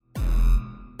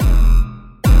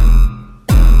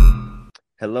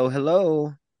Hello,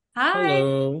 hello. Hi,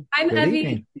 Hello. I'm Good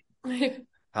Evie. evening.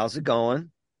 How's it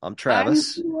going? I'm I'm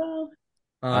Travis. doing well.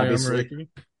 Hi, I'm Obviously, Ricky.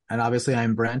 and obviously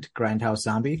I'm Brent, Grindhouse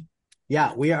Zombie.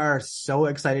 Yeah, we are so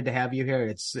excited to have you here.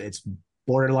 It's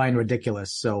borderline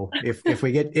ridiculous. So if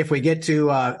we get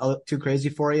too crazy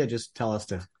for you, just tell us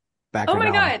to back Oh her my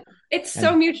down. God, it's so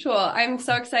And mutual. I'm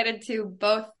so excited to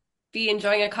both be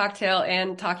enjoying a cocktail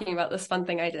and talking about this fun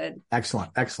thing I did.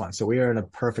 excellent, excellent. So we are in a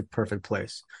perfect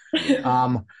place.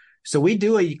 Yeah. So we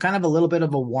do a kind of a little bit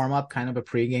of a warm up, kind of a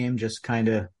pregame, just kind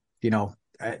of, you know,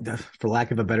 for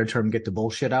lack of a better term, get the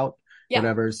bullshit out. Yeah.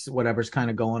 Whatever's kind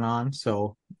of going on.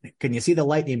 So can you see the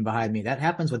lightning behind me? That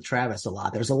happens with Travis a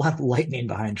lot. There's a lot of lightning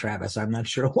behind Travis. I'm not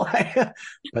sure why,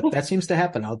 but that seems to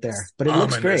happen out there. But it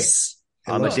looks great. Ominous.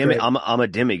 It I'm a looks demi. great. I'm a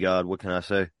demigod. What can I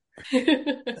say?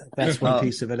 That's one Uh,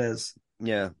 piece of it is.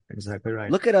 Yeah. Exactly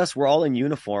right. Look at us. We're all in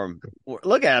uniform.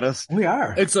 Look at us. We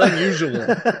are. It's unusual.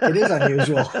 It is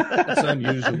unusual. It's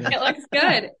unusual. It looks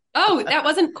good. Oh, that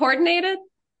wasn't coordinated?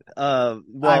 Well,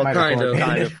 I might have kind of.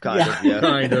 coordinated. kind of, yeah.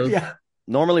 Kind of. Yeah.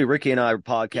 Normally, Ricky and I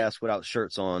podcast without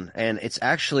shirts on, and it's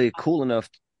actually cool enough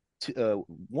to,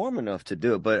 warm enough to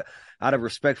do it. But out of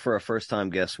respect for our first-time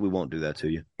guests, we won't do that to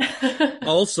you.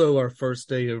 Also, our first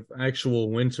day of actual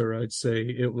winter, I'd say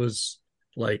it was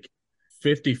like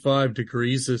 55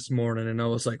 degrees this morning, and I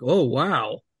was like, "Oh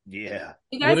wow, Yeah.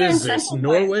 You guys what are in is this? Central Time,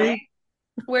 Norway?" right?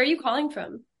 Where are you calling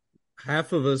from?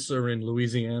 Half of us are in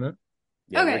Louisiana,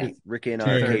 Yeah. Okay. Ricky and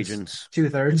I are Two-thirds.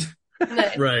 Cajuns. 2/3.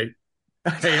 Nice. right?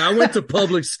 Hey, I went to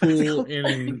public school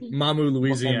in Mamu,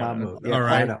 Louisiana. Mamu, yeah, All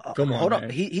right, I know. come on, Hold on. man.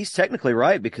 He's technically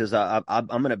right because I'm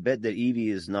going to bet that Evie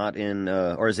is not in,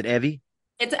 or is it Evie?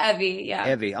 It's Evie,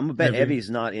 yeah. Evie. I'm going to bet Evie. Evie's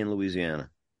not in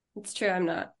Louisiana. It's true, I'm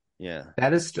not. Yeah.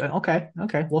 That is okay.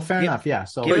 Okay. Well, fair Give- enough. Yeah.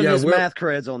 So Give him yeah, his we're- math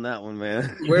creds on that one,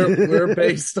 man. We're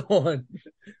based on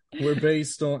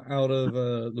out of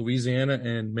Louisiana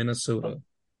and Minnesota.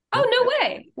 Oh, no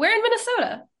way. Where in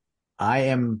Minnesota? I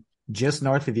am just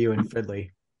north of you in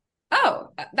Fridley. Oh,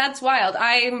 that's wild.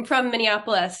 I'm from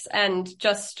Minneapolis and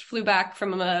just flew back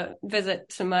from a visit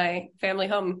to my family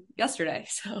home yesterday.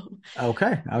 So,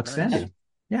 Okay. Outstanding.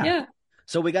 Yeah. yeah.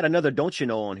 So we got another don't you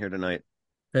know on here tonight.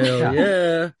 Hell Yeah.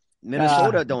 yeah.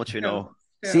 Minnesota, don't you know?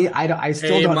 See, I still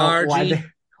Hey, don't know Margie.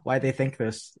 why they think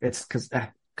this. It's because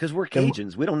Because we're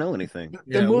Cajuns. We don't know anything. the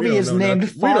Yeah, we movie don't is know named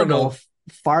nothing. We don't Fargo. know.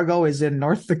 Fargo is in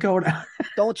North Dakota.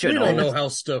 Don't you We know? don't know how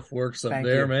stuff works up Thank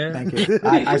there, you. man. Thank you.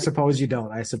 I suppose you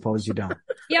don't. I suppose you don't.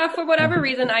 Yeah, for whatever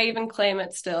reason, I even claim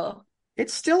it still.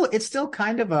 It's still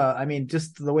kind of a. I mean,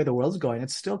 just the way the world's going,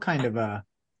 it's still kind of a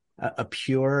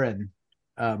pure and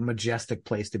majestic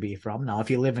place to be from. Now, if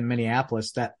you live in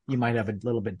Minneapolis, that you might have a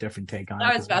little bit different take on it.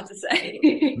 I was about to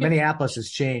say. Minneapolis has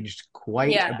changed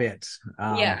quite Yeah. a bit.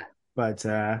 Yeah. But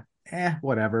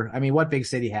whatever. I mean, what big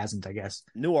city hasn't, I guess?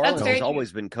 New Orleans very has true.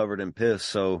 always been covered in piss,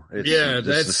 so it's Yeah, just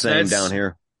the that's- same that's- down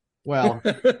here. Well,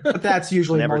 but that's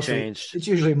usually Never mostly changed. it's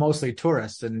usually mostly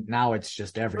tourists, and now it's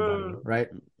just everybody, right?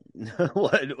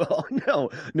 What? Well, no,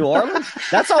 New Orleans.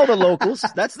 That's all the locals.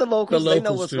 That's the locals. They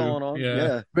know locals what's too. going on. Yeah.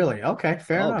 Yeah. Really? Okay,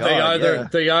 fair Oh, enough.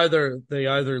 God. They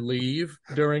either leave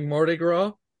during Mardi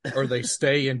Gras or they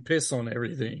stay and piss on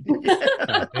everything.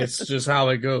 It's just how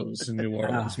it goes in New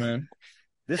Orleans, man.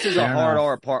 This is Fair a hard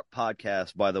enough. hour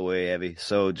podcast, by the way, Evie.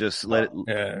 So just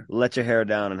Yeah. let your hair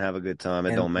down and have a good time. It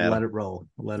And don't matter. Let it roll.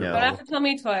 Let it Yeah. Don't roll. have to tell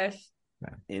me twice.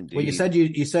 Indeed. Well, you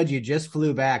said you just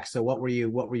flew back. So what were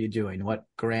you doing? What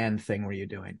grand thing were you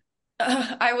doing?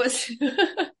 I was,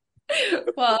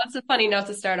 well, that's a funny note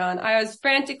to start on. I was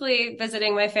frantically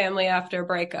visiting my family after a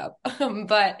breakup,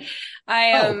 but I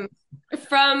am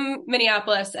from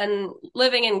Minneapolis and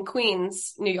living in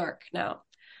Queens, New York now.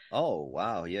 Oh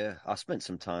wow, yeah. I spent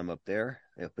some time up there,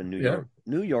 up in Yeah.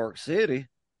 New York City.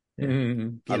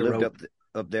 Mhm. I Get a lived rope.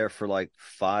 up there for like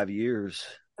 5 years.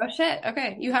 Oh shit.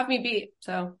 Okay. You have me beat.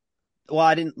 So, Well,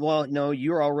 I didn't. Well, no,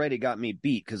 you already got me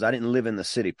beat because I didn't live in the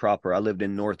city proper. I lived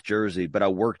in North Jersey, but I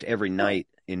worked every night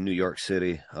in New York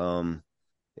City.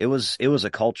 It was a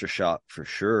culture shock for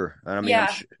sure. And I mean,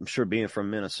 Yeah. I'm sure being from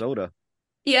Minnesota.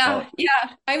 yeah. Yeah.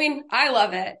 I mean, I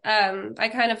love it. I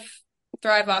kind of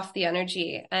thrive off the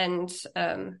energy and,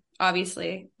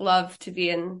 obviously love to be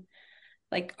in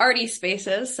like arty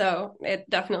spaces. So it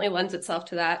definitely lends itself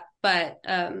to that, but,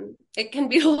 it can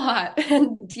be a lot.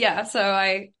 And yeah, so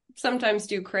I sometimes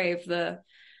do crave the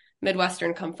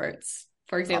Midwestern comforts.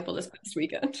 For example, this past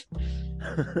weekend.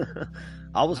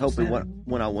 I was hoping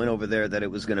when I went over there that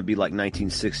it was going to be like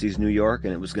 1960s New York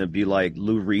and it was going to be like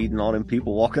Lou Reed and all them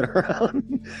people walking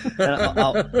around.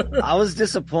 And I was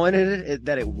disappointed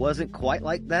that it wasn't quite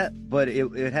like that, but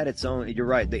it had its own. You're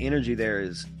right. The energy there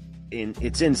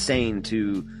it's insane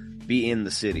to be in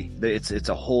the city. It's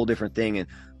a whole different thing. And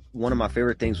one of my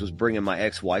favorite things was bringing my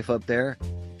ex-wife up there.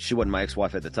 She wasn't my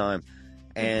ex-wife at the time,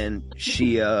 and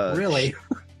she really.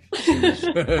 She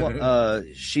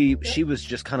was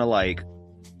just kind of like,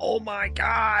 oh my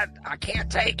God, I can't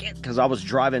take it, because I was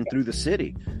driving through the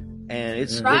city, and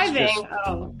it's driving. It's just,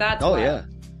 that's oh wild. yeah,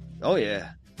 oh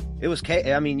yeah. It was,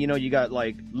 I mean, you know, you got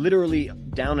like literally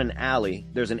down an alley,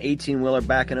 there's an 18-wheeler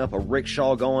backing up, a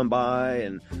rickshaw going by,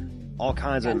 and all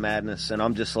kinds of madness. And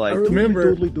I'm just like, I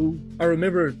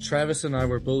remember Travis and I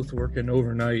were both working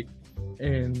overnight,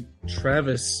 and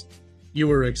Travis, you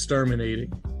were exterminating.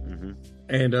 Mm-hmm.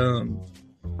 And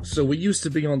so we used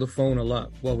to be on the phone a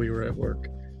lot while we were at work.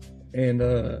 And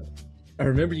I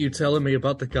remember you telling me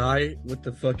about the guy with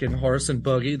the fucking horse and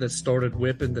buggy that started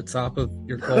whipping the top of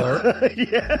your car.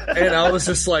 Yeah. And I was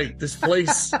just like, this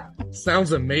place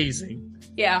sounds amazing.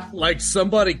 Yeah. Like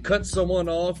somebody cut someone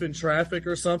off in traffic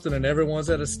or something, and everyone's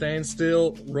at a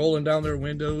standstill, rolling down their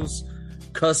windows,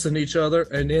 cussing each other,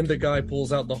 and then the guy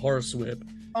pulls out the horse whip.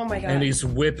 Oh my God. And he's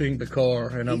whipping the car,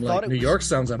 and I'm like, New York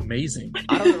sounds amazing.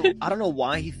 I don't know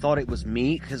why he thought it was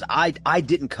me, because I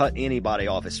didn't cut anybody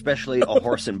off, especially a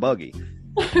horse and buggy.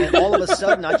 And all of a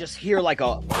sudden, I just hear like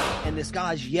and this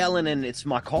guy's yelling, and it's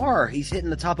my car. He's hitting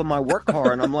the top of my work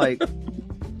car, and I'm like,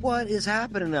 what is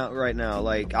happening out right now?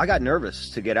 Like, I got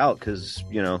nervous to get out because,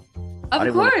 you know, I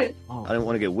didn't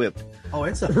want to get whipped. Oh,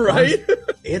 it's a right.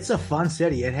 It's a fun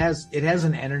city. It has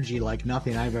an energy like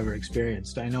nothing I've ever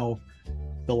experienced. I know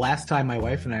the last time my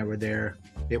wife and I were there,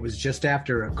 it was just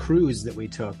after a cruise that we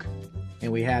took,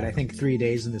 and we had, I think, 3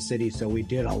 days in the city. So we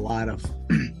did a lot of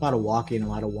walking, a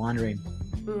lot of wandering.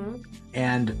 Mm-hmm.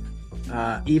 And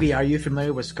Evie, are you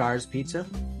familiar with Scar's Pizza?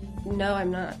 No, I'm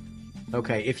not.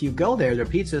 Okay, if you go there, their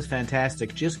pizza is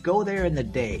fantastic. Just go there in the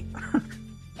day.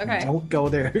 Okay. Don't go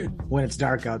there when it's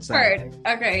dark outside. Heard.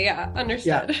 Okay, yeah,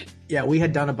 understood. Yeah, we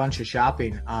had done a bunch of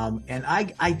shopping, and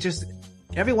I just,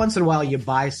 every once in a while you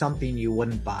buy something you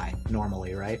wouldn't buy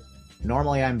normally, right?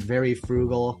 Normally I'm very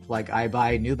frugal. Like, I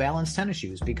buy New Balance tennis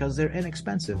shoes because they're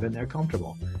inexpensive and they're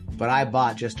comfortable. But I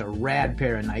bought just a rad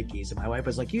pair of Nikes, and my wife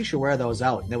was like, you should wear those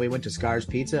out. And then we went to Scar's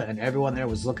Pizza, and everyone there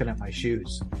was looking at my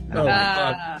shoes. And I'm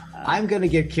like, I'm going to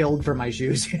get killed for my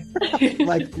shoes.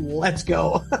 Like, let's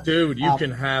go. Dude, you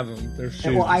can have them. They're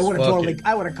shoes. Well, I would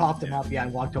have coughed them up,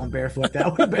 and walked home barefoot.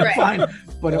 That would have been fine.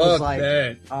 But it was like,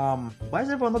 why is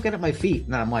everyone looking at my feet?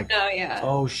 And I'm like,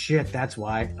 oh shit, that's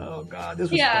why. Oh God, this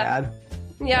was bad.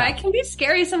 Yeah, it can be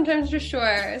scary sometimes for sure,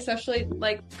 especially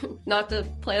like, not to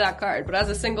play that card, but as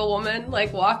a single woman,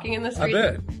 like walking in the street,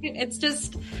 it's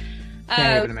just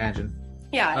can't even imagine.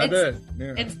 Yeah,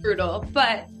 it's brutal.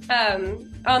 But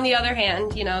on the other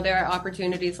hand, you know, there are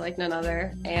opportunities like none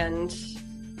other, and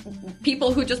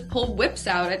people who just pull whips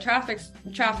out at traffic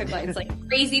lights, like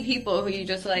crazy people who you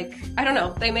just like, I don't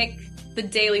know, they make the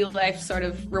daily life sort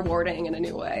of rewarding in a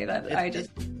new way that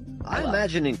I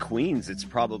imagine in Queens, it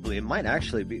might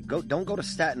actually be. Don't go to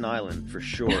Staten Island for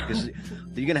sure, because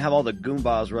you're gonna have all the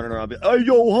Goombas running around. Hey,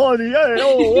 yo, honey,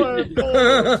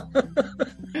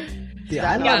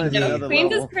 hey,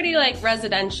 Queens is pretty like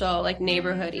residential, like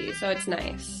neighborhoody, so it's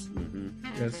nice. Mm-hmm.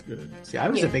 That's good. See, I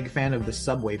was a big fan of the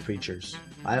subway preachers.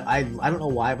 I don't know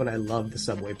why, but I love the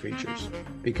subway preachers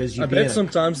because I bet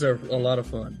sometimes they're a lot of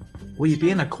fun. Well, you'd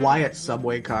be in a quiet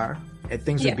subway car, and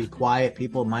things would be quiet.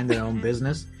 People mind their own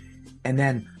business. And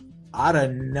then, out of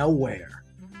nowhere,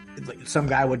 some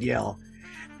guy would yell,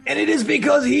 and it is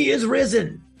because he is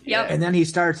risen. Yep. And then he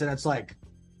starts, and it's like,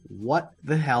 what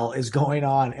the hell is going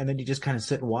on? And then you just kind of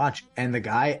sit and watch. And the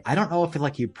guy, I don't know if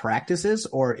he practices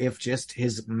or if just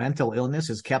his mental illness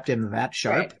has kept him that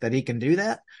sharp that he can do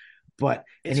that. But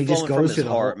and he just goes to the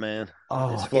heart, man.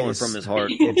 Oh, it's flowing from his heart.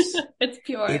 It's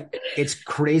pure. It's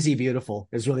crazy beautiful.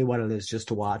 Is really what it is, just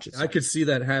to watch. I could see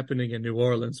that happening in New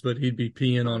Orleans, but he'd be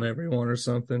peeing on everyone or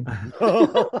something.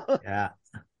 Yeah.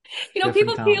 You know,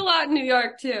 people pee a lot in New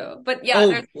York too. But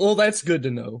well, that's good to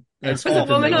know. There's a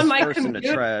woman on my commute in the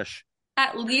trash.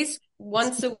 At least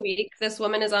once a week. This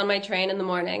woman is on my train in the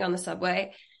morning on the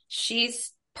subway. She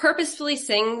purposefully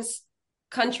sings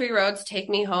 "Country Roads Take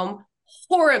Me Home"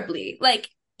 horribly, like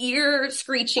ear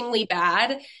screechingly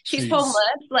bad. She's homeless,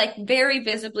 like very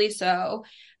visibly so.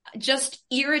 Just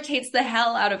irritates the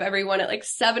hell out of everyone at like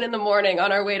 7 a.m.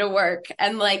 on our way to work,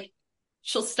 and like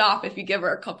she'll stop if you give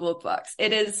her a couple of bucks.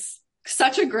 It is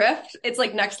such a grift. It's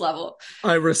like next level.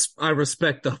 I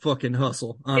respect the fucking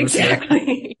hustle. Honestly.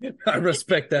 Exactly. I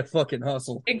respect that fucking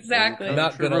hustle. Exactly. I'm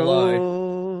not gonna lie.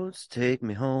 Roads take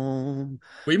me home.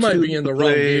 We might be in the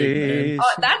wrong gig, man.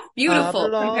 Oh, that's beautiful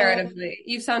comparatively.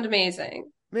 You sound amazing.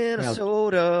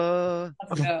 Minnesota,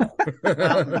 Let's go.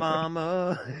 Mountain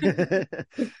Mama.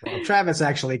 Well, Travis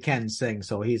actually can sing,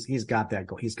 so he's got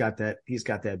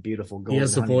that beautiful golden. He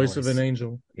has the honey voice of an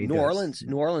angel. New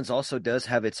Orleans also does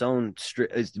have its own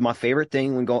my favorite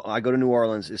thing when I go to New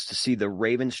Orleans is to see the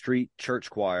Raven Street Church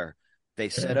Choir. They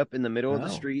set up in the middle of the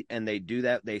street and they do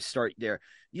that. They start there.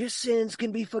 Your sins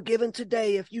can be forgiven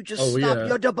today if you just stop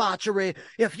your debauchery,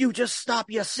 if you just stop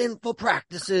your sinful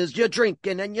practices, your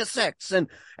drinking and your sex. And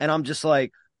I'm just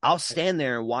like, I'll stand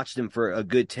there and watch them for a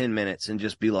good 10 minutes and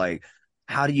just be like,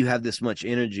 how do you have this much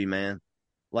energy, man?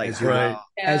 Like,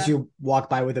 as you walk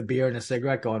by with a beer and a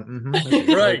cigarette going,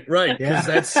 right.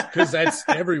 Because that's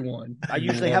everyone. I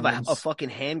usually have a fucking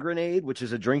hand grenade, which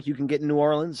is a drink you can get in New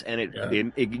Orleans, and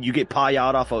you get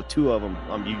payad off of 2 of them.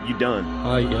 You done.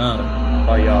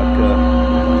 Payad.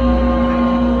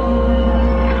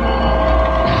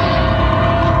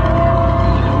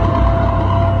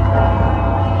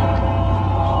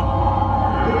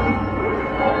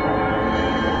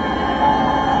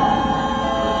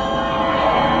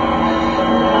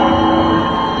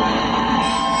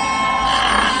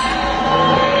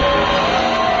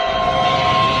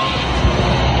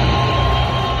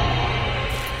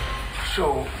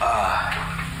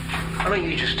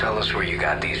 Tell us where you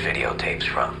got these videotapes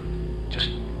from.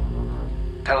 Just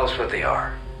tell us what they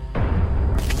are.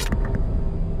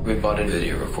 We bought a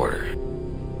video recorder.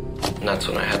 And that's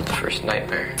when I had the first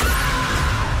nightmare.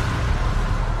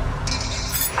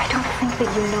 I don't think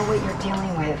that you know what you're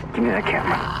dealing with. Give me that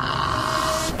camera.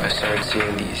 I started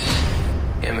seeing these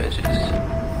images.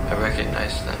 I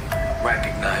recognized them.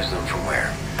 Recognize them from where?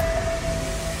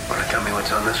 Want to tell me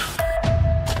what's on this?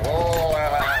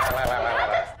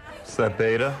 Is that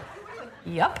Beta?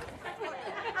 Yup.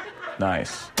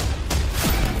 Nice.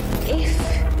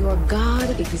 If your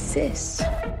God exists,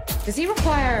 does he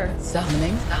require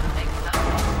summoning?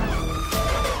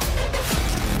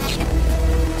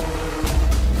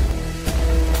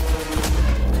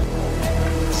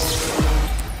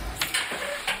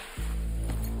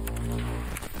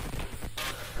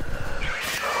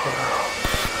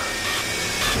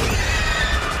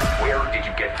 Where did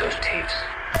you get those tapes?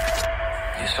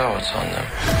 You saw what's on them.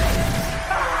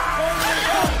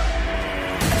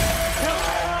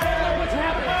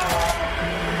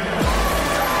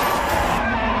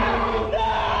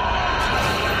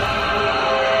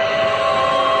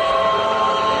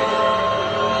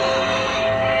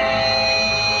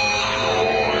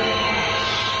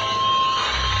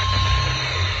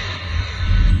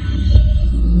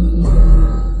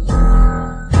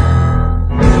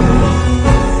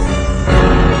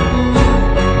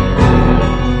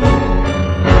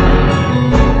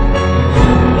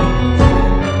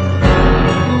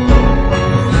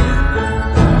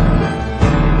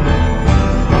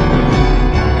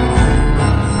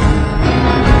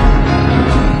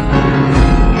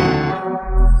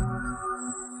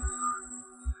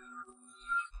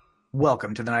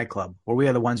 Welcome to the nightclub, where we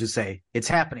are the ones who say, it's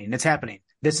happening,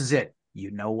 this is it,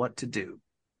 you know what to do.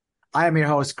 I am your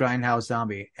host, Grindhouse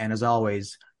Zombie, and as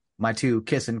always, my 2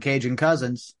 kissin' Cajun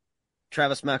cousins.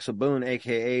 Travis Maxwell Boone,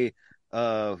 a.k.a.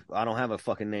 I don't have a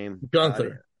fucking name.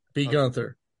 Gunther.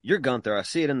 Gunther. You're Gunther. I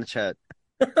see it in the chat.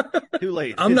 Too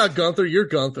late. I'm not Gunther. You're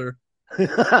Gunther.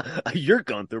 You're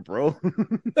Gunther, bro.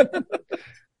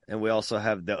 And we also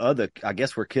have the other, I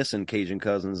guess we're kissing Cajun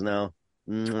cousins now.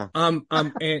 I'm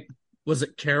Aunt, was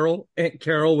it Carol? Aunt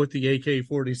Carol with the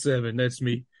AK-47. That's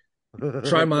me.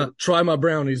 Try my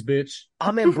brownies, bitch.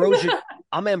 I'm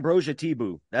Ambrosia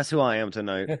Tibu. That's who I am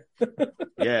tonight.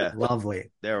 Yeah.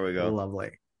 Lovely. There we go.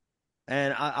 Lovely.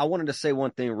 And I wanted to say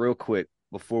one thing real quick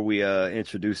before we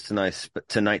introduce tonight's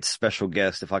special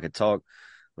guest, if I could talk.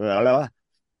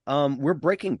 We're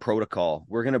breaking protocol.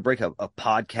 We're going to break a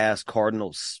podcast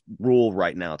Cardinals rule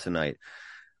right now tonight.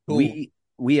 Cool.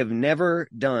 We have never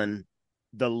done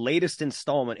the latest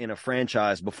installment in a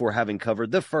franchise before having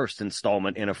covered the first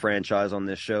installment in a franchise on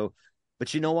this show.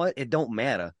 But you know what? It don't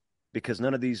matter because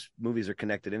none of these movies are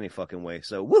connected any fucking way.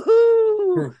 So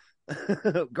woohoo!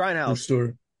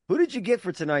 Grindhouse, who did you get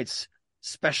for tonight's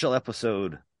special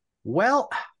episode? Well,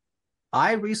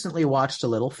 I recently watched a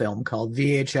little film called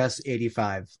VHS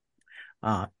 85.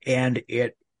 And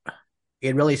it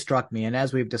really struck me. And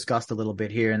as we've discussed a little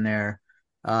bit here and there,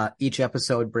 each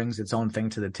episode brings its own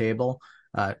thing to the table.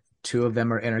 2 of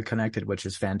them are interconnected, which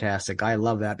is fantastic. I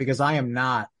love that because I am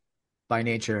not by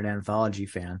nature an anthology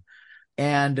fan.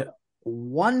 And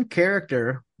one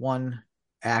character, one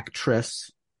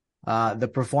actress,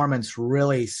 the performance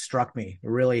really struck me,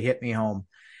 really hit me home.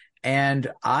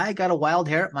 And I got a wild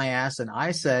hair at my ass and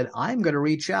I said, I'm going to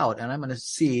reach out and I'm going to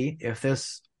see if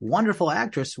this wonderful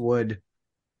actress would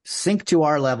sink to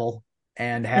our level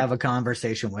and have a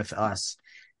conversation with us.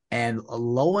 And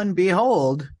lo and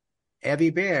behold,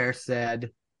 Evie Bear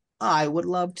said, I would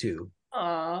love to.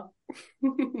 Aw.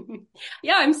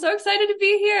 Yeah, I'm so excited to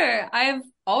be here. I've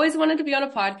always wanted to be on a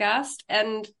podcast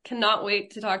and cannot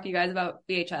wait to talk to you guys about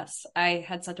VHS. I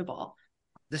had such a ball.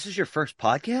 This is your first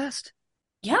podcast?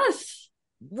 Yes.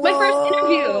 Whoa! My first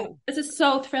interview. This is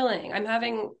so thrilling. I'm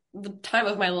having the time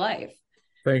of my life.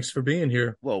 Thanks for being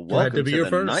here. Well, welcome to be to your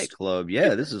the first nightclub.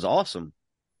 Yeah, this is awesome.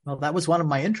 Well, that was one of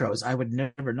my intros. I would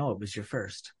never know it was your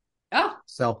first. Oh.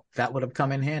 So that would have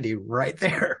come in handy right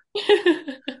there.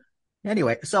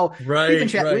 Anyway, so right,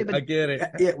 I get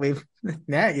it.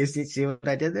 Yeah, you see what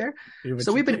I did there.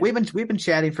 So we've been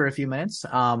chatting for a few minutes.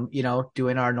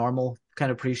 Doing our normal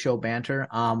kind of pre-show banter.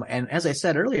 And as I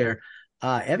said earlier,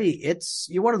 Evie,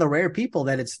 you're one of the rare people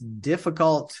that it's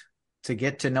difficult to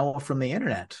get to know from the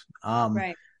internet.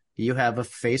 Right. You have a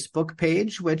Facebook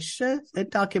page which it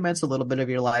documents a little bit of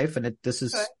your life, and this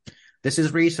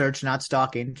is research, not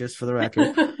stalking, just for the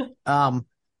record.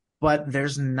 But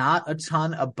there's not a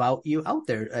ton about you out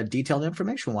there, detailed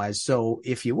information wise. So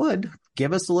if you would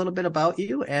give us a little bit about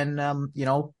you and,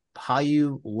 how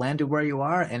you landed where you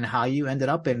are and how you ended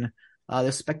up in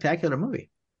this spectacular movie.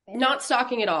 Not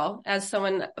stalking at all. As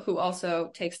someone who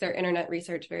also takes their internet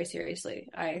research very seriously,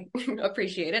 I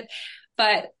appreciate it.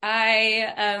 But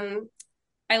I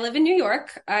live in New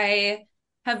York. I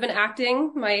have been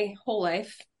acting my whole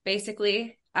life,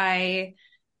 basically. I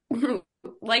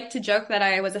like to joke that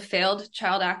I was a failed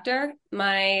child actor.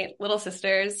 My little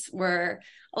sisters were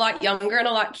a lot younger and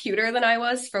a lot cuter than I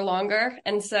was for longer.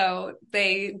 And so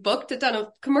they booked a ton of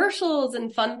commercials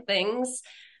and fun things.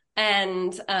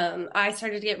 And I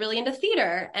started to get really into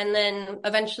theater. And then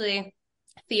eventually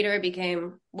theater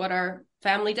became what our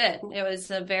family did. It was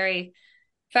a very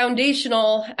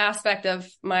foundational aspect of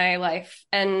my life.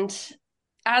 And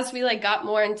as we got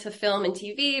more into film and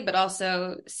TV, but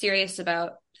also serious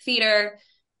about theater,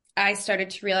 I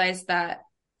started to realize that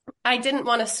I didn't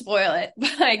want to spoil it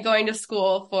by going to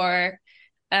school for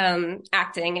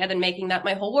acting and then making that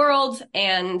my whole world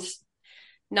and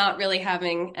not really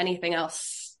having anything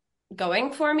else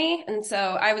going for me. And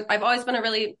so I've always been a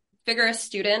really vigorous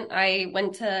student. I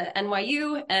went to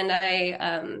NYU and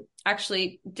I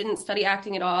actually didn't study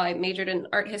acting at all. I majored in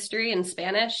art history and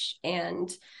Spanish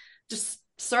and just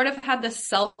sort of had this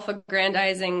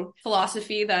self-aggrandizing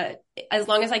philosophy that as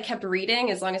long as I kept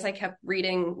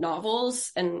reading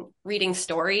novels and reading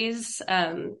stories,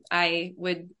 I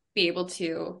would be able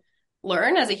to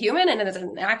learn as a human and as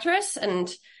an actress.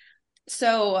 And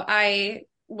so I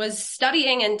was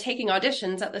studying and taking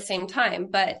auditions at the same time,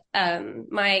 but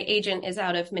my agent is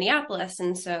out of Minneapolis.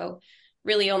 And so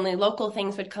really only local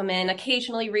things would come in,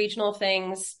 occasionally regional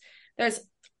things.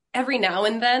 Every now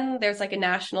and then there's a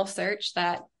national search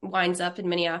that winds up in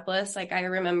Minneapolis. I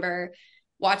remember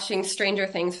watching Stranger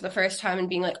Things for the first time and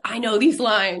being I know these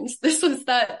lines. This was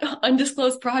that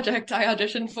undisclosed project I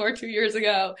auditioned for 2 years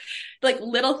ago.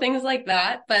 Little things like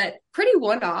that, but pretty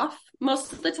one-off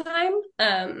most of the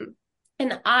time.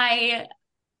 And I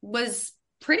was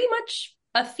pretty much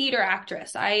a theater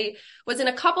actress. I was in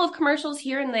a couple of commercials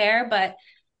here and there, but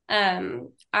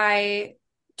I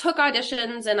took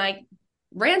auditions and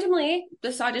randomly,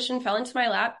 this audition fell into my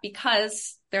lap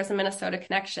because there's a Minnesota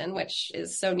connection, which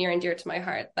is so near and dear to my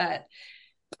heart that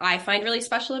I find really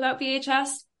special about VHS,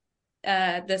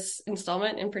 this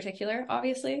installment in particular,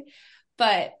 obviously.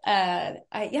 But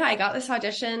I got this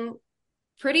audition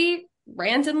pretty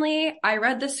randomly. I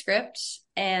read the script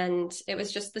and it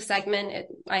was just the segment.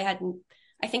 I had,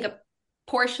 I think, a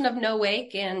portion of No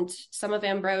Wake and some of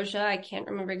Ambrosia. I can't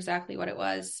remember exactly what it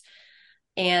was.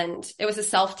 And it was a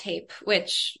self-tape,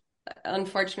 which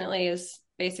unfortunately is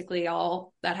basically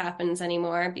all that happens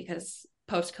anymore because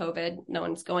post-COVID, no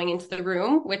one's going into the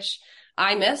room, which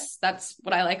I miss. That's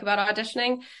what I like about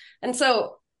auditioning. And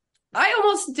so I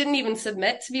almost didn't even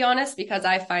submit, to be honest, because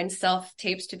I find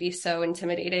self-tapes to be so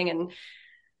intimidating and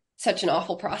such an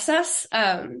awful process.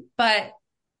 But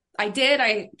I did.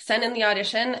 I sent in the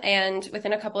audition, and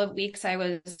within a couple of weeks, I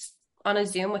was on a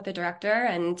Zoom with the director,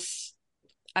 and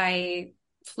I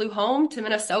flew home to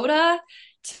Minnesota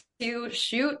to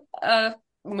shoot a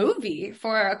movie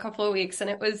for a couple of weeks. And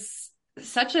it was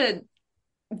such a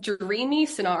dreamy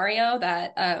scenario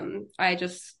that I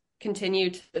just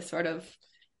continued to sort of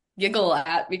giggle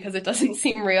at because it doesn't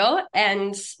seem real.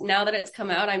 And now that it's come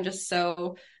out, I'm just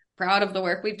so proud of the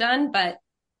work we've done. But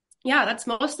yeah, that's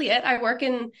mostly it. I work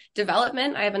in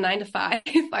development. I have a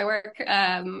 9-to-5. I work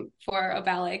for a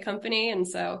ballet company. And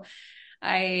so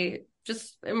I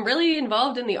just am really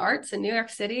involved in the arts in New York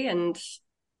City and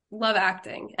love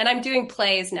acting. And I'm doing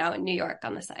plays now in New York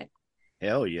on the side.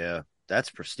 Hell yeah. That's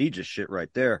prestigious shit right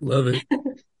there. Love it.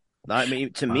 I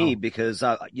mean, to me, because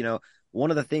one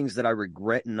of the things that I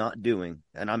regret not doing,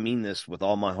 and I mean this with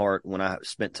all my heart, when I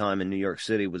spent time in New York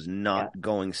City, was not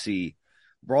going see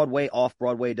Broadway, off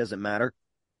Broadway, doesn't matter.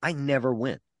 I never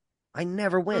went. And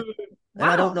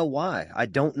I don't know why.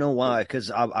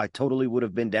 Because I totally would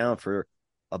have been down for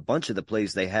a bunch of the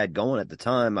plays they had going at the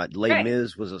time. Les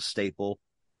Mis was a staple.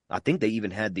 I think they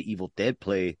even had the Evil Dead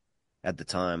play at the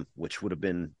time, which would have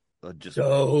been just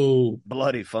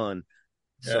bloody fun.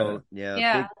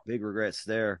 Yeah. So, big regrets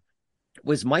there.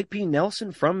 Was Mike P.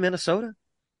 Nelson from Minnesota?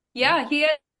 Yeah, he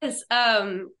is.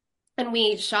 And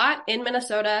we shot in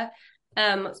Minnesota.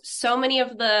 So many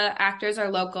of the actors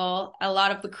are local. A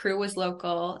lot of the crew was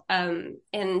local.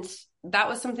 And that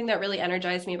was something that really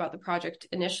energized me about the project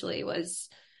initially, was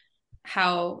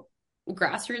how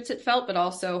grassroots it felt, but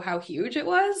also how huge it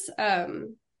was.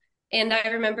 And I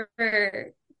remember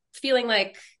feeling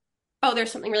like, oh,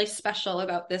 there's something really special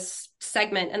about this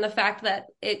segment, and the fact that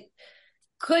it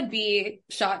could be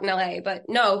shot in LA, but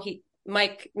no,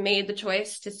 Mike made the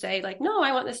choice to say, like, no,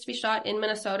 I want this to be shot in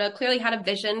Minnesota. Clearly had a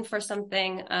vision for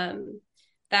something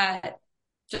that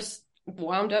just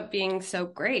wound up being so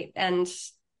great. And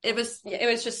it was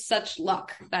just such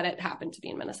luck that it happened to be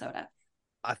in Minnesota.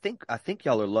 I think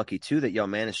y'all are lucky too that y'all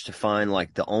managed to find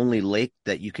like the only lake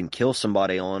that you can kill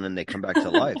somebody on and they come back to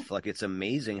life. Like, it's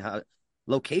amazing how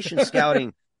location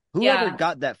scouting, whoever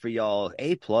got that for y'all,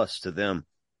 A+ to them.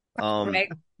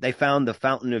 They found the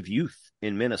Fountain of Youth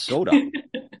in Minnesota.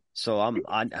 So I'm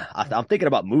thinking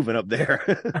about moving up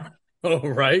there. Oh,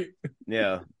 right.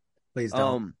 Yeah. Please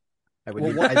don't.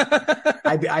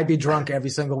 I'd be drunk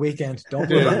every single weekend. Don't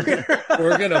move up here.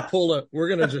 We're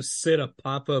gonna just set a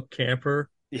pop-up camper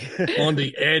on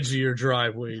the edge of your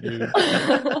driveway, dude.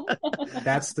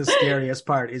 That's the scariest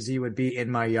part, is you would be in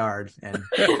my yard, and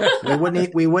we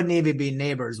wouldn't even be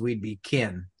neighbors, we'd be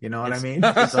kin. You know what I mean?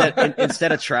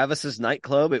 Instead of Travis's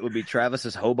nightclub, it would be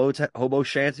Travis's hobo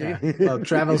shanty. Yeah. Well,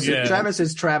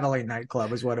 Travis's traveling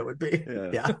nightclub is what it would be.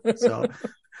 Yeah. So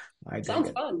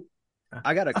sounds fun.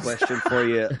 I got a question for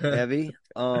you, Evie.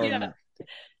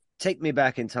 Take me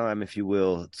back in time, if you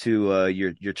will, to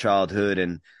your childhood,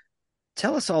 and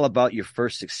tell us all about your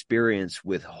first experience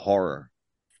with horror.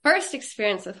 First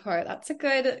experience with horror. That's a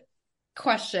good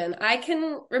question. I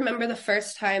can remember the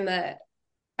first time that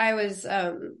I was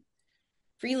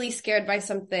really scared by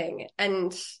something,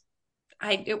 and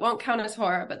it won't count as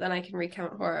horror, but then I can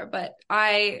recount horror. But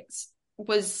I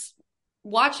was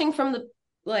watching from the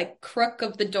crook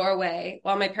of the doorway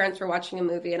while my parents were watching a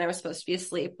movie, and I was supposed to be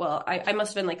asleep. Well, I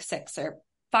must have been like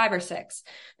 5 or 6.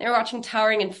 They were watching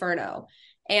Towering Inferno.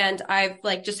 And I've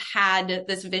just had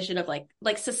this vision of like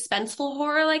suspenseful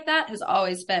horror like that has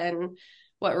always been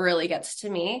what really gets to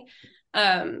me.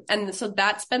 And so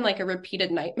that's been like a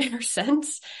repeated nightmare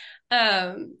since.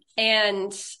 And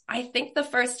I think the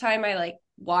first time I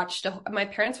watched, my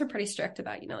parents were pretty strict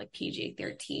about,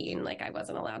 PG-13, I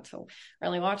wasn't allowed to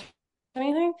really watch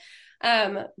anything.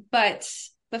 But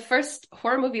the first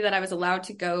horror movie that I was allowed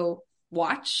to go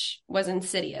watch was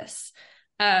Insidious.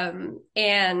 And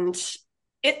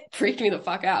it freaked me the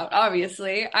fuck out,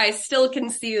 obviously. I still can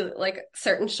see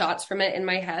certain shots from it in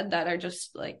my head that are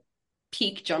just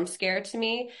peak jump scare to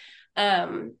me.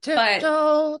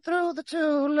 Tiptoe through the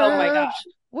tulips. Oh my gosh.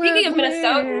 Speaking of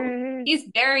Minnesota,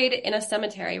 he's buried in a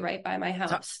cemetery right by my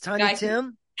house. Tiny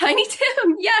Tim? Tiny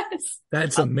Tim, yes.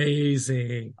 That's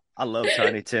amazing. I love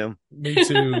Tiny Tim. Me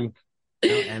too.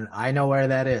 And I know where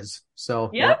that is.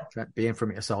 So being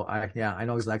from here. So I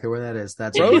know exactly where that is.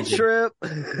 That's road trip.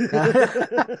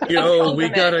 Yo, we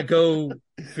gotta go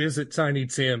visit Tiny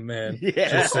Tim, man. Yeah.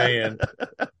 Just saying.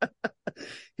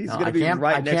 He's gonna be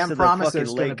right next to the fucking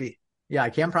lake. I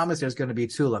can't promise there's gonna be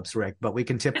tulips, Rick, but we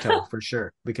can tiptoe for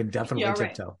sure. We can definitely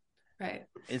tiptoe. Right.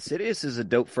 Insidious is a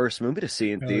dope first movie to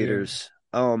see in theaters.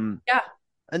 Yeah.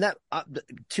 And that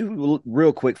 2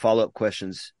 real quick follow-up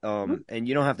questions. And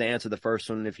you don't have to answer the first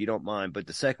one if you don't mind, but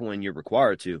the second one you're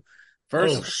required to.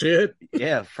 First, oh shit.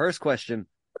 Yeah, first question.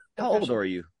 How old are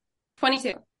you?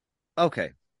 22. Okay.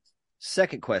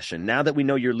 Second question. Now that we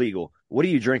know you're legal, what are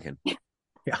you drinking?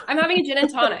 I'm having a gin and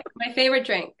tonic, my favorite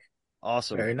drink.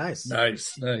 Awesome. Very nice.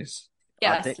 Nice.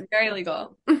 Yes, very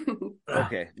legal.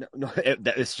 Okay. No,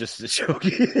 it's just a joke.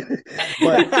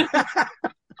 But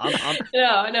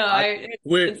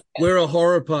we're a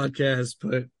horror podcast,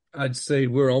 but I'd say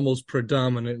we're almost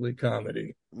predominantly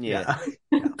comedy. Yeah.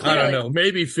 I don't know,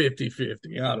 maybe 50-50.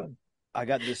 I don't know. I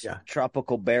got this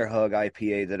tropical bear hug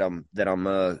IPA that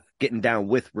I'm getting down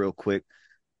with real quick.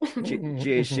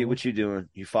 GHC, what you doing?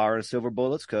 You firing silver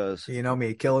bullets? Cause You know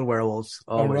me, killing werewolves.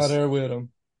 I'm Always. right there with him.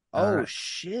 oh right.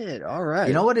 shit! All right.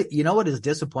 You know what is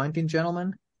disappointing,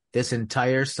 gentlemen? This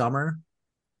entire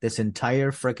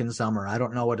freaking summer, I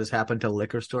don't know what has happened to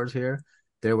liquor stores here.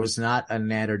 There was not a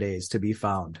Natter Days to be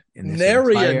found in this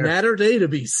Nary a entire Natter Day to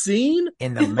be seen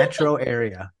in the metro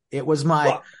area. It was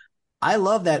I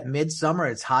love that midsummer.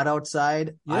 It's hot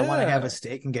outside. I want to have a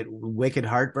steak and get wicked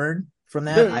heartburn from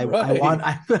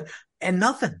that. And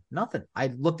nothing. I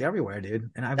looked everywhere, dude.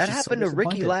 And I was that just happened so to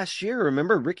Ricky last year.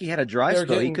 Remember, Ricky had a dry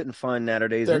spell. He couldn't find Natter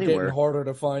Days they're anywhere. getting harder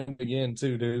to find again,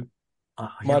 too, dude. Yeah,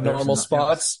 My normal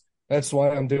spots. That's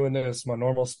why I'm doing this. My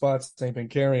normal spots ain't been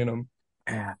carrying them.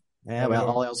 Yeah. Well,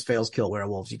 all else fails, kill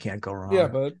werewolves. You can't go wrong. Yeah,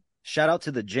 but shout out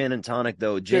to the gin and tonic,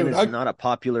 though. Gin is not a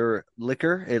popular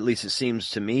liquor, at least it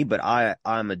seems to me. But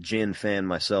I'm a gin fan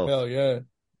myself. Hell yeah.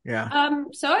 Yeah.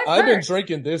 So I've been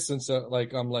drinking this since I'm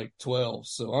 12,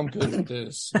 so I'm good at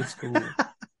this. It's cool.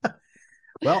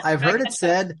 Well, I've heard it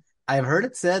said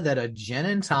that a gin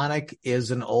and tonic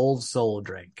is an old soul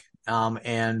drink.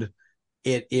 And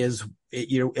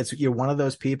you're one of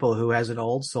those people who has an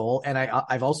old soul. And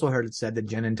I've also heard it said that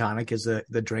gin and tonic is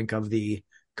the drink of the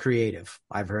creative.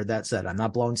 I've heard that said. I'm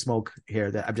not blowing smoke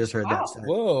here. I've just heard that said.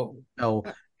 Whoa. So,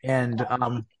 and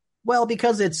well,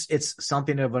 because it's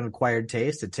something of an acquired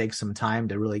taste. It takes some time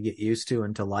to really get used to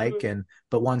and to like.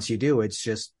 But once you do, it's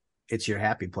your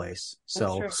happy place.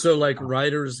 So like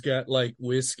writers got like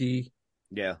whiskey.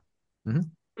 Yeah.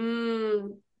 Mm-hmm.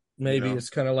 Maybe it's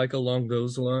kind of like along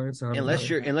those lines. Unless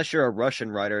you're a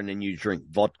Russian writer and then you drink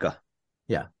vodka.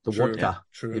 Yeah, vodka.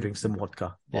 True. You drink some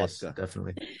vodka. Yes,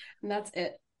 definitely. And that's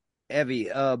it. Evie,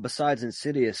 besides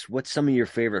Insidious, what's some of your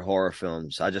favorite horror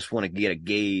films? I just want to get a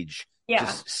gauge. Yeah.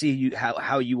 Just see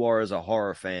how you are as a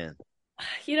horror fan.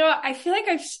 I feel like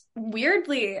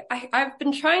I've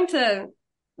been trying to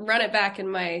run it back in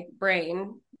my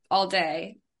brain all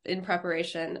day in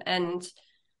preparation, and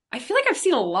I feel like I've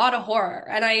seen a lot of horror,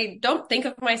 and I don't think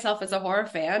of myself as a horror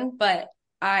fan, but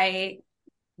I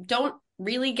don't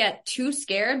really get too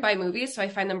scared by movies, so I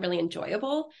find them really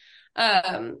enjoyable.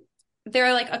 There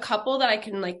are like a couple that I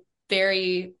can like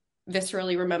very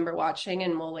viscerally remember watching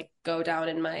and will like go down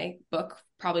in my book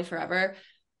probably forever.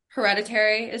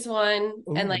 Hereditary is one.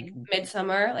 Ooh. And like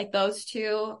Midsummer, like those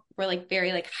two were like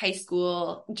very like high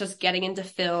school, just getting into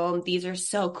film. These are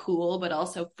so cool, but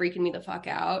also freaking me the fuck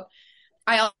out.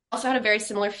 I also had a very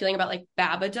similar feeling about like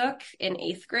Babadook in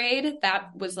 8th grade.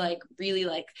 That was like really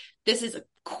like, this is a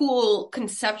cool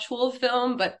conceptual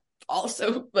film, but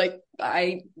also like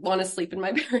I want to sleep in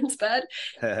my parents' bed.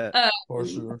 For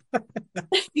sure.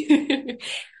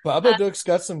 Babadook's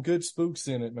got some good spooks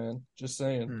in it, man. Just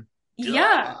saying.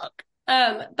 Yeah.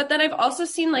 But then I've also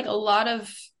seen like a lot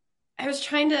of, I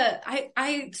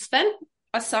spent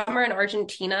a summer in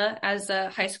Argentina as a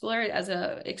high schooler, as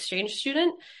a exchange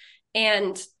student.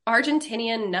 And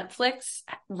Argentinian Netflix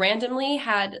randomly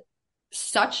had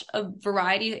such a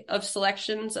variety of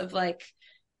selections of like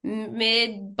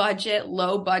mid-budget,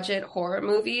 low-budget horror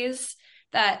movies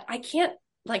that I can't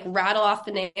like rattle off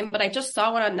the name, but I just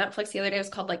saw one on Netflix the other day. It was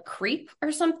called like Creep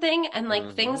or something. And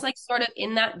like things like sort of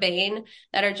in that vein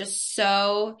that are just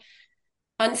so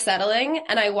unsettling.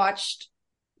 And I watched,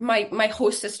 my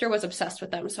host sister was obsessed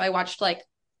with them. So I watched like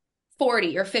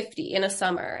 40 or 50 in a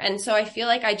summer. And so I feel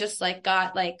like I just like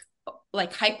got like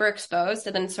hyper exposed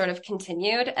and then sort of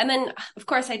continued. And then of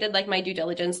course I did like my due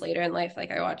diligence later in life.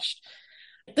 Like I watched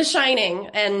The Shining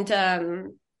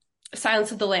and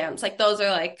Silence of the Lambs. Like those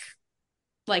are like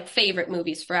favorite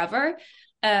movies forever.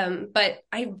 But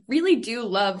I really do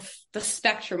love the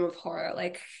spectrum of horror,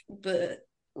 like the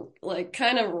like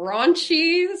kind of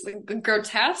raunchy,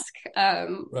 grotesque,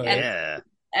 and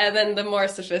then the more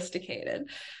sophisticated.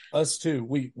 Us too.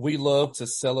 We love to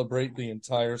celebrate the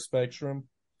entire spectrum.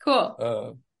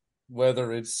 Cool.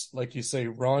 Whether it's like you say,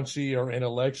 raunchy or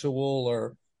intellectual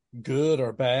or good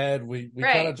or bad, we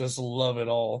kind of just love it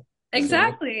all.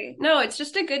 Exactly. So. No, it's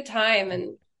just a good time,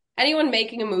 and anyone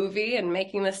making a movie and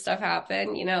making this stuff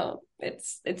happen,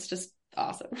 it's just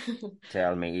awesome.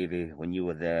 Tell me, Evie, when you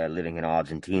were there living in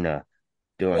Argentina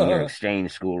during your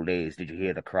exchange school days, did you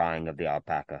hear the crying of the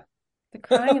alpaca? The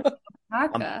crying of the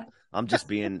alpaca?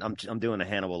 I'm doing a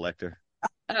Hannibal Lecter.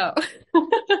 Oh.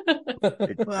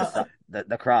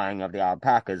 the crying of the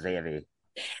alpacas, Evie.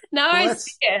 Now I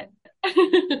see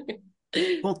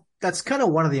it. Well, that's kind of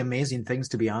one of the amazing things,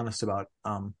 to be honest, about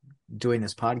doing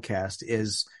this podcast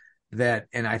is that,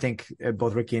 and I think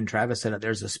both Ricky and Travis said it,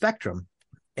 there's a spectrum.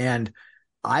 And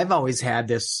I've always had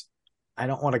this, I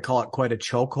don't want to call it quite a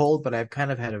chokehold, but I've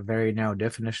kind of had a very narrow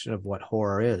definition of what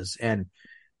horror is. And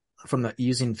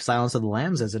using Silence of the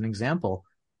Lambs as an example,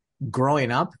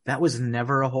 growing up, that was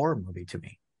never a horror movie to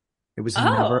me. It was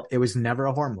never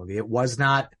a horror movie. It was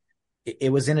not,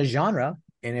 it was in a genre,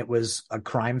 and it was a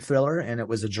crime thriller, and it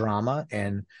was a drama,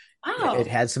 and it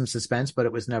had some suspense, but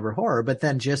it was never horror. But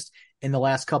then just in the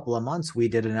last couple of months, we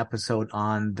did an episode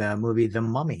on the movie The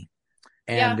Mummy.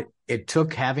 And it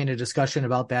took having a discussion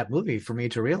about that movie for me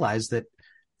to realize that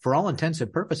for all intents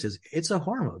and purposes, it's a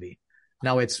horror movie.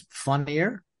 Now, it's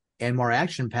funnier and more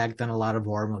action packed than a lot of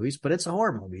horror movies, but it's a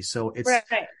horror movie. So it's,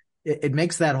 it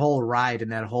makes that whole ride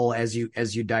and that whole, as you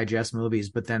digest movies,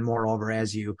 but then moreover,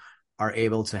 as you are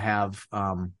able to have,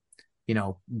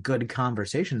 good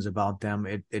conversations about them,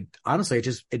 it honestly,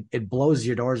 it blows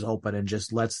your doors open and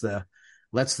just lets the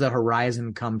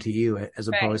horizon come to you as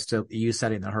opposed to you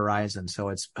setting the horizon. So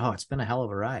it's been a hell of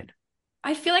a ride.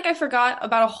 I feel like I forgot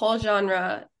about a whole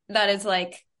genre that is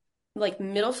like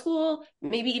middle school,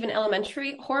 maybe even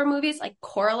elementary horror movies, like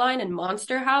Coraline and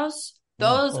Monster House.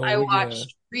 Those I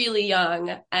watched really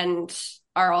young and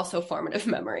are also formative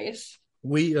memories.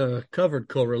 We covered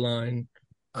Coraline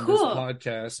on this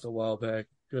podcast a while back.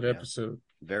 Good episode.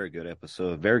 Very good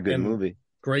episode. Very good movie.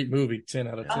 Great movie. 10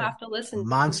 out of 10. I'll have to listen.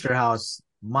 Monster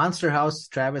House,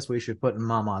 Travis, we should put in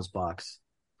Mama's box.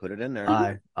 Put it in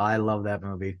there. I love that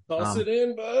movie. Toss it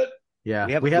in, bud.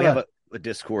 Yeah. We have a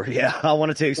Discord. Yeah. I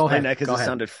wanted to explain that because it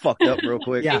sounded fucked up real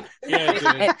quick. Yeah.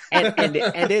 and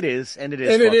it is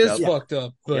fucked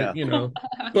up. But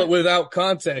but without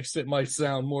context, it might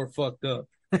sound more fucked up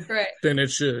than it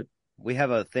should. We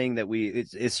have a thing that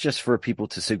it's just for people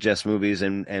to suggest movies,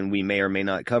 and we may or may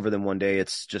not cover them one day.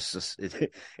 It's just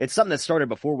it's something that started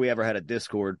before we ever had a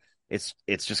Discord. It's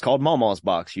just called Mama's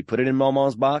Box. You put it in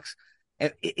Mama's Box,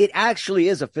 and it actually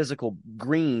is a physical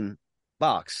green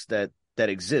box that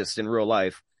exists in real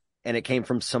life, and it came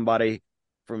from someone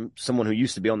who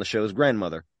used to be on the show's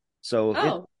grandmother.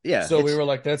 So so we were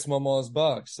like, that's Mama's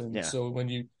Box, and so when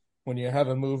you have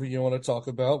a movie you want to talk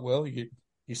about, well, you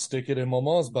stick it in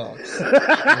Mama's Box.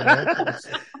 That's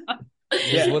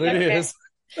what it is.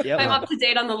 Yep. I'm up to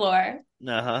date on the lore.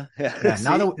 Yeah.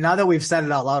 Now that we've said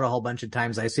it out loud a whole bunch of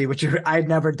times, I see what I'd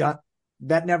never done.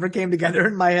 That never came together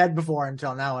in my head before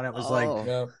until now, and it was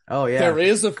there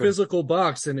is a physical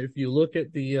box, and if you look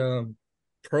at the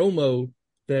promo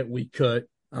that we cut,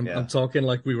 I'm talking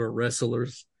like we were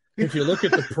wrestlers. If you look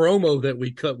at the promo that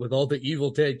we cut with all the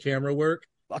Evil Dead camera work,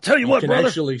 I'll tell you what, brother.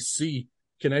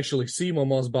 Can actually see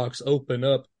Mama's Box open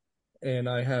up, and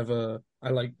I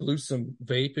blew some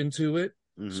vape into it.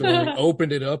 Mm-hmm. So when we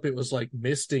opened it up, it was like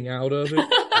misting out of it.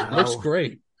 It looks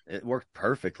great. It worked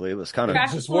perfectly. It was kind of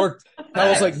just worked. I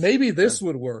was like, maybe this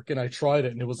would work, and I tried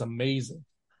it, and it was amazing.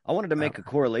 I wanted to make a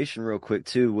correlation real quick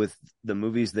too with the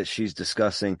movies that she's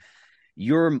discussing.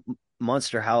 Your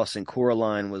Monster House and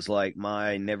Coraline was like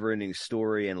my Never-Ending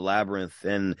Story and Labyrinth,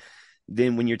 and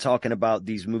then when you're talking about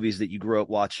these movies that you grew up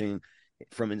watching,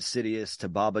 from Insidious to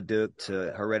Babadook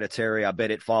to Hereditary, I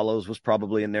bet It Follows was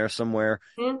probably in there somewhere.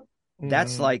 Mm-hmm.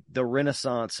 That's like the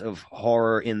renaissance of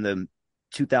horror in the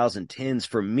 2010s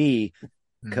for me,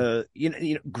 because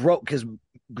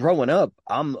growing up,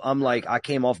 I'm like, I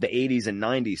came off the 80s and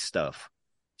 90s stuff,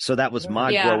 so that was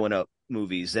my growing up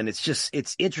movies, and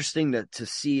it's interesting to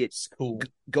see it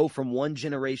go from one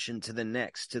generation to the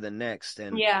next,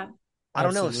 and I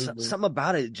don't know, something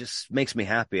about it just makes me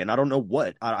happy, and I don't know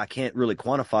what, I can't really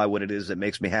quantify what it is that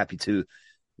makes me happy to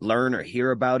learn or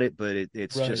hear about it, but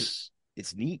it's just,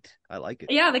 it's neat. I like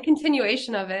it. Yeah, the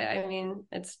continuation of it. I mean,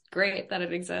 it's great that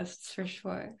it exists for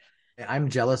sure. I'm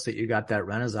jealous that you got that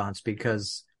renaissance,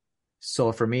 because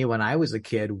so for me, when I was a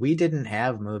kid, we didn't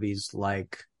have movies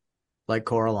like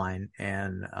Coraline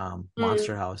and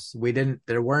Monster House.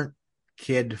 There weren't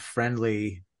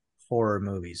kid-friendly horror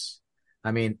movies.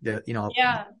 I mean,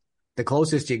 the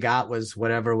closest you got was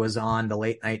whatever was on the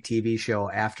late night TV show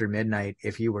after midnight.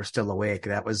 If you were still awake,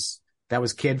 that was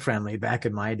kid friendly back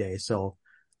in my day. So,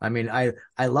 I mean, I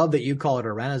love that you call it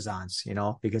a renaissance,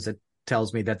 because it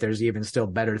tells me that there's even still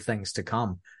better things to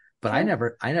come. But I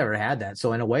never had that.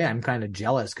 So in a way, I'm kind of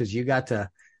jealous, because you got to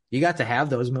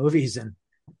have those movies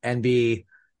and be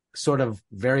sort of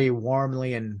very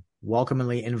warmly and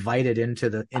welcomingly invited into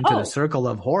the circle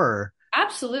of horror.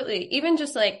 Absolutely. Even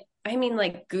just like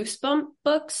Goosebump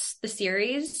books, the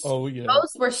series. Oh yeah.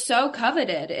 Those were so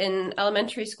coveted in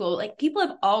elementary school. Like, people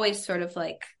have always sort of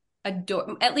like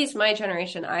adored, at least my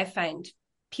generation, I find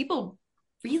people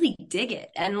really dig it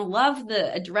and love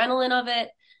the adrenaline of it.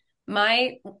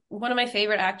 One of my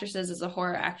favorite actresses is a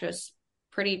horror actress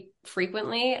pretty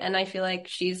frequently, and I feel like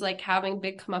she's like having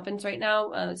big comeuppance right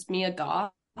now. It's Mia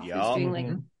Goth, who's doing like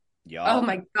Yeah. Oh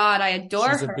my God, I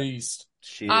adore She's her. a beast.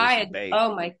 She is babe.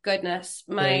 Oh my goodness.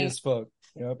 Gay as fuck.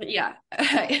 Yep. Yeah,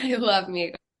 I love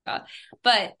me.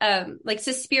 But like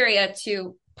Suspiria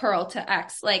to Pearl to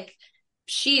X, like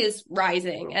she is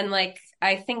rising, and like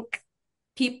I think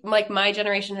people like my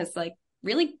generation has like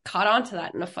really caught on to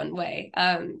that in a fun way.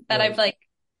 That Right. I've like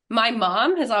my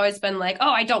mom has always been like, oh,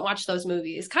 I don't watch those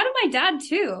movies. Kind of my dad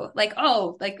too. Like,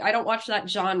 oh, like I don't watch that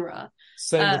genre.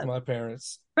 Same with my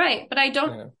parents. Right, but I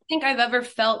don't think I've ever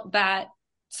felt that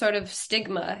sort of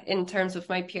stigma in terms of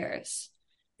my peers.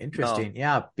 Interesting.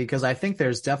 Yeah, because I think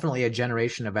there's definitely a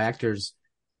generation of actors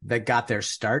that got their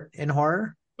start in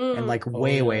horror and like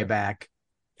way back.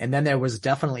 And then there was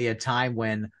definitely a time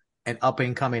when an up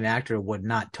and coming actor would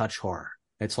not touch horror.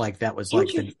 It's like that was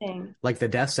like the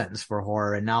death sentence for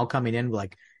horror. And now coming in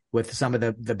like with some of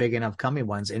the big enough coming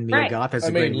ones, and Mia Goth is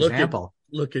a great example.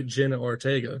 Look at Jenna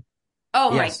Ortega.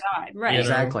 Oh my God. Right.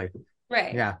 Exactly.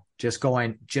 Right. Yeah. Just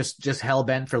going, just hell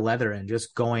bent for leather and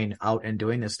just going out and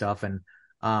doing this stuff. And,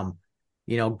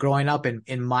 you know, growing up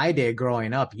in my day,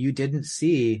 you didn't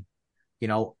see, you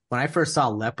know, when I first saw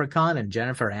Leprechaun and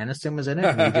Jennifer Aniston was in it,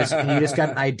 and you just got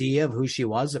an idea of who she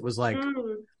was. It was like,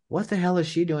 what the hell is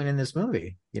she doing in this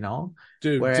movie? You know,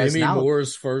 dude, Demi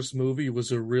Moore's first movie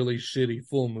was a really shitty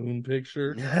full moon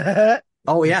picture.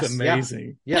 Oh yes, it's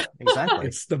amazing. Yeah, exactly.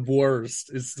 It's the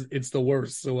worst. It's the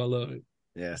worst. So I love it.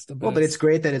 Yeah. Well, but it's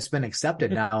great that it's been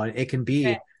accepted now, and it can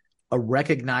be a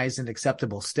recognized and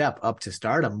acceptable step up to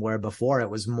stardom, where before it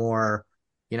was more,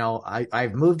 you know,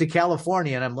 I've moved to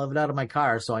California and I'm living out of my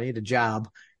car, so I need a job.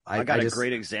 I got a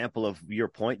great example of your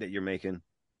point that you're making,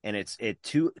 and it's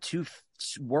two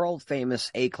world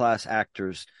famous A-class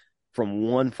actors from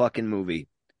one fucking movie.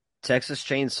 Texas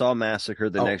Chainsaw Massacre: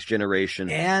 The Next Generation,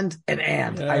 and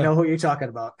I know who you're talking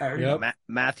about.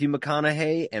 Matthew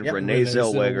McConaughey and Renee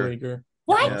Zellweger.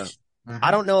 What? Yeah.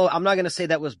 I don't know. I'm not going to say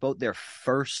that was both their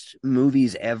first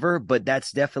movies ever, but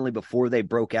that's definitely before they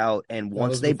broke out. And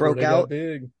once they broke out,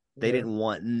 they didn't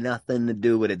want nothing to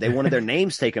do with it. They wanted their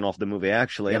names taken off the movie,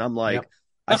 actually. And I'm like,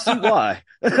 I see why.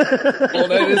 Well,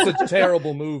 that is a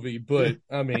terrible movie, but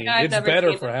I mean, it's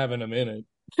better for having them in it.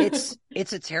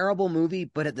 It's a terrible movie,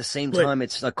 but at the same time,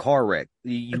 it's a car wreck.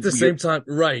 At the same time,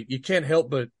 right? You can't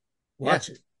help but watch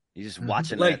it. You're just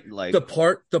watching like, that, like the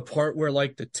part where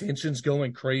like the tension's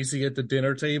going crazy at the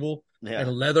dinner table,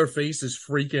 and Leatherface is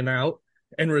freaking out,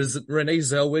 and Renee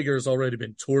Zellweger has already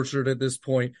been tortured at this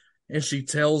point, and she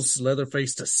tells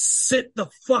Leatherface to sit the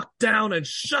fuck down and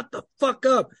shut the fuck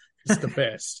up. It's the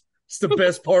best. It's the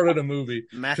best part of the movie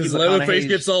because Leatherface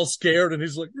gets all scared and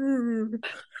he's like.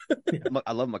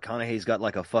 I love McConaughey's got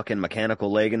like a fucking mechanical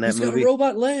leg in that movie. He's got a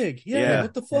robot leg. Yeah,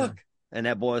 what the fuck? Yeah. And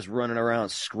that boy's running around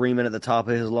screaming at the top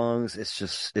of his lungs.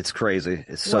 It's crazy.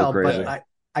 It's so crazy. But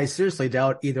I seriously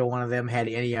doubt either one of them had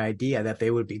any idea that they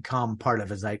would become part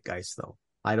of a zeitgeist, though.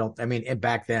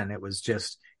 Back then it was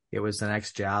the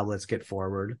next job. Let's get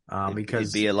forward. Because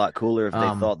it'd be a lot cooler if they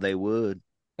thought they would.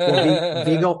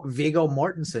 Well, Viggo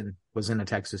Mortensen was in a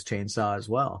Texas Chainsaw as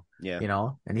well. Yeah, you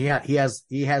know, and he has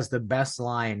the best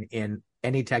line in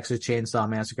any Texas Chainsaw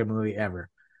Massacre movie ever.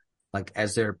 Like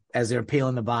as they're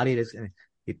peeling the body,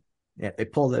 they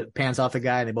pull the pants off the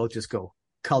guy and they both just go,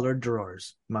 "Colored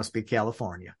drawers, must be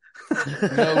California." And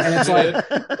it's like,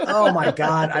 oh my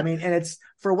God! I mean, and it's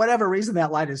for whatever reason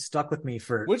that line has stuck with me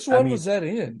for. Which one was that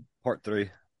in? Part 3.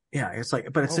 Yeah, it's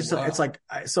like, but it's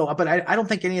but I don't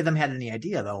think any of them had any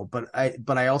idea though. But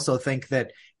I also think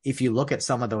that if you look at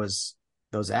some of those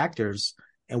actors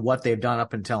and what they've done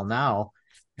up until now,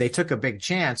 they took a big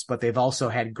chance, but they've also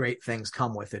had great things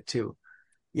come with it too.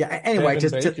 Yeah. Anyway,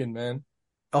 Kevin Bacon, man.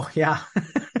 Oh yeah,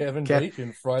 Kevin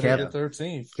Bacon, Friday the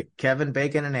 13th. Kevin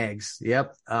Bacon and eggs.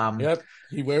 Yep. Yep.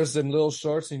 He wears them little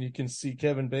shorts, and you can see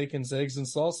Kevin Bacon's eggs and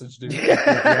sausage, dude.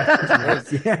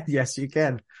 Yeah. Yes, you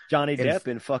can. Johnny Depp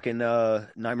in fucking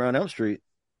Nightmare on Elm Street.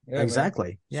 Yeah,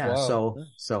 exactly. Man. Yeah.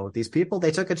 So these people,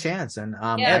 they took a chance, and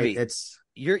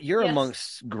you're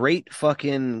amongst great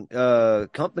fucking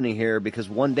company here, because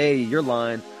one day your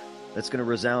line that's going to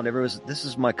resound everywhere. This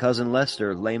is my cousin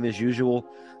Lester, lame as usual.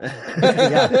 Oh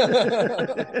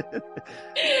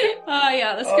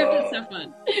yeah, the script is so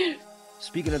fun.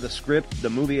 Speaking of the script,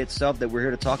 the movie itself that we're here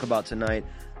to talk about tonight,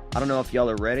 I don't know if y'all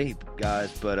are ready,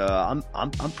 guys, but I'm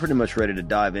pretty much ready to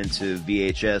dive into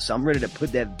VHS. I'm ready to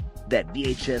put that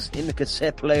VHS in the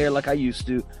cassette player like I used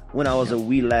to when I was a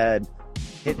wee lad.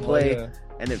 Hit play.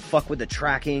 And then fuck with the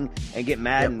tracking and get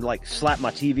mad and like slap my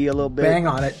TV a little bit. Bang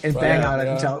on it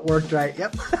until it worked right.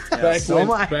 Yep.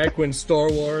 Back when Star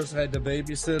Wars had to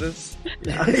babysit us.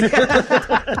 Yeah,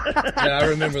 I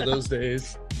remember those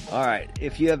days. All right.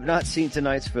 If you have not seen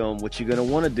tonight's film, what you're going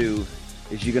to want to do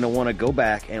is you're going to want to go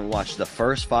back and watch the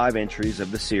first 5 entries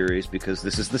of the series, because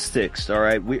this is the 6th. All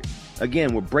right. We're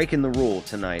breaking the rule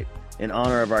tonight in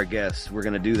honor of our guests. We're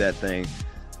going to do that thing.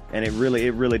 And it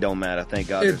really don't matter. Thank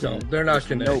God. They're not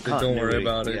connected. No, don't worry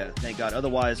about it. Yeah, thank God.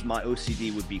 Otherwise, my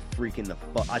OCD would be freaking the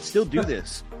fuck. I'd still do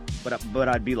this, but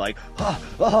I'd be like,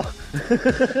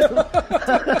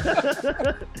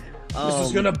 This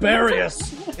is gonna bury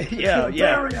us. Yeah.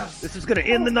 Bury us. This is gonna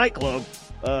end the nightclub.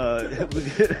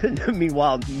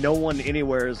 Meanwhile, no one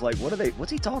anywhere is like,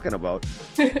 what's he talking about?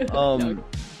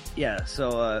 Yeah.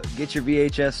 So get your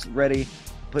VHS ready,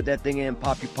 put that thing in,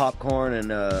 pop your popcorn,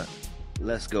 and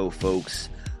let's go, folks.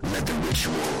 Let the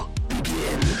ritual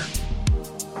begin.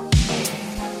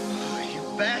 Oh, you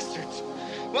bastards!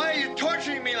 Why are you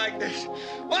torturing me like this?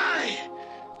 Why?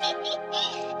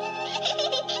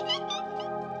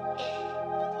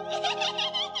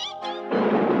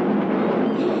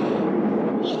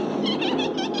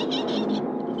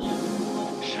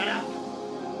 Shut up!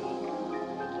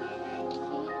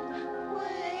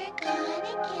 We're gonna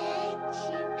get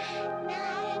you,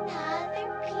 not another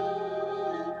peep.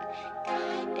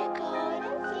 Time to go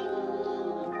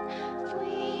to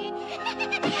sleep.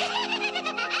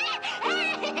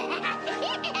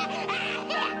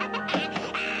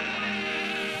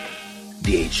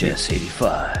 VHS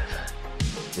 85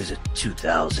 is a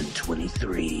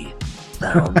 2023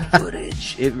 found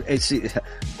footage.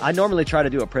 I normally try to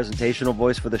do a presentational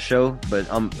voice for the show, but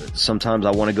sometimes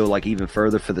I want to go like even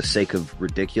further for the sake of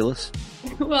ridiculous.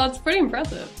 Well, it's pretty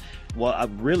impressive. Well,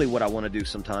 what I want to do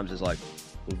sometimes is like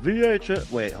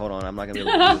VHS. Wait, hold on. I'm not going to be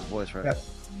able to do his voice right.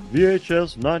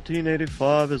 VHS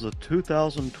 1985 is a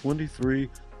 2023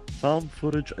 found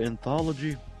footage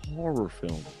anthology horror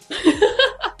film.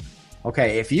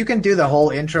 Okay, if you can do the whole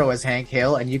intro as Hank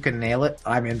Hill and you can nail it,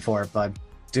 I'm in for it, bud.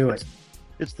 Do it.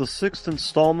 It's the 6th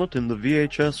installment in the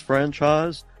VHS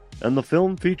franchise, and the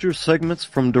film features segments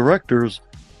from directors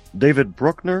David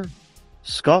Bruckner,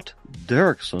 Scott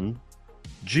Derrickson,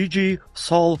 Gigi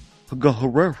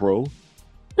Salguero,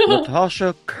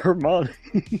 Natasha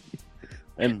Kermani,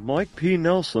 and Mike P.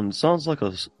 Nelson. Sounds like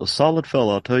a solid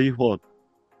fella, I'll tell you what.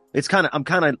 I'm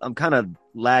kind of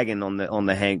lagging on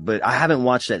the Hank, but I haven't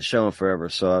watched that show in forever,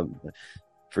 so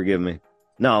forgive me.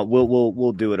 No,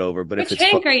 we'll do it over. But Which if it's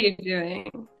Hank are you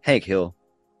doing? Hank Hill.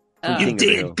 You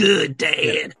did good,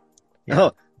 Dad. Yeah.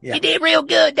 Oh, you did real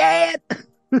good, Dad.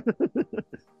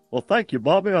 Well, thank you,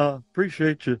 Bobby. I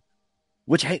appreciate you.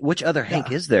 Which other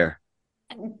Hank is there?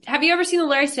 Have you ever seen the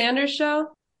Larry Sanders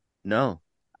Show? No.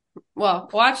 Well,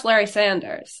 watch Larry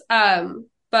Sanders.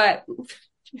 But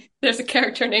there's a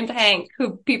character named Hank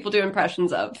who people do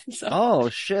impressions of. So. Oh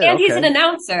shit! And he's an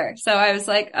announcer, so I was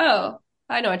like, "Oh,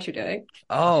 I know what you're doing."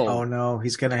 Oh no,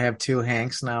 he's gonna have 2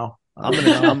 Hanks now.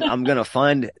 I'm gonna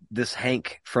find this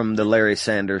Hank from the Larry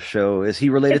Sanders Show. Is he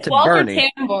related to Walter Bernie?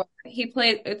 Tambor.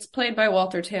 It's played by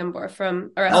Walter Tambor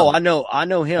from. Oh, I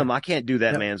know him. I can't do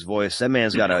that man's voice. That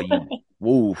man's got a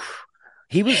woof.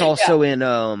 He was also in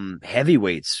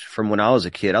Heavyweights from when I was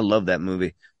a kid. I love that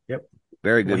movie. Yep.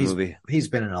 Very good movie. He's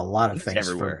been in a lot of things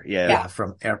everywhere.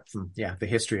 From the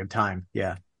history of time.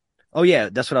 Yeah. Oh yeah,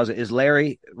 that's what I was. Is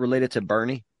Larry related to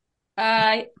Bernie?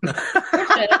 No.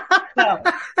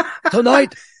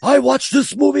 Tonight, I watched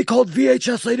this movie called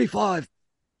VHS 85,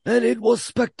 and it was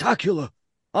spectacular.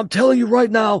 I'm telling you right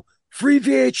now, free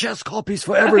VHS copies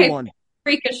for everyone.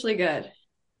 Freakishly good.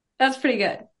 That's pretty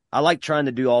good. I like trying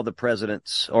to do all the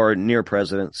presidents or near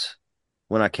presidents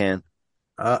when I can.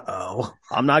 Uh-oh.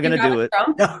 I'm not going to do it.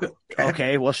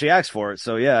 Okay, well, she asked for it,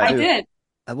 so yeah. I did.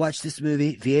 I watched this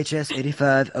movie, VHS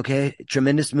 85, okay,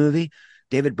 tremendous movie.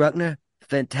 David Bruckner,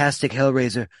 fantastic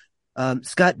Hellraiser.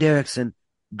 Scott Derrickson,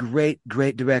 great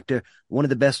director, one of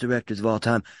the best directors of all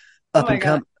time. Up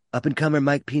and comer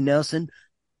Mike P. Nelson,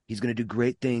 he's going to do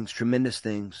great things, tremendous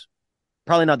things.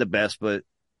 Probably not the best, but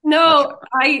no,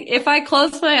 if I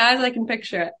close my eyes, I can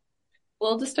picture it. A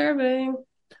little disturbing.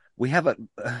 We have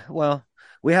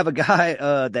a guy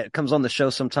that comes on the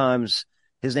show sometimes.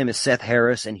 His name is Seth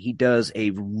Harris, and he does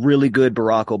a really good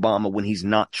Barack Obama when he's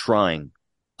not trying.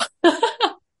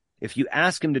 If you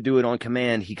ask him to do it on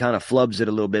command, he kind of flubs it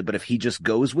a little bit, but if he just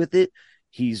goes with it,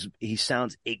 he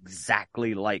sounds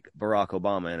exactly like Barack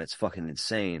Obama, and it's fucking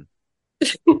insane.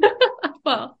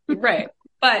 Well, right.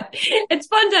 But it's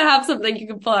fun to have something you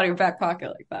can pull out of your back pocket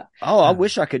like that. Oh, I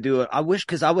wish I could do it. I wish,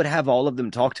 because I would have all of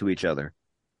them talk to each other.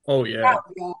 Oh, yeah.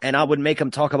 And I would make them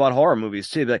talk about horror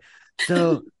movies, too. Like,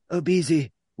 so,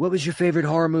 Obeezy, what was your favorite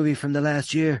horror movie from the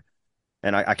last year?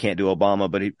 And I can't do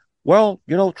Obama, but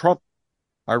Trump,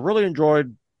 I really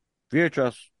enjoyed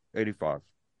VHS 85.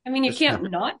 I mean, you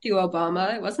can't not do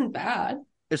Obama. It wasn't bad.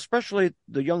 especially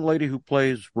the young lady who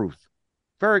plays Ruth.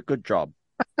 Very good job.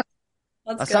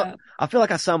 Let's go. I feel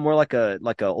like I sound more like a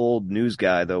old news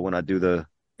guy though when I do the.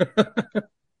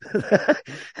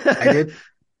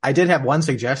 I did have one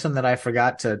suggestion that I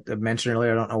forgot to mention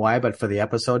earlier. I don't know why, but for the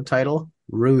episode title,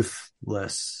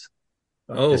 Ruth-less.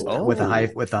 Just with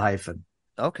a hyphen.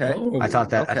 Okay. I thought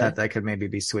that could maybe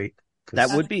be sweet.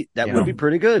 That would be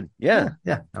pretty good. Yeah.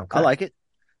 Yeah. Okay. I like it.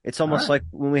 It's almost like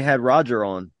when we had Roger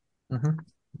on. Mm-hmm.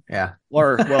 Yeah.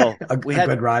 Or a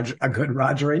good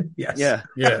Rogering. Yes. Yeah.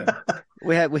 Yeah.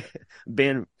 we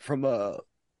been from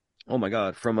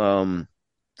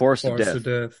Forest of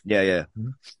Death. Yeah.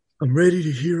 I'm ready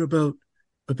to hear about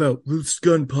Ruth's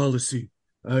gun policy.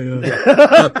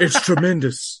 It's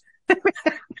tremendous.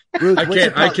 Ruth,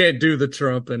 I can't do the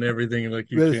Trump and everything like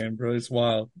you can, bro. It's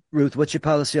wild. Ruth, what's your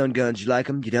policy on guns? You like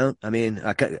them? You don't? I mean,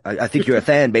 I think you're a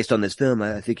fan based on this film.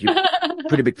 I think you're a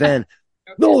pretty big fan.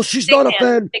 No, she's not a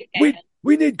fan.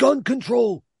 We need gun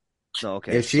control. No,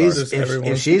 okay. If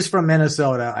she's from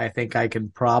Minnesota, I think I can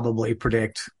probably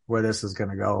predict where this is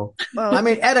going to go. Well, I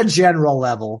mean, at a general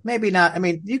level, maybe not. I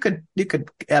mean, you could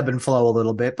ebb and flow a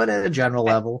little bit, but at a general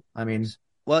level, I mean.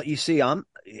 Well, you see,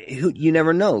 you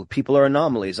never know. People are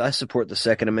anomalies. I support the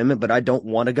Second Amendment, but I don't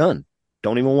want a gun.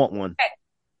 Don't even want one. Okay.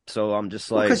 So I'm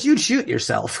just like, because you'd shoot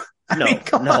yourself. No,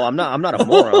 I'm not a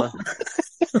moron.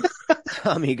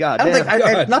 I mean,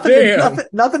 goddamn.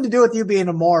 Nothing to do with you being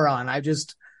a moron. I'm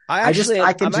actually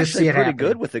pretty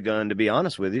good with a gun, to be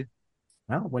honest with you.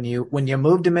 Well, when you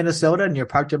move to Minnesota and you're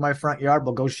parked in my front yard,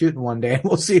 we'll go shooting one day and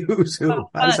we'll see who's who.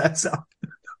 How does that sound?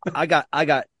 I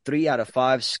got 3 out of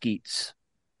 5 skeets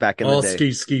back in the day.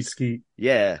 All skeet.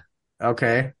 Yeah.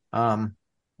 Okay.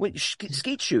 Wait,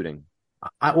 skeet shooting.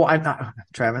 I'm not,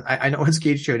 Travis. I know what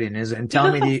skeet shooting is, and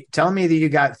tell me that you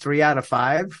got 3 out of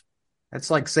 5. That's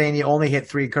like saying you only hit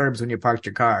 3 curbs when you parked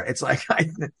your car. It's like,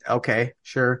 okay,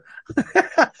 sure.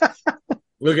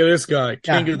 Look at this guy,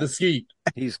 king of the skeet.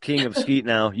 He's king of skeet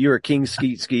now. You're a king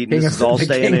skeet, and this is all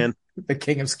staying in. The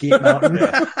king of Skeet Mountain.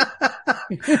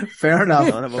 Fair enough.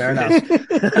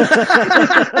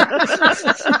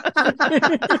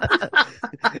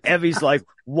 Evie's like,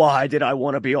 why did I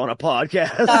want to be on a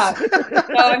podcast?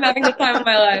 No, I'm having the time of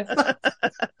my life.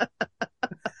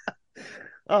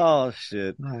 Oh,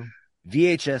 shit.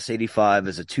 VHS 85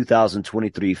 is a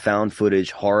 2023 found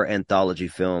footage horror anthology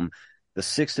film, the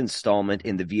 6th installment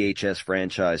in the VHS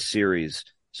franchise series.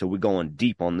 So we're going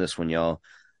deep on this one, y'all.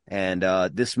 And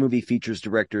this movie features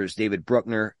directors David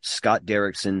Bruckner, Scott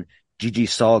Derrickson, Gigi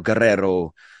Saul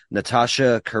Guerrero,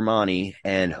 Natasha Kermani,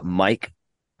 and Mike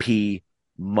P.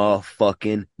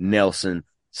 motherfucking Nelson.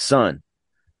 Son.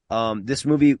 This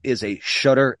movie is a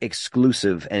Shudder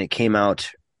exclusive, and it came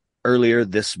out earlier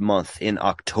this month in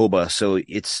October. So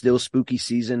it's still spooky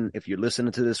season. If you're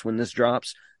listening to this when this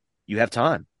drops, you have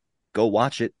time. Go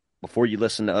watch it before you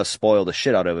listen to us spoil the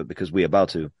shit out of it, because we about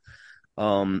to.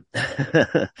 I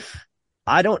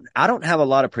don't have a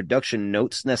lot of production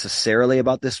notes necessarily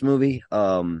about this movie.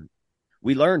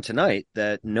 We learned tonight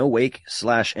that No Wake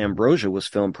 / Ambrosia was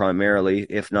filmed primarily,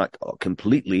 if not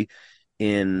completely,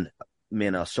 in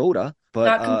Minnesota, but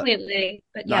not completely,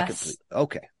 but not yes. Complete.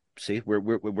 Okay. See,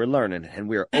 we're learning, and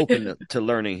we're open to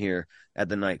learning here at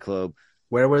the nightclub.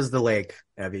 Where was the lake,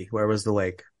 Evie? Where was the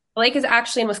lake? The lake is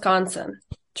actually in Wisconsin.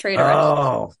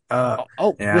 Traitor.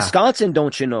 Yeah. Wisconsin,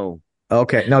 don't you know?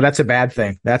 Okay, no, that's a bad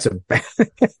thing. That's a bad.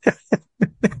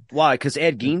 Why? Because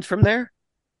Ed Gein's from there?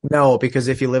 No, because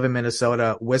if you live in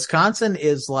Minnesota, Wisconsin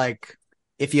is like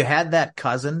if you had that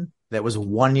cousin that was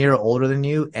 1 year older than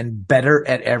you and better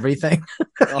at everything.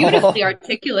 Beautifully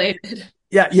articulated.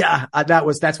 Yeah.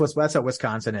 That's what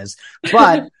Wisconsin is.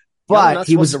 But not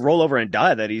he was to roll over and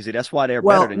die that easy. That's why they're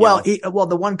better than you.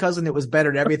 The one cousin that was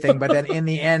better at everything, but then in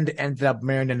the end ended up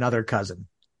marrying another cousin.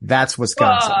 That's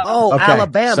Wisconsin. Oh, okay.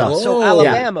 Alabama. So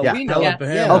Alabama, we know.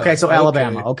 Yeah. Okay, so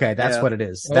Alabama. Okay, that's what it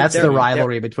is. That's the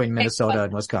rivalry between Minnesota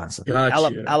and Wisconsin.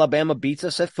 Gotcha. Alabama beats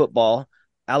us at football.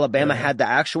 Alabama had the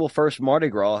actual first Mardi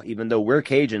Gras, even though we're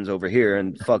Cajuns over here,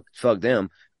 and fuck them.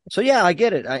 So yeah, I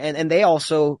get it. And they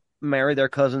also marry their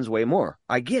cousins way more.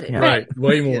 I get it. Right,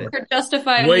 way more. You're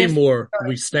justified. Way more.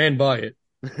 We stand by it.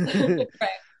 Right.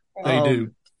 They do.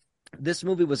 This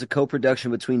movie was a co-production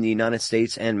between the United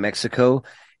States and Mexico,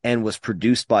 and was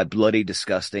produced by Bloody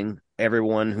Disgusting.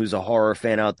 Everyone who's a horror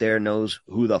fan out there knows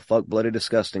who the fuck Bloody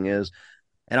Disgusting is.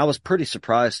 And I was pretty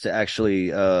surprised to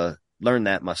actually learn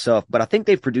that myself. But I think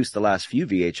they've produced the last few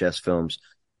VHS films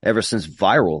ever since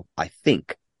Viral, I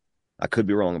think. I could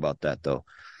be wrong about that, though.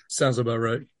 Sounds about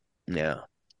right. Yeah.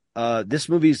 This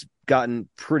movie's gotten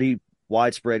pretty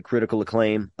widespread critical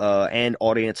acclaim and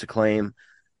audience acclaim.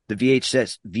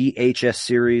 The VHS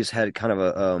series had kind of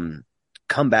a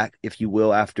comeback, if you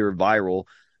will, after Viral.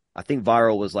 I think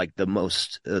Viral was like the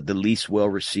least well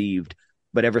received,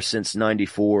 but ever since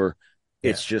 94,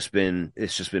 it's just been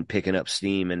picking up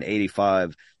steam, and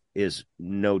 85 is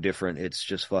no different. It's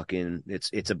just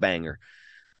it's a banger.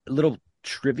 Little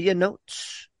trivia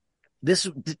notes.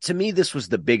 To me, this was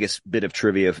the biggest bit of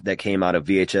trivia that came out of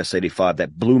VHS 85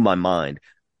 that blew my mind.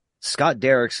 Scott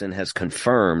Derrickson has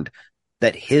confirmed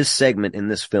that his segment in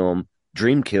this film,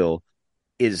 Dream Kill,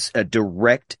 is a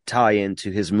direct tie-in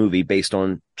to his movie based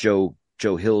on Joe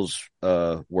Hill's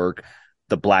work,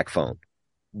 The Black Phone.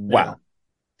 Wow. Yeah.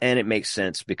 And it makes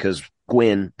sense because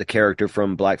Gwen, the character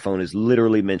from Black Phone, is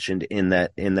literally mentioned in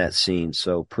that scene.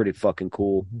 So pretty fucking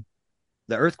cool. Mm-hmm.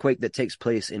 The earthquake that takes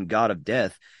place in God of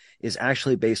Death is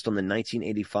actually based on the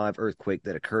 1985 earthquake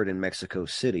that occurred in Mexico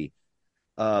City.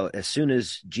 As soon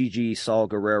as Gigi Saul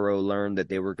Guerrero learned that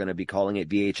they were going to be calling it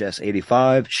VHS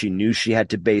 85, she knew she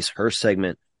had to base her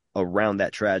segment around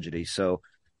that tragedy. So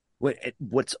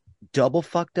what's double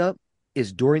fucked up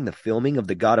is during the filming of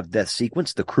the God of Death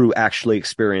sequence, the crew actually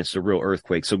experienced a real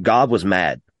earthquake. So God was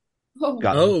mad.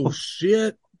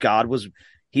 Shit. God was,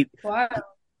 wow.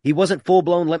 He wasn't full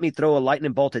blown, let me throw a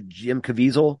lightning bolt at Jim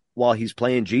Caviezel while he's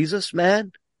playing Jesus,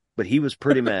 man, but he was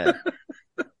pretty mad.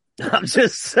 I'm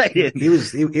just saying. He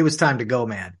was time to go,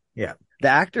 man. Yeah. The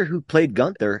actor who played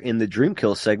Gunther in the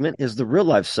Dreamkill segment is the real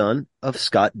life son of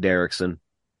Scott Derrickson.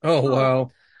 Oh,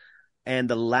 wow. And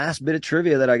the last bit of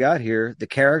trivia that I got here, the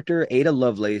character Ada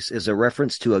Lovelace is a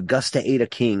reference to Augusta Ada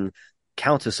King,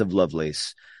 Countess of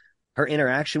Lovelace. Her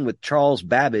interaction with Charles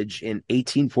Babbage in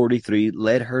 1843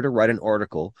 led her to write an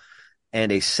article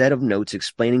and a set of notes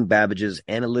explaining Babbage's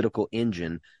analytical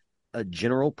engine, a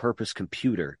general purpose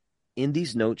computer. In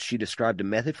these notes, she described a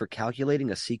method for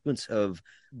calculating a sequence of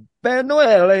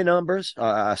Bernoulli numbers.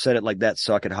 I said it like that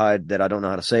so I could hide that I don't know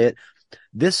how to say it.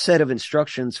 This set of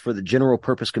instructions for the general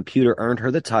purpose computer earned her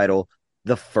the title,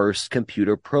 the first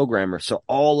computer programmer. So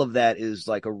all of that is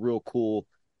like a real cool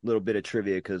little bit of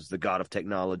trivia because the god of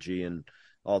technology and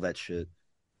all that shit.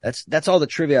 That's all the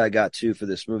trivia I got too for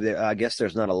this movie. I guess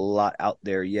there's not a lot out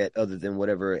there yet other than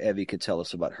whatever Evie could tell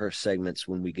us about her segments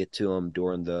when we get to them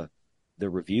during the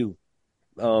review.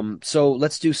 So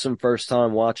let's do some first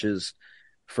time watches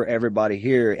for everybody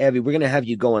here. Evie, we're going to have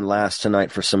you going last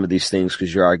tonight for some of these things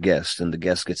because you're our guest and the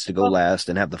guest gets to go last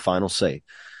and have the final say.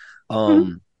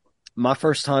 My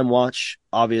first time watch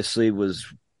obviously was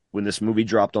when this movie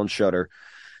dropped on Shudder,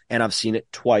 and I've seen it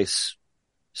twice.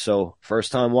 So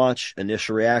first time watch,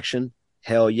 initial reaction,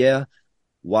 hell yeah.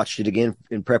 Watched it again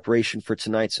in preparation for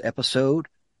tonight's episode,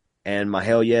 and my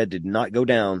hell yeah did not go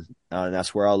down. And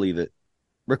that's where I'll leave it.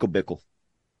 Rickle Bickle.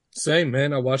 Same,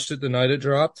 man. I watched it the night it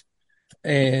dropped,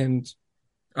 and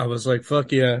I was like,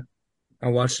 fuck yeah. I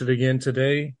watched it again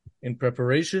today in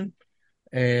preparation,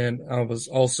 and I was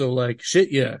also like, shit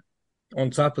yeah,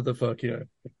 on top of the fuck yeah.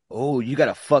 Oh, you got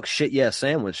a fuck shit yeah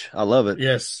sandwich. I love it.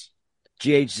 Yes.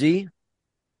 GHZ?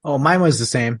 Oh, mine was the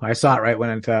same. I saw it right when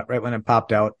it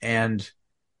popped out, and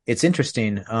it's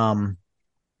interesting.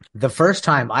 The first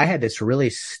time I had this really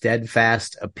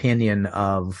steadfast opinion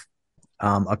of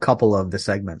a couple of the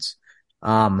segments.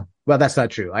 Well, that's not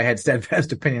true. I had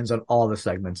steadfast opinions on all the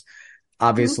segments.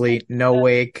 Obviously, No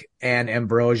Wake and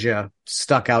Ambrosia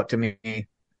stuck out to me,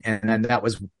 and then that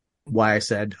was why I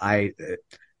said I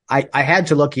had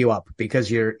to look you up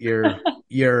because it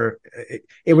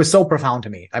was so profound to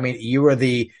me. I mean, you are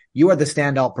the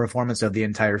standout performance of the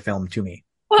entire film to me,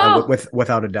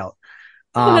 without a doubt.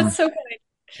 That's so funny.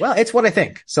 Well, it's what I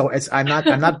think. So I'm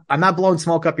not blowing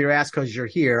smoke up your ass because you're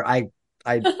here. I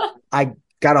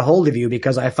got a hold of you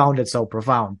because I found it so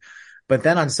profound. But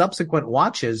then on subsequent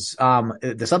watches,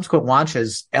 the subsequent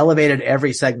watches elevated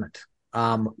every segment,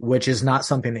 which is not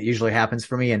something that usually happens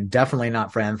for me, and definitely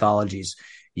not for anthologies.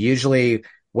 Usually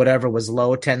whatever was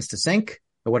low tends to sink,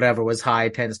 or whatever was high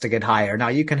tends to get higher. Now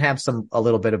you can have a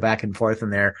little bit of back and forth in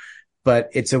there,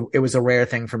 but it was a rare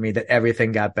thing for me that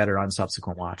everything got better on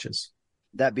subsequent watches.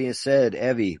 That being said,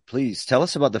 Evie, please tell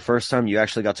us about the first time you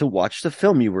actually got to watch the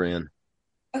film you were in.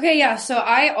 Okay, yeah. So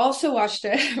I also watched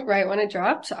it right when it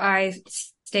dropped. I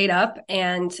stayed up,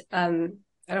 and I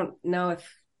don't know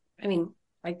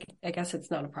I guess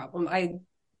it's not a problem. I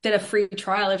did a free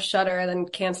trial of Shudder and then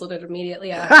canceled it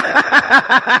immediately after.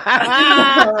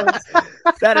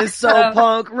 That is so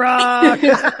punk rock.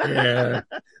 Yeah.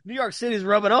 New York City's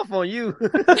rubbing off on you.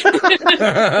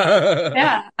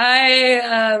 Yeah,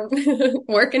 I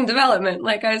work in development,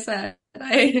 like I said.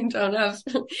 I don't have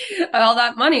all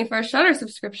that money for a Shudder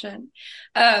subscription.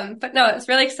 But no, it's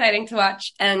really exciting to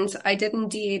watch. And I did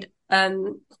indeed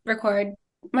record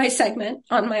my segment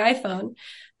on my iPhone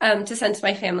to send to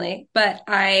my family, but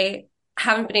I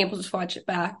haven't been able to watch it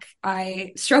back.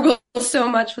 I struggle so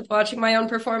much with watching my own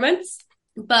performance,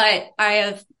 but I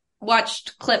have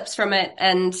watched clips from it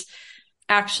and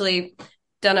actually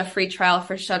done a free trial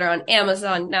for Shudder on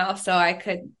Amazon now, so I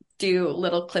could do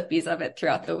little clippies of it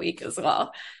throughout the week as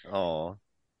well. Oh,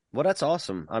 well, that's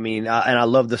awesome. I mean, and I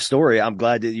love the story. I'm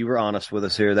glad that you were honest with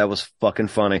us here. That was fucking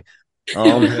funny.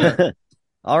 All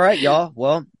right, y'all.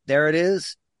 Well, there it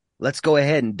is. Let's go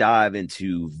ahead and dive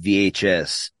into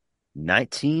VHS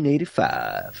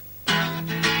 1985.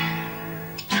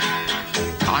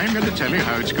 I'm going to tell you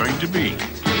how it's going to be.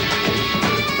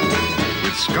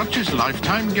 With Scotch's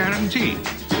lifetime guarantee.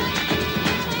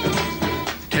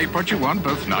 Tape what you want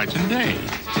both night and day.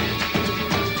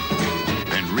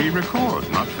 Then re-record,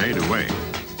 not fade away.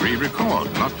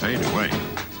 Re-record, not fade away.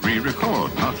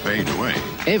 Re-record, not fade away.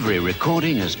 Every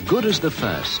recording as good as the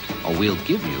first, or we'll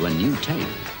give you a new tape.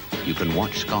 You can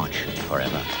watch Scotch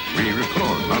forever.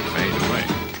 Re-record, not fade away.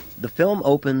 The film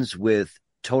opens with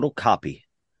Total Copy,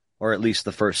 or at least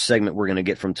the first segment we're going to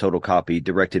get from Total Copy,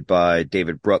 directed by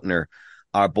David Bruckner,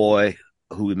 our boy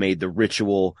who made The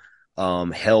Ritual,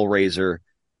 Hellraiser.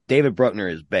 David Bruckner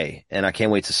is bae, and I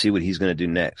can't wait to see what he's going to do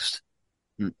next.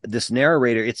 This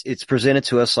narrator, it's presented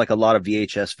to us like a lot of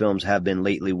VHS films have been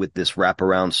lately, with this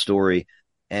wraparound story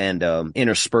and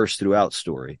interspersed throughout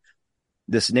story.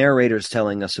 This narrator is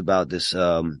telling us about this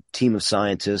team of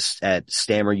scientists at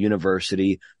Stammer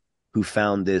University who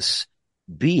found this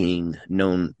being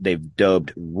known, they've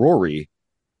dubbed Rory.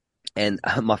 And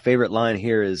my favorite line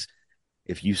here is,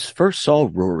 if you first saw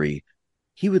Rory,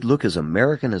 he would look as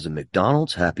American as a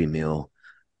McDonald's Happy Meal.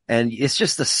 And it's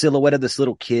just the silhouette of this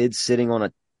little kid sitting on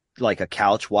a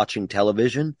couch watching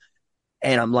television.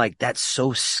 And I'm like, that's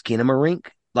so Skinamarink.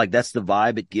 Like, that's the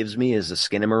vibe it gives me, is a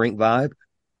Skinamarink vibe.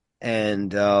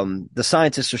 And the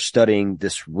scientists are studying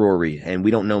this Rory, and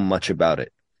we don't know much about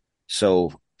it.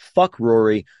 So fuck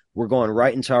Rory. We're going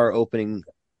right into our opening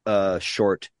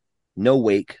short, No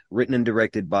Wake, written and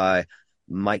directed by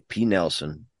Mike P.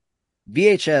 Nelson.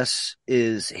 VHS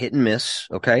is hit and miss,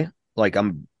 okay? Like,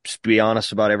 I'm just be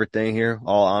honest about everything here,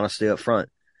 all honesty up front.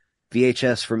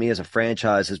 VHS for me as a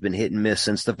franchise has been hit and miss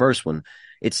since the first one.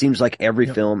 It seems like every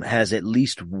film has at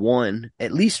least one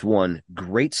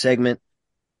great segment,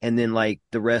 and then like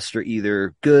the rest are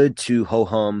either good to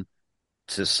ho-hum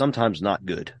to sometimes not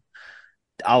good.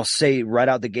 I'll say right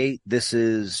out the gate, this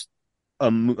is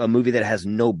a movie that has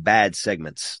no bad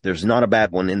segments. There's not a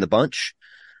bad one in the bunch.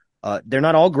 They're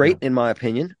not all great in my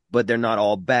opinion, but they're not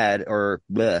all bad, or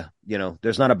bleh,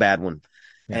 there's not a bad one.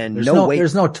 Yeah, and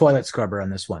there's no toilet scrubber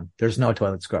on this one. There's no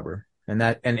toilet scrubber. And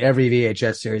every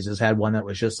VHS series has had one that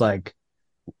was just like,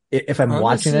 if I'm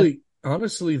watching it.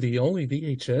 Honestly, the only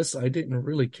VHS I didn't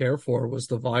really care for was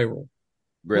the Viral.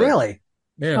 Really?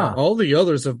 Yeah. Huh. All the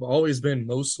others have always been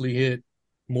mostly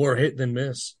more hit than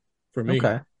miss for me.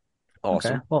 Okay.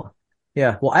 Awesome. Okay. Well,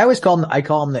 yeah. Well, I always call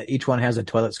them that each one has a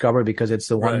toilet scrubber, because it's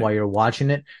the one while you're watching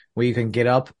it where you can get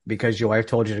up because your wife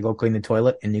told you to go clean the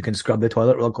toilet, and you can scrub the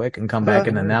toilet real quick and come back,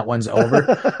 and then that one's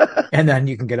over, and then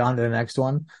you can get on to the next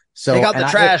one. So take out the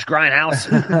trash,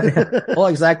 Grindhouse. Well,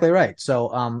 exactly right. So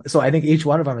I think each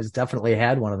one of them has definitely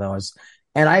had one of those,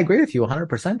 and I agree with you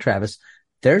 100%, Travis.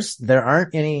 There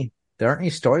aren't any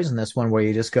stories in this one where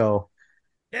you just go,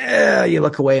 yeah, you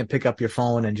look away and pick up your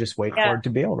phone and just wait for it to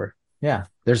be over. Yeah,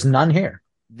 there's none here.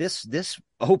 This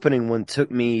opening one took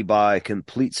me by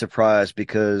complete surprise,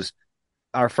 because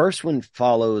our first one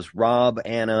follows Rob,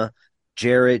 Anna,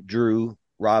 Jared, Drew,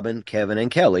 Robin, Kevin, and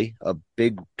Kelly, a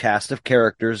big cast of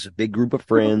characters, a big group of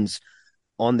friends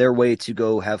on their way to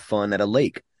go have fun at a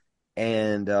lake.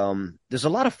 And there's a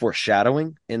lot of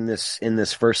foreshadowing in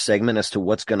this first segment as to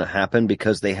what's going to happen,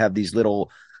 because they have these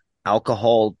little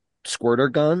alcohol squirter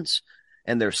guns,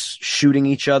 and they're shooting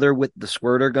each other with the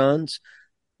squirter guns.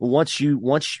 Once you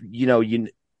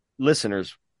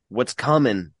listeners, what's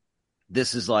coming,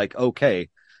 this is like, okay,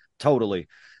 totally.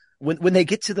 When they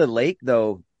get to the lake,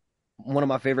 though, one of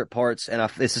my favorite parts,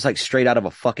 and this is like straight out of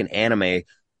a fucking anime,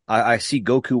 I see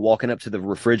Goku walking up to the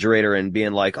refrigerator and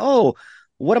being like, oh,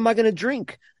 what am I going to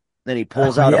drink? Then he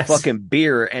pulls out a fucking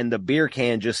beer, and the beer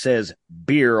can just says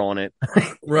beer on it.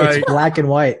 Right. It's black and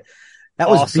white. That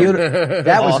was beautiful.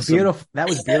 That was beautiful. That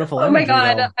was beautiful. Oh my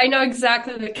God. Though. I know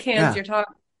exactly the cans you're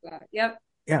talking about. Yep.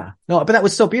 Yeah. No, but that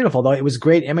was so beautiful though. It was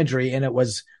great imagery, and it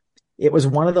was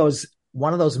one of those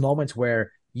moments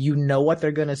where you know what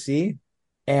they're going to see,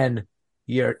 and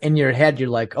you're in your head, you're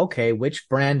like, okay, which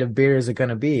brand of beer is it going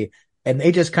to be? And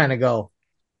they just kind of go,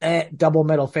 double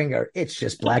middle finger. It's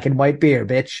just black and white beer,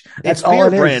 bitch. That's It's all beer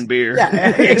it is. brand beer.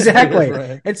 Yeah, exactly.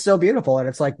 Right. It's so beautiful. And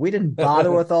it's like, we didn't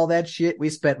bother with all that shit. We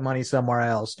spent money somewhere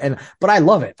else. But I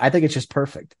love it. I think it's just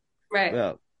perfect. Right.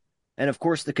 Yeah. And of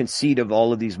course, the conceit of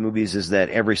all of these movies is that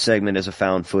every segment is a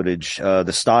found footage.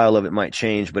 The style of it might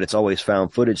change, but it's always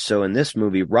found footage. So in this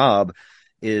movie, Rob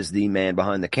is the man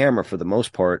behind the camera for the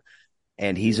most part.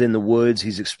 And he's in the woods.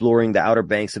 He's exploring the outer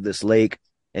banks of this lake,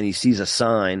 and he sees a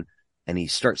sign, and he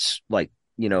starts like,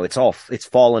 it's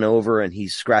fallen over, and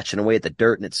he's scratching away at the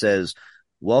dirt, and it says,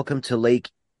 "Welcome to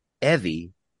Lake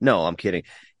Evie." No, I'm kidding.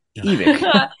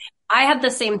 Evik. I had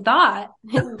the same thought.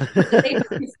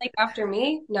 It's like after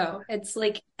me? No, it's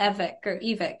like Evik or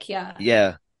Evik. Yeah.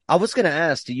 Yeah. I was going to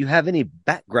ask, do you have any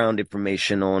background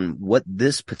information on what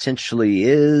this potentially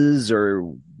is,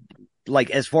 or like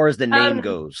as far as the name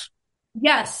goes?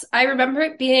 Yes, I remember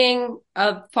it being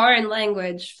a foreign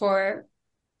language for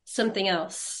something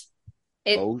else.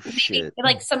 Shit.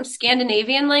 Like some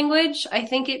Scandinavian language. I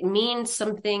think it means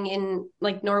something in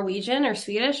like Norwegian or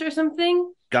Swedish or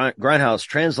something. Grindhouse,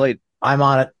 translate. I'm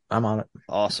on it.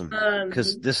 Awesome.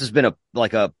 Because this has been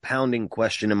a pounding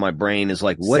question in my brain, is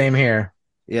like, what? Same here.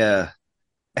 Yeah.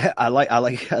 I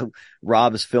like how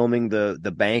Rob is filming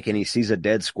the bank, and he sees a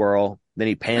dead squirrel. Then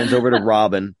he pans over to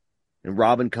Robin, and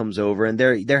Robin comes over, and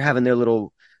they're having their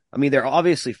little, I mean, they're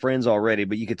obviously friends already,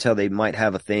 but you could tell they might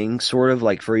have a thing sort of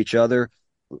like for each other.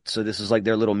 So this is like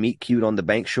their little meet cute on the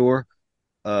bank shore,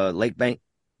 bank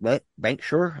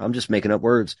shore. I'm just making up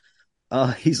words.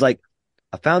 He's like,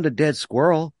 "I found a dead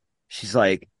squirrel." She's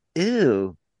like,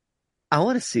 "Ew, I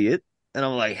want to see it." And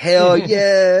I'm like, "Hell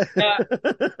yeah."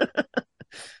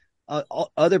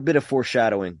 Other bit of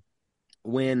foreshadowing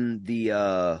when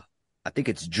I think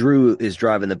it's Drew is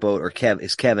driving the boat, or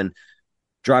Kevin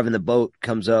driving the boat,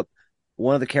 comes up.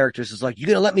 One of the characters is like, "You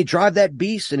gonna let me drive that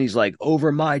beast?" And he's like,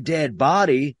 "Over my dead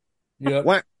body." Yeah.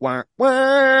 Wah, wah,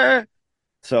 wah.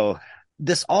 So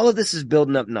all of this is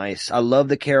building up nice. I love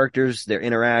the characters, their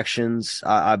interactions.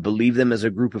 I believe them as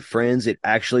a group of friends. It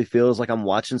actually feels like I'm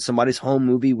watching somebody's home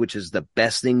movie, which is the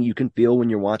best thing you can feel when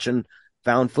you're watching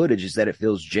found footage, is that it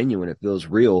feels genuine. It feels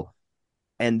real.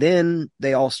 And then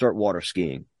they all start water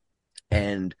skiing,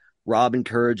 and Rob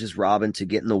encourages Robin to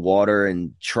get in the water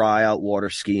and try out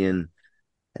water skiing.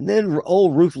 And then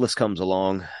old Ruth-less comes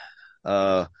along.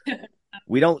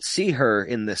 We don't see her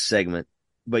in this segment,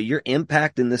 but your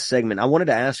impact in this segment, I wanted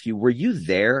to ask you, were you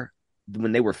there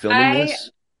when they were filming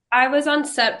this? I was on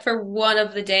set for one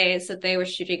of the days that they were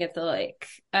shooting at the lake.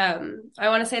 I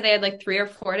want to say they had like 3 or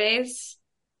 4 days.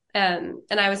 And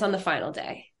I was on the final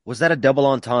day. Was that a double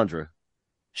entendre?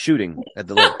 Shooting at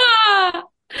the lake?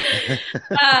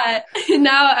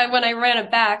 Now when I ran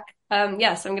it back,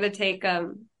 yes, I'm going to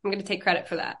take credit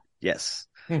for that. Yes,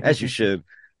 as you should.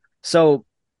 So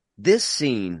this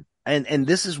scene, and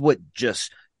this is what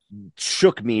just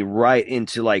shook me right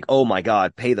into like, oh my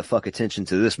God, pay the fuck attention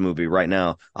to this movie right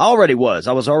now. I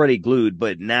was already glued,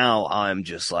 but now I'm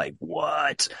just like,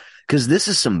 what? Because this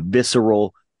is some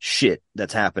visceral shit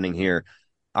that's happening here.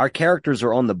 Our characters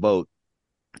are on the boat.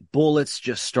 Bullets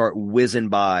just start whizzing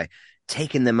by,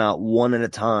 taking them out one at a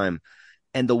time.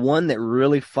 And the one that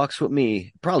really fucks with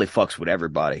me, probably fucks with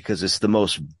everybody because it's the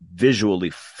most visually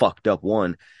fucked up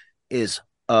one, is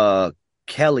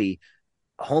Kelly.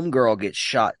 Homegirl gets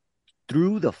shot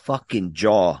through the fucking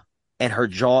jaw, and her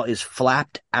jaw is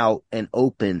flapped out and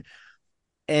open.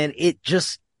 And it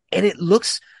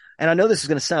looks, and I know this is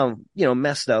going to sound,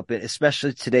 messed up,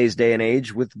 especially today's day and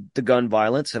age with the gun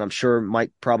violence. And I'm sure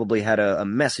Mike probably had a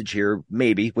message here,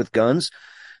 maybe with guns.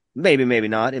 Maybe, maybe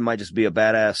not. It might just be a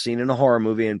badass scene in a horror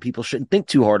movie, and people shouldn't think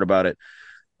too hard about it.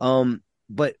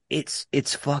 But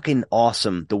it's fucking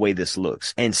awesome the way this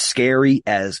looks, and scary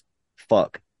as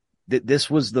fuck. This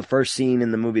was the first scene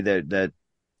in the movie that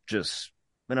just,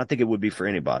 and I think it would be for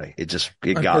anybody. It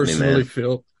got me, man.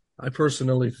 I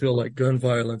personally feel like gun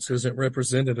violence isn't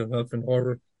represented enough in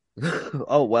horror.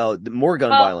 Oh, well, more gun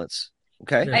violence.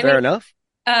 Okay, fair enough.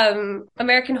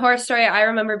 American Horror Story, I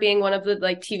remember being one of the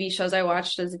like TV shows I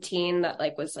watched as a teen that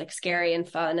like was like scary and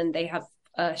fun, and they have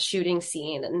a shooting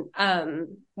scene. And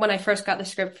when I first got the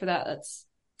script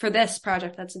for this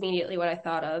project, that's immediately what I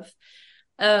thought of.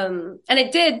 And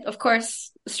it did, of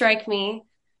course, strike me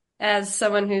as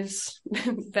someone who's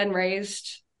been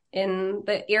raised in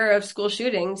the era of school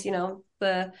shootings,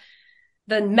 the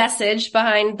message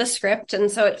behind the script.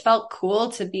 And so it felt cool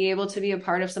to be able to be a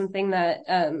part of something that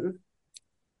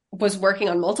was working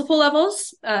on multiple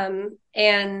levels,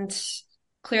 and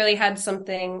clearly had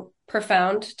something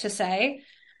profound to say.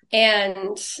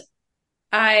 And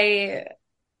I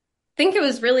think it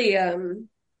was really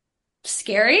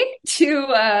scary to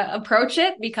approach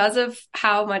it because of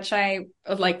how much I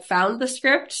like found the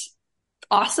script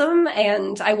awesome,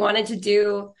 and I wanted to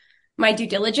do my due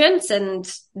diligence and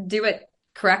do it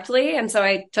correctly, and so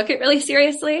I took it really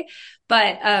seriously.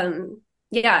 But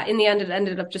yeah, in the end, it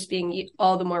ended up just being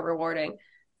all the more rewarding.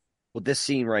 Well, this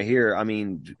scene right here, I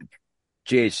mean,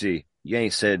 GHC, you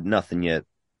ain't said nothing yet.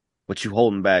 What you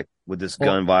holding back with this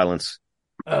gun violence?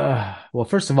 Well,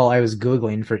 first of all, I was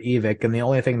Googling for Evic, and the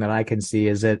only thing that I can see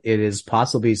is that it is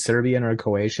possibly Serbian or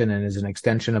Croatian and is an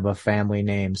extension of a family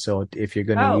name. So if you're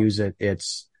going to use it,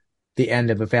 it's the end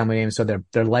of a family name. So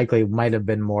there likely might have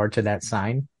been more to that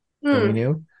sign than we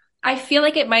knew. I feel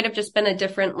like it might have just been a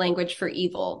different language for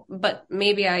evil, but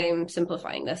maybe I am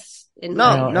simplifying this.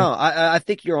 I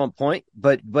think you're on point,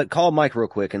 but call Mike real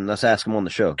quick and let's ask him on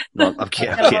the show. No, I'm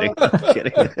kidding. I'm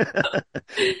kidding.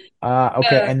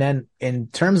 Okay. And then in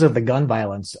terms of the gun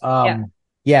violence,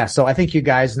 so I think you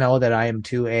guys know that I am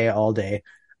 2A all day,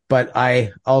 but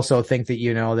I also think that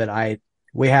you know that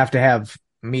we have to have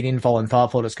meaningful and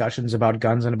thoughtful discussions about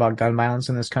guns and about gun violence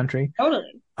in this country.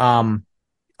 Totally.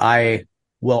 I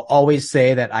will always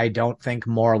say that I don't think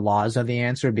more laws are the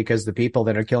answer, because the people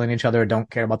that are killing each other don't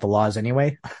care about the laws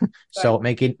anyway. So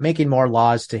making more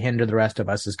laws to hinder the rest of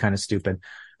us is kind of stupid.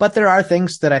 But there are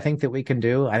things that I think that we can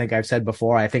do. I think I've said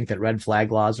before, I think that red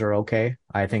flag laws are okay.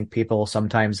 I think people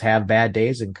sometimes have bad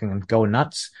days and can go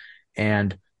nuts.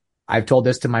 And I've told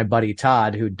this to my buddy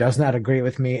Todd, who does not agree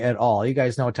with me at all. You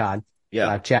guys know Todd.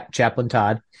 Yeah. Chaplain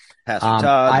Todd. Pastor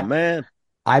Todd, man.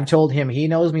 I've told him he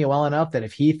knows me well enough that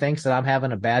if he thinks that I'm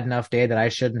having a bad enough day that I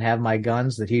shouldn't have my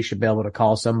guns, that he should be able to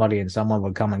call somebody and someone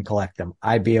would come and collect them.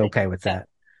 I'd be okay with that.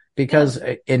 Because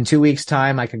in 2 weeks'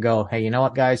 time, I could go, hey, you know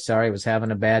what, guys? Sorry, I was having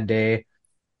a bad day.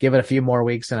 Give it a few more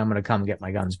weeks and I'm going to come get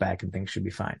my guns back and things should be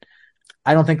fine.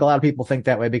 I don't think a lot of people think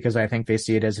that way because I think they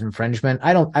see it as infringement.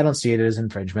 I don't see it as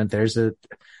infringement. There's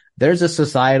a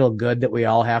societal good that we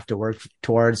all have to work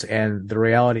towards. And the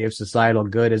reality of societal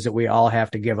good is that we all have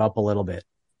to give up a little bit.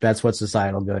 That's what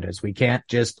societal good is. We can't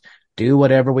just do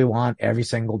whatever we want every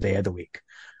single day of the week.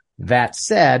 That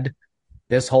said,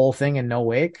 this whole thing in No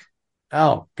Wake,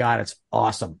 oh God, it's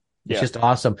awesome. It's just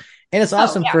awesome. And it's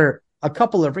awesome for a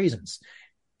couple of reasons.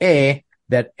 A,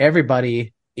 that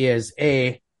everybody is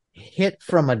hit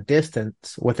from a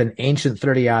distance with an ancient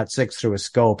 30-06 through a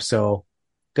scope. So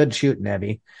good shooting,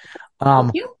 Evie.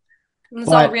 It's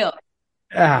all real.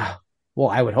 Well,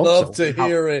 I would hope Love to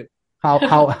hear it.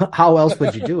 How else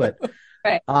would you do it?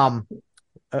 Right.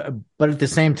 But at the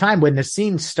same time, when the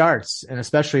scene starts, and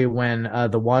especially when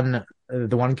the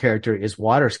one character is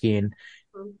water skiing,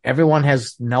 everyone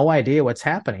has no idea what's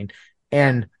happening.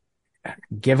 And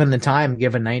given the time,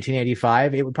 given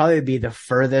 1985, it would probably be the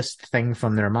furthest thing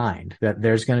from their mind that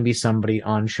there's going to be somebody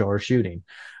on shore shooting.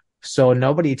 So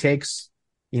nobody takes,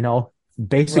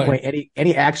 basically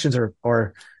any actions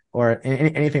or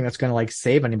anything that's going to like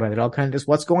save anybody. They're all kind of just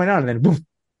what's going on, and then boom.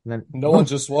 And then no one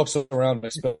just walks around and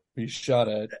expects to be shot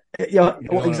at.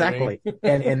 Exactly. I mean?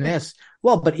 And in this,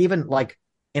 but even like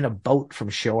in a boat from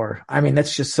shore, I mean,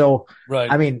 that's just so.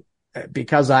 Right. I mean,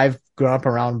 because I've grown up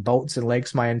around boats and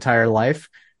lakes my entire life,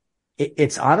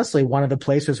 it's honestly one of the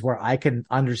places where I can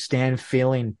understand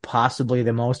feeling possibly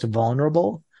the most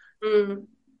vulnerable. Mm.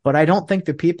 But I don't think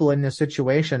the people in this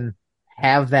situation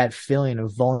have that feeling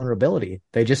of vulnerability.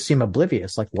 They just seem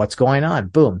oblivious. Like, what's going on?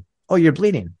 Boom. Oh, you're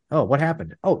bleeding. Oh, what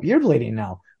happened? Oh, you're bleeding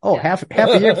now. Oh, half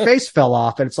of your face fell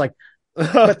off. And it's like,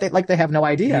 but they have no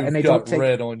idea. You've and they got don't take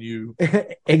red on you.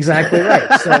 Exactly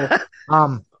right. So,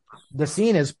 the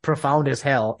scene is profound as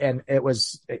hell. And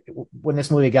when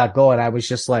this movie got going, I was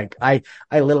just like, I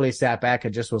literally sat back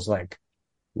and just was like,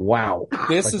 wow.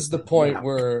 This is the point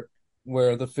where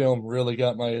the film really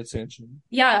got my attention.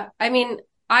 Yeah. I mean,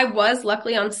 I was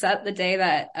luckily on set the day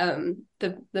that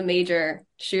the major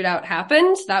shootout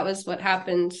happened. That was what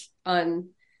happened on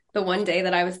the one day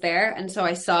that I was there. And so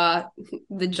I saw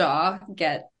the jaw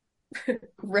get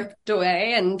ripped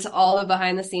away and all the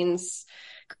behind the scenes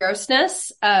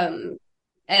grossness. And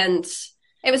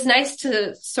it was nice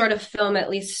to sort of film at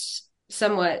least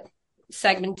somewhat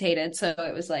segmented. So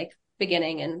it was like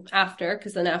beginning and after,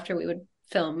 because then after we would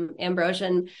film Ambrosia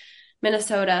in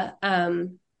Minnesota.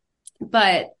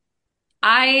 But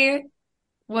I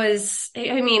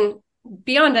mean,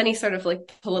 beyond any sort of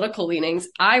like political leanings,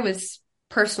 I was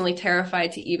personally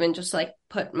terrified to even just like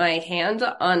put my hand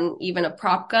on even a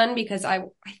prop gun, because I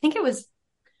think it was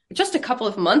just a couple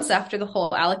of months after the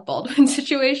whole Alec Baldwin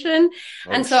situation.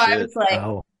 And so I was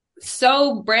like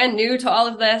so brand new to all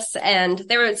of this. And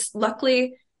there was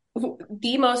luckily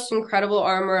the most incredible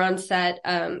armor on set,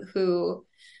 who,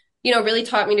 really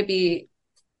taught me to be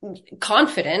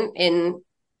confident in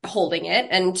holding it,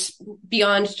 and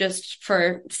beyond just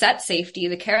for set safety,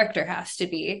 the character has to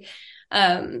be.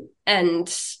 And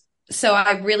so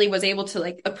I really was able to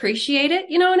like appreciate it,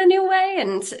 in a new way,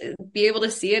 and be able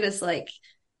to see it as like,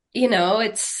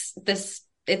 it's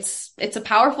a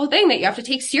powerful thing that you have to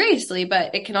take seriously,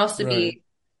 but it can also be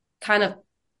kind of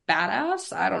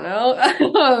badass. I don't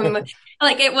know.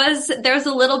 Like there was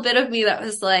a little bit of me that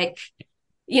was like,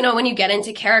 when you get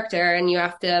into character and you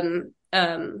have to,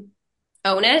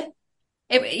 own it.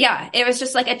 It was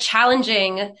just like a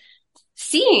challenging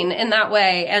scene in that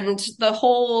way. And the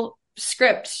whole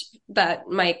script that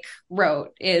Mike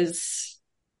wrote is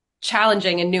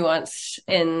challenging and nuanced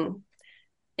in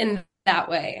that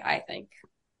way, I think.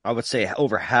 I would say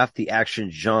over half the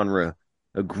action genre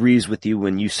agrees with you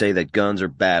when you say that guns are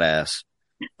badass.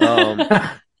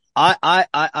 I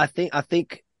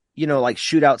think, like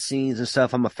shootout scenes and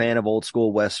stuff. I'm a fan of old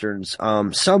school Westerns.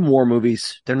 Some war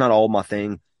movies, they're not all my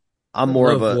thing. I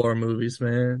love war movies,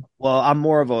 man. Well, I'm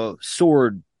more of a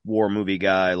sword war movie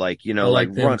guy. Like,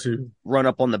 run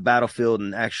up on the battlefield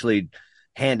and actually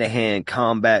hand to hand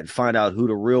combat and find out who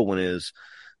the real one is.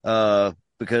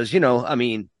 Because, a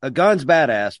gun's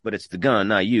badass, but it's the gun,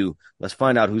 not you. Let's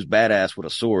find out who's badass with a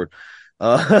sword.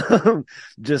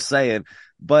 Just saying.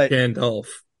 But Gandalf.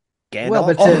 Well,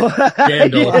 but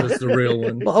Gandalf is the real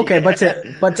one. Well, okay, but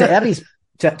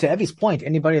to Evie's point,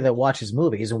 anybody that watches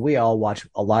movies, and we all watch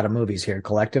a lot of movies here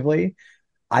collectively,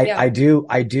 I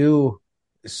do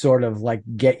sort of like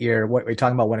get what we're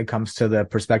talking about when it comes to the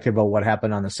perspective of what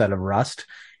happened on the set of Rust,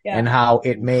 and how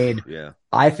it made. Yeah.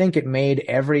 I think it made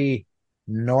every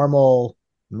normal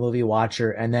movie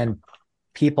watcher, and then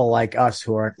people like us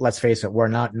who are, let's face it, we're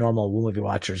not normal movie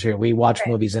watchers here. We watch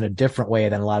movies in a different way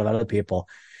than a lot of other people.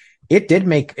 It did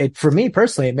make it, for me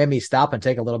personally, it made me stop and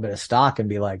take a little bit of stock and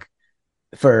be like,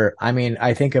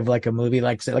 I think of like a movie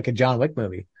like a John Wick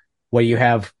movie where you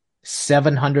have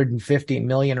 750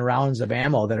 million rounds of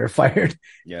ammo that are fired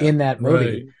in that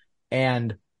movie.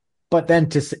 Right. But then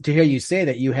to hear you say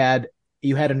that you had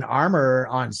an armorer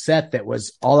on set that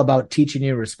was all about teaching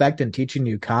you respect and teaching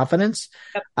you confidence.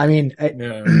 Yep. I mean,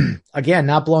 again,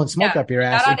 not blowing smoke up your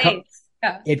ass.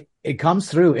 It comes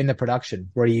through in the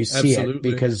production where you see it,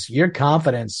 because your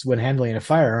confidence when handling a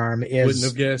firearm is. Wouldn't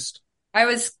have guessed. I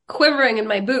was quivering in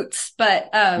my boots, but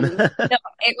no,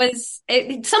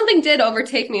 something did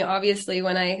overtake me, obviously,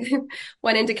 when I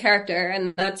went into character.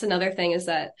 And that's another thing, is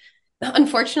that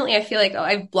unfortunately I feel like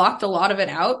I've blocked a lot of it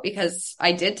out because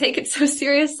I did take it so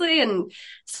seriously and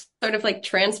sort of like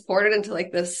transported into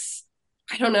like this,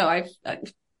 I don't know,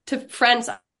 to friends,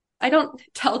 I don't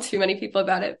tell too many people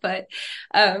about it, but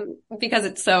because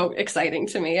it's so exciting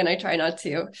to me and I try not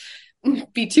to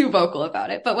be too vocal about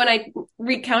it. But when I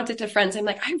recount it to friends, I'm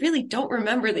like, I really don't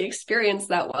remember the experience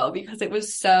that well because it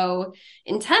was so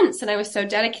intense and I was so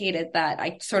dedicated that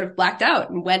I sort of blacked out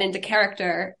and went into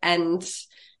character and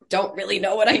don't really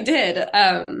know what I did.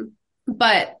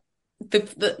 But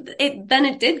then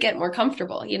it did get more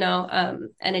comfortable,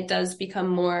 and it does become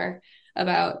more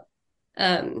about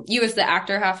you as the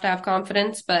actor have to have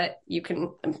confidence, but you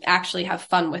can actually have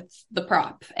fun with the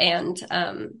prop and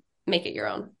make it your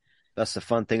own. That's the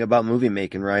fun thing about movie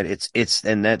making, right?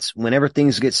 And that's whenever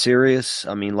things get serious.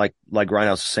 I mean, like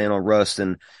Ryan was saying on Rust,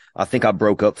 and I think I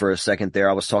broke up for a second there.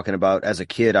 I was talking about as a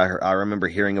kid, I remember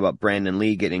hearing about Brandon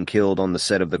Lee getting killed on the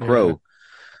set of The Crow.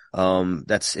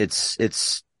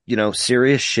 It's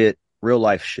serious shit, real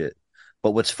life shit.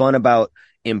 But what's fun about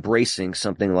embracing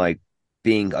something like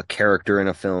being a character in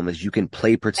a film is you can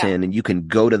play pretend and you can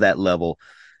go to that level.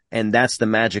 And that's the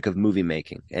magic of movie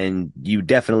making. And you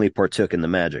definitely partook in the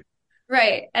magic.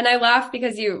 Right. And I laugh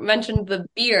because you mentioned the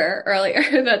beer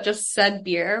earlier that just said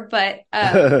beer, but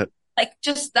like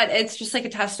just that it's just like a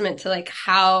testament to like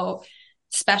how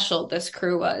special this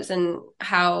crew was and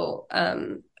how,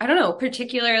 I don't know,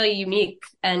 particularly unique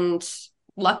and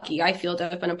lucky I feel to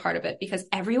have been a part of it because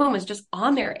everyone was just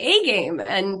on their A game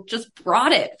and just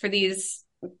brought it for these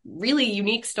really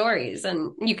unique stories.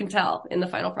 And you can tell in the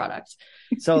final product.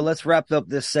 So let's wrap up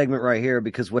this segment right here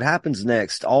because what happens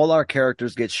next, all our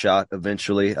characters get shot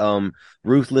eventually.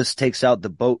 Ruth-less takes out the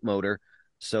boat motor.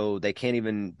 So they can't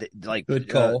even like, good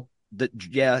call.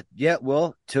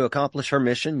 Well, to accomplish her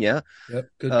mission. Yeah. Yep.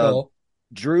 Good call.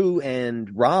 Drew and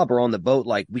Rob are on the boat.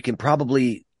 Like we can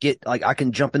probably I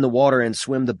can jump in the water and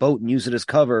swim the boat and use it as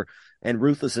cover. And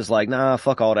Ruth-less is like, nah,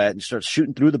 fuck all that. And starts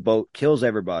shooting through the boat, kills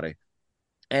everybody.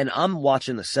 And I'm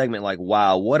watching the segment like,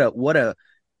 wow, what a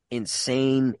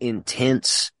insane,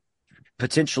 intense,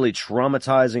 potentially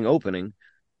traumatizing opening.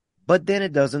 But then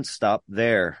it doesn't stop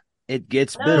there. It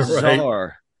gets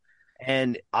bizarre. Right.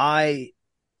 And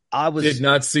Did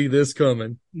not see this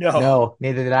coming. No,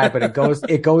 neither did I. But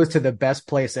it goes to the best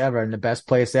place ever, and the best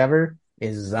place ever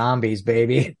is zombies,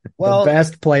 baby. Well, the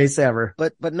best place ever.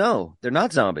 But no, they're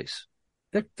not zombies.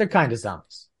 They're kind of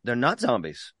zombies. They're not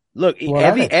zombies. Look,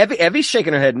 What Evie's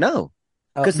shaking her head no.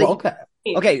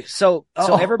 Okay, so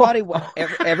everybody,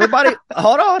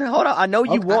 hold on. I know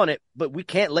you want it, but we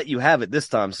can't let you have it this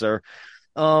time, sir.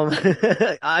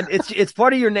 It's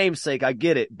part of your namesake. I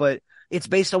get it, but it's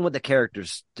based on what the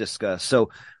characters discuss.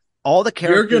 So all the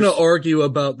characters. You're going to argue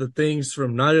about the things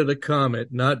from Night of the Comet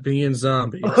not being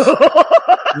zombies.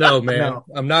 No, man, no.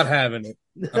 I'm not having it.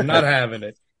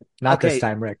 Not this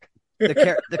time, Rick.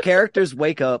 The characters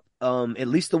wake up, at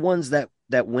least the ones that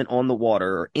went on the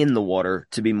water, or in the water,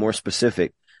 to be more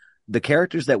specific. The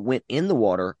characters that went in the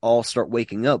water all start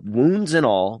waking up, wounds and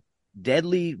all,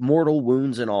 deadly mortal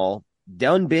wounds and all,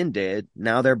 done been dead,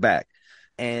 now they're back.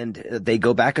 And they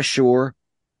go back ashore.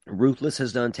 Ruth-less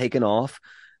has done taken off.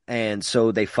 And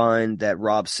so they find that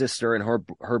Rob's sister and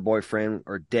her boyfriend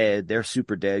are dead. They're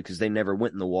super dead because they never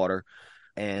went in the water.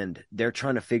 And they're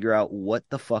trying to figure out what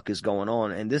the fuck is going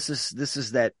on. And this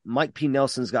is that Mike P.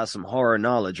 Nelson's got some horror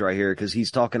knowledge right here, because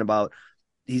he's talking about,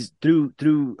 he's through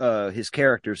his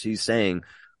characters, he's saying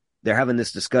they're having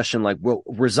this discussion like, well,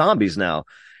 we're zombies now.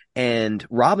 And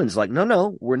Robin's like,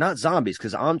 no, we're not zombies,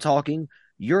 because I'm talking,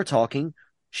 you're talking.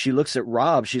 She looks at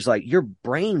Rob. She's like, your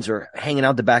brains are hanging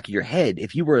out the back of your head.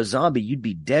 If you were a zombie, you'd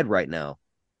be dead right now.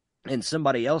 And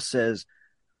somebody else says,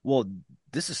 well,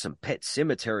 this is some Pet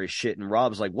Cemetery shit. And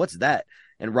Rob's like, what's that?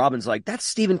 And Robin's like, that's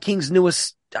Stephen King's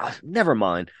newest. Never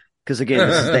mind. Because again,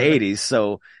 this is the 80s.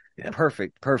 So yeah.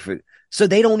 Perfect. So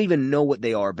they don't even know what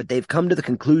they are, but they've come to the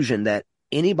conclusion that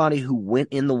anybody who went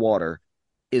in the water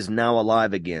is now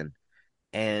alive again.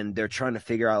 And they're trying to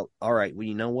figure out, all right, well,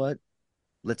 you know what?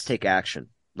 Let's take action.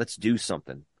 Let's do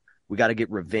something. We got to get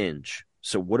revenge.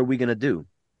 So what are we going to do?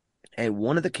 And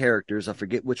one of the characters, I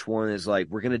forget which one, is like,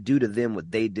 we're going to do to them what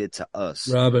they did to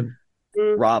us.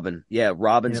 Robin. Yeah.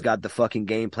 Robin's got the fucking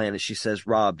game plan. And she says,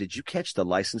 Rob, did you catch the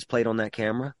license plate on that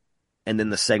camera? And then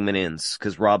the segment ends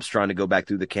because Rob's trying to go back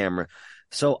through the camera.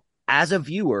 So as a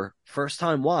viewer, first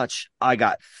time watch, I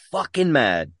got fucking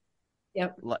mad.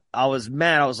 Yep. I was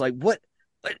mad. I was like, what?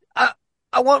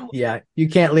 I want. Yeah. You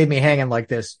can't leave me hanging like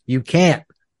this. You can't.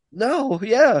 No.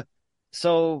 Yeah.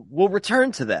 So we'll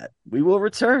return to that. We will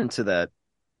return to that.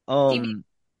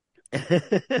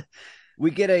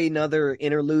 We get another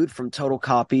interlude from Total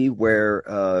Copy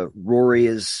where Rory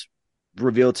is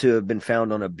revealed to have been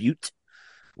found on a butte,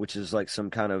 which is like some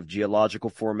kind of geological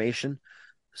formation,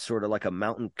 sort of like a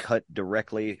mountain cut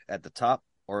directly at the top,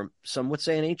 or some would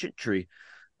say an ancient tree.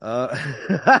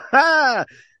 And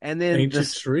then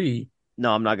ancient tree.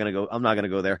 No, I'm not going to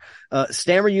go there.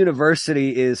 Stammer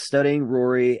University is studying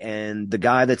Rory, and the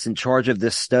guy that's in charge of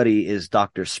this study is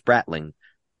Dr. Spratling.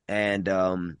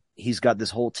 And he's got this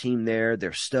whole team there.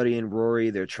 They're studying Rory.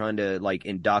 They're trying to like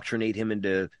indoctrinate him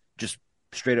into just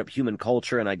straight up human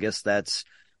culture. And I guess that's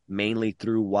mainly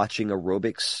through watching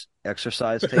aerobics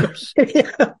exercise tapes.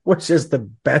 Yeah, which is the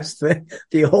best thing.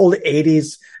 The old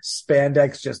 80s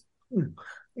spandex just...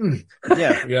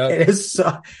 Yeah. It is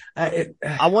so.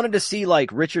 I wanted to see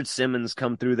like Richard Simmons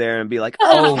come through there and be like,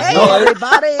 "Oh, hey,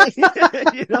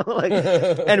 everybody!" You know, like,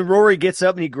 and Rory gets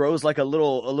up and he grows like a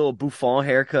little Buffon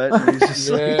haircut. And he's just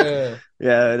it'd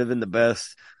have been the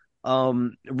best.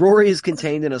 Rory is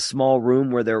contained in a small room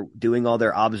where they're doing all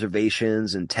their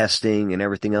observations and testing and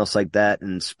everything else like that.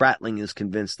 And Spratling is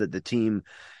convinced that the team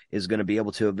is going to be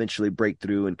able to eventually break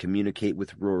through and communicate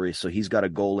with Rory. So he's got a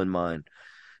goal in mind.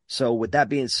 So with that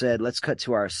being said, let's cut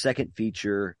to our second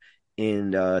feature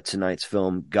in tonight's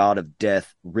film, God of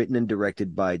Death, written and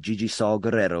directed by Gigi Saul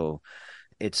Guerrero.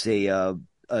 It's a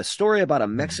story about a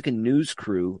Mexican news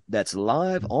crew that's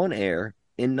live on air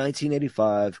in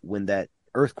 1985 when that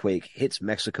earthquake hits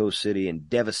Mexico City and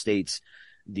devastates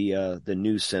the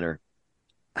news center.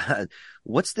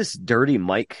 What's this dirty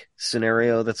mic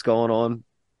scenario that's going on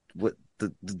with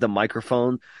the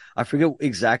microphone? I forget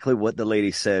exactly what the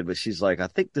lady said, but she's like, I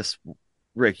think this,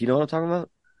 Rick, you know what I'm talking about?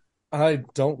 I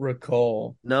don't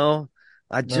recall. No,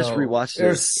 I just rewatched it.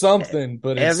 There's something,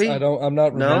 but I'm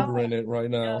not remembering it right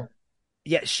now.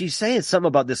 Yeah, she's saying something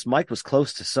about this mic was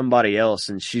close to somebody else,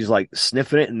 and she's like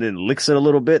sniffing it and then licks it a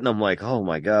little bit, and I'm like, oh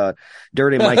my God,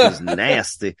 dirty mic is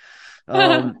nasty.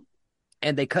 And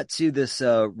they cut to this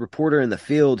reporter in the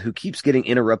field who keeps getting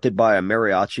interrupted by a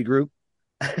mariachi group.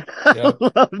 Yep.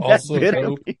 Also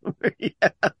yeah.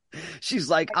 She's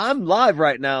like, I'm live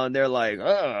right now, and they're like,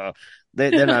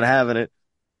 they're not having it.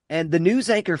 And the news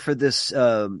anchor for this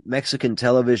Mexican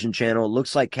television channel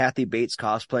looks like Kathy Bates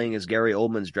cosplaying as Gary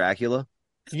Oldman's Dracula.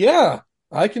 Yeah.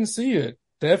 I can see it,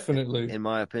 definitely. in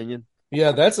my opinion.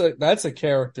 Yeah, that's a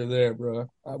character there, bro.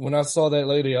 When I saw that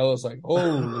lady, I was like,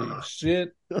 holy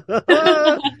shit.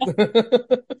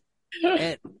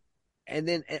 and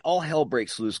then all hell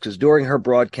breaks loose because during her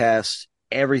broadcast,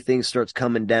 everything starts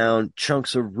coming down.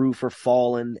 Chunks of roof are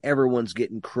falling. Everyone's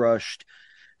getting crushed.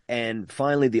 And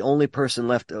finally, the only person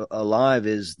left alive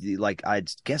is I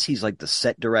guess he's like the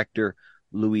set director,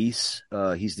 Luis.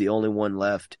 He's the only one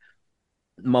left.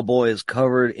 My boy is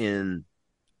covered in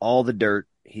all the dirt.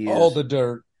 All the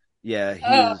dirt.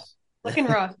 Yeah, looking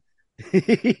rough.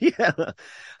 Yeah.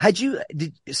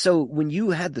 So when you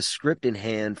had the script in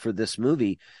hand for this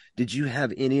movie, did you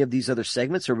have any of these other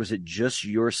segments, or was it just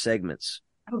your segments?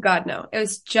 Oh God, no. It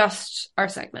was just our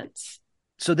segments.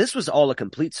 So this was all a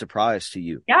complete surprise to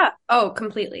you. Yeah. Oh,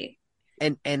 completely.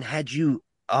 And had you,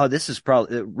 this is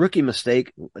probably a rookie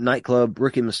mistake, nightclub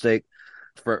rookie mistake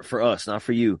for us, not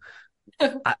for you.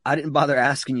 I didn't bother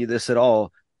asking you this at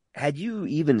all. Had you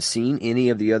even seen any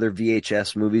of the other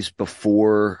VHS movies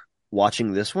before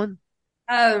watching this one?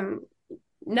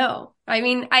 No. I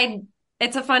mean,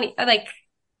 it's a funny, like,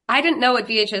 I didn't know what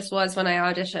VHS was when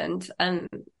I auditioned, and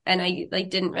I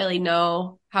didn't really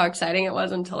know how exciting it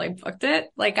was until I booked it.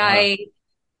 Like I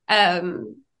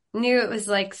knew it was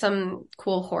like some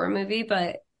cool horror movie,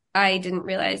 but I didn't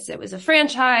realize it was a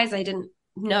franchise. I didn't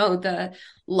know the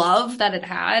love that it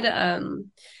had.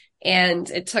 And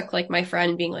it took like my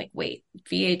friend being like, wait,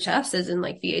 VHS is in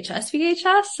like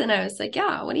VHS? And I was like,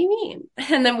 yeah, what do you mean?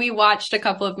 And then we watched a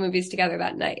couple of movies together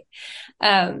that night.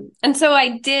 And so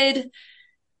I did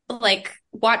like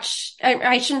watch,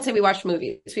 I shouldn't say we watched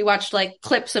movies. We watched like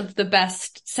clips of the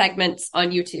best segments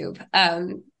on YouTube.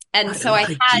 And so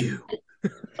I had,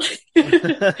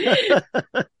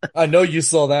 I know you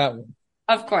saw that one.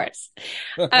 Of course.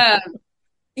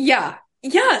 Yeah.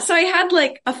 Yeah. So I had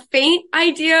like a faint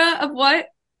idea of what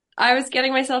I was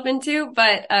getting myself into,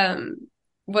 but,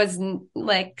 was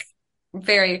like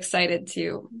very excited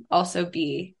to also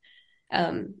be,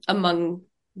 among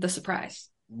the surprise.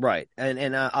 Right.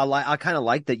 And I kind of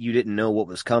like that you didn't know what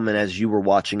was coming as you were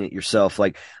watching it yourself.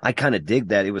 Like I kind of dig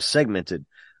that it was segmented,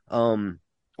 or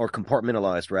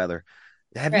compartmentalized rather.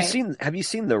 Have you seen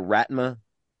the Ratma?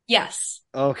 Yes.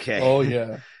 Okay. Oh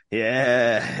yeah.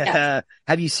 Yeah.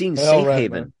 Have you seen Hell Safe Ratma.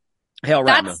 Haven? Hell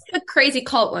Ratma. That's the crazy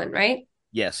cult one, right?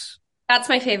 Yes. That's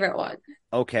my favorite one.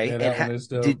 Okay. Yeah, that one is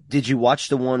dope. Did you watch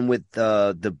the one with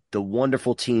the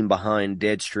wonderful team behind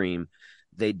Deadstream?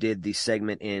 They did the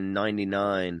segment in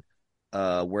 '99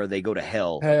 where they go to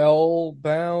hell.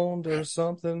 Hellbound or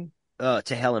something.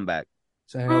 To hell and back.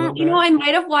 You know, I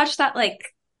might have watched that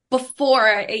like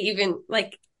before even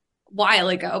like while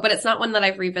ago, but it's not one that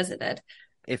I've revisited.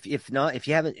 If you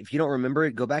don't remember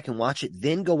it, go back and watch it.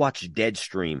 Then go watch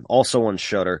Deadstream, also on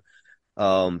Shudder.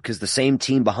 Because the same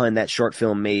team behind that short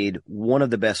film made one of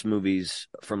the best movies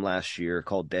from last year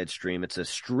called Deadstream. It's a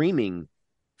streaming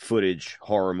footage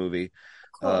horror movie.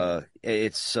 Cool.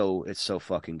 It's so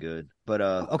fucking good. But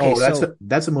okay,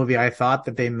 that's a movie I thought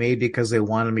that they made because they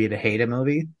wanted me to hate a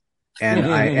movie, and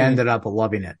I ended up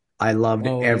loving it. I loved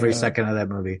every second of that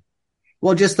movie.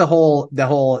 Well, just the whole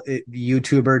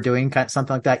YouTuber doing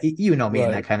something like that. You know me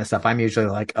and that kind of stuff. I'm usually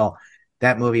like, oh,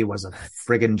 that movie was a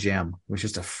friggin' gem. It was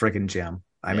just a friggin' gem.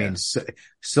 I mean,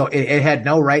 so it had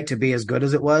no right to be as good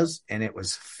as it was, and it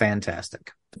was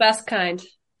fantastic. The best kind.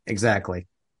 Exactly.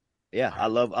 Yeah, I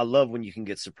love when you can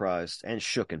get surprised and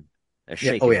shooken.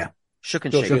 Yeah. Oh yeah.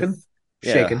 Shooken.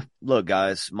 Yeah. Shaken. Look,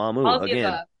 guys, Mamu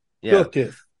again. Yeah. Shook.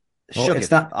 It's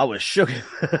not. I was shook.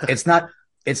 It's not.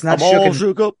 It's not I'm all shooken.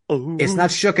 shook up. It's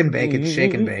not shook and bake. It's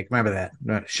shake and bake. Remember that.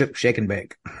 No, shake and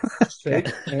bake. Shake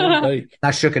and bake.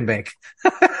 Not shook and bake.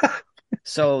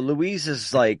 So Louise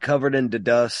is like covered into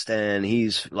dust, and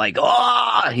he's like,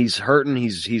 he's hurting.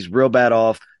 He's real bad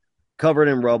off, covered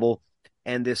in rubble.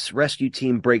 And this rescue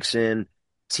team breaks in.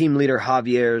 Team leader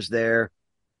Javier's there,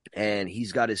 and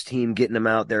he's got his team getting them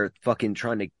out. They're fucking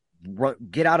trying to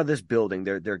get out of this building.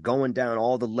 They're going down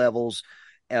all the levels,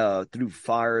 through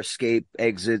fire escape,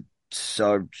 exits,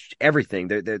 everything.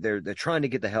 They're trying to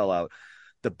get the hell out.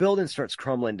 The building starts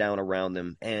crumbling down around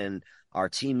them, and our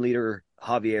team leader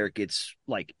Javier gets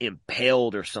like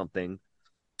impaled or something,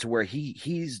 to where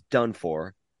he's done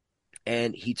for,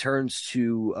 and he turns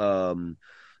to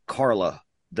Carla,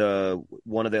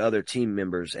 one of the other team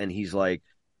members, and he's like,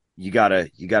 you gotta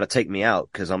take me out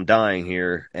because I'm dying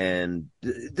here. And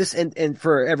this, and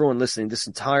for everyone listening, this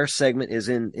entire segment is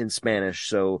in Spanish.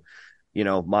 So, you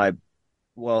know,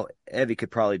 Evie could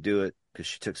probably do it because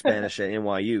she took Spanish at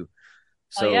NYU.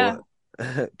 So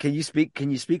can you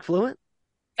speak fluent?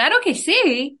 Claro que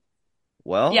sí.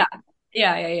 Well, yeah.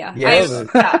 Yeah. Yes.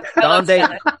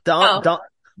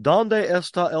 Donde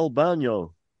está el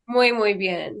baño? Muy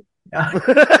bien. Yeah.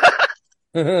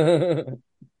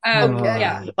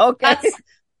 Okay.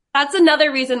 That's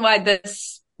another reason why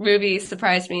this movie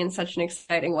surprised me in such an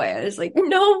exciting way. I was like,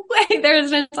 no way,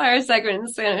 there's an entire segment in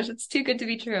Spanish. It's too good to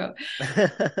be true.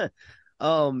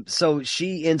 So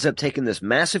she ends up taking this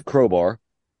massive crowbar,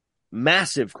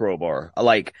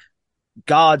 like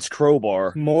God's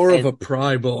crowbar. More of a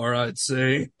pry bar, I'd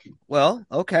say. Well,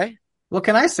 okay. Well,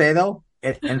 can I say though,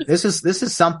 and this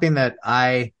is something that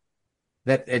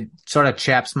it sort of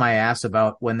chaps my ass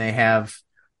about when they have,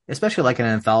 especially like an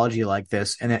anthology like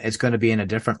this, and it's going to be in a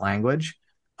different language.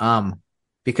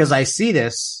 Because I see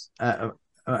this,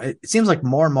 it seems like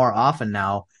more and more often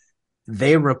now,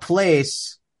 they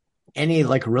replace any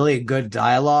like really good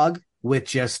dialogue with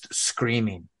just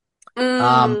screaming.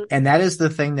 And that is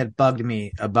the thing that bugged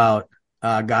me about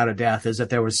God of Death, is that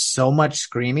there was so much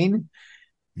screaming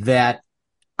that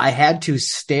I had to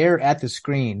stare at the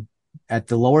screen, at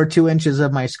the lower 2 inches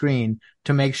of my screen,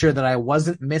 to make sure that I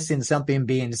wasn't missing something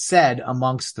being said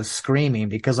amongst the screaming,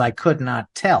 because I could not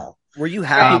tell. Were you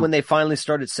happy when they finally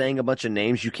started saying a bunch of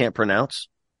names you can't pronounce?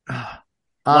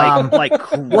 Like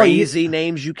crazy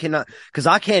names you cannot, because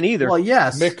I can't either. Well,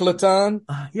 yes. Micleton?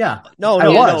 Yeah.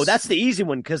 No. That's the easy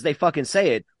one, because they fucking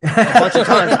say it a bunch of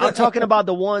times. I'm talking about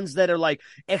the ones that are like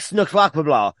ex blah blah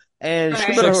blah and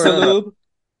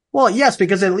well, yes,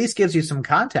 because it at least gives you some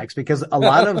context, because a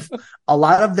lot of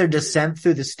their descent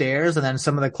through the stairs, and then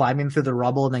some of the climbing through the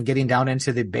rubble, and then getting down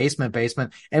into the basement.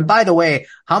 And by the way,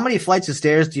 how many flights of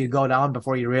stairs do you go down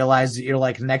before you realize that you're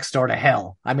like next door to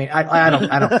hell? I mean, I don't,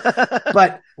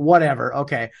 but whatever.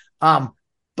 Okay.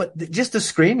 But just the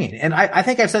screaming. And I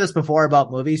think I've said this before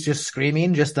about movies, just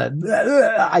screaming, just I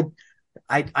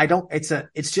don't,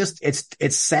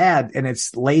 it's sad and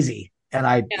it's lazy. And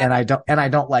I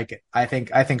don't like it. I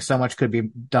think so much could be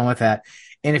done with that.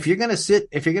 And if you're going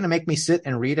to make me sit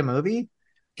and read a movie,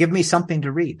 give me something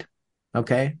to read.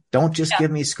 Okay. Don't just give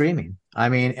me screaming. I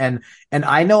mean, and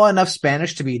I know enough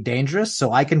Spanish to be dangerous,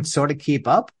 so I can sort of keep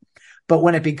up. But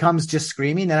when it becomes just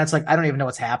screaming, then it's like, I don't even know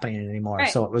what's happening anymore.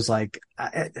 Right. So it was like,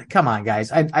 come on,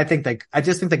 guys. I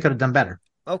just think they could have done better.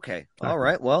 Okay. All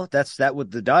right. Well, that's that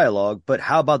with the dialogue, but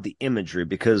how about the imagery?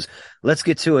 Because let's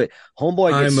get to it.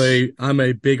 Homeboy I'm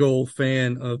a big old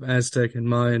fan of Aztec and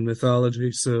Mayan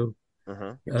mythology, so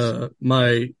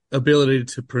my ability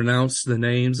to pronounce the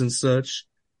names and such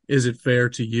isn't fair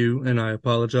to you, and I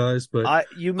apologize, but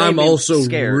I'm also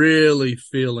really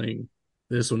feeling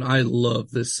this one. I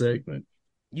love this segment.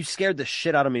 You scared the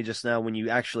shit out of me just now when you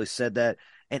actually said that,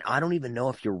 and I don't even know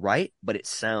if you're right, but it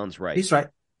sounds right. He's right.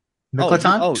 No,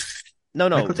 Micleton?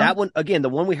 that one again, the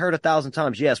one we heard 1,000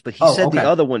 times, yes, but he said the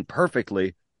other one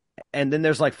perfectly, and then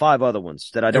there's like 5 other ones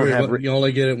that I don't have. You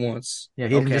only get it once. Yeah,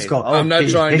 he didn't just go. I'm not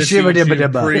trying to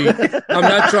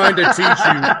teach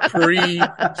you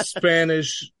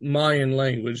pre-Spanish Mayan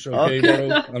language. Okay,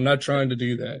 bro? I'm not trying to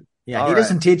do that. Yeah, he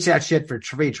doesn't teach that shit for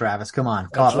free, Travis. Come on,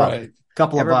 that's right.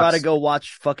 Everybody go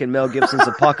watch fucking Mel Gibson's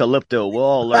Apocalypto. We'll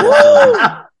all learn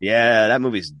something. Yeah, that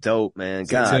movie's dope, man.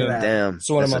 God damn. It's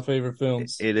one of my favorite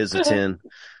films. It is a 10.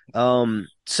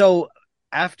 So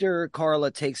after Carla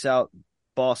takes out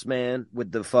Boss Man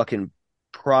with the fucking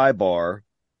pry bar,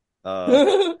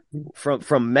 from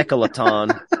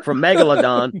Megalodon,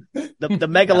 the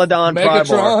Megalodon pry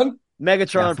bar.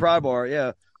 Megatron pry bar,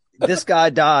 yeah. This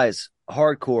guy dies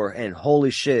hardcore, and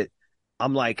holy shit.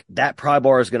 I'm like, that pry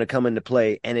bar is going to come into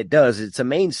play, and it does. It's a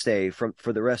mainstay for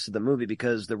the rest of the movie,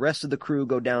 because the rest of the crew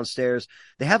go downstairs.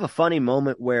 They have a funny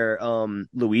moment where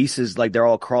Luis is like, they're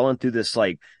all crawling through this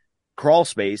like crawl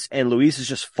space, and Luis is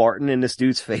just farting in this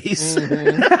dude's face.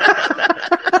 Mm-hmm.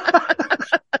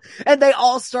 And they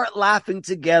all start laughing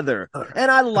together, and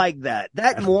I like that.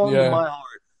 That warmed my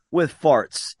heart with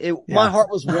farts. My heart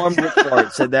was warmed with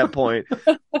farts at that point.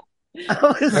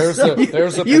 There's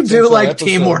a you do like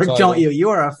teamwork, don't you?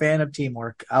 You are a fan of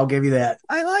teamwork. I'll give you that.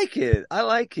 I like it. I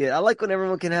like when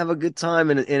everyone can have a good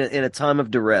time in a time of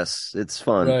duress. It's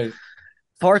fun. Right.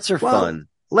 Farts are fun.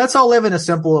 Let's all live in a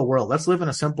simpler world. Let's live in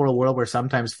a simpler world where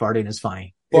sometimes farting is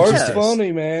funny. Farts are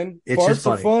funny, man. It's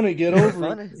Farts are funny. Get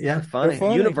over it. Yeah, funny.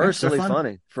 Universally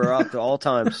funny for all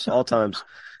times. All times.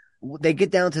 They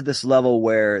get down to this level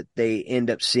where they end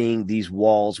up seeing these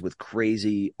walls with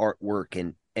crazy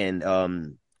artwork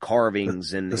and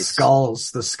carvings and the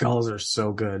skulls. The skulls are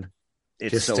so good.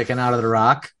 It's just so sticking out of the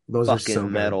rock. Those are so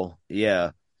metal. Good.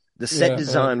 Yeah. The set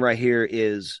design right here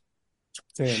is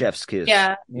chef's kiss.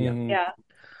 Yeah. Mm-hmm. Yeah.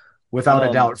 Without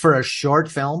a doubt. For a short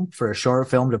film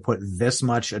to put this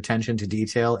much attention to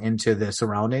detail into the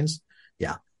surroundings.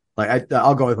 Yeah. Like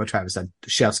I'll go with what Travis said.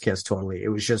 Chef's kiss, totally. It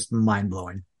was just mind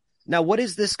blowing. Now, what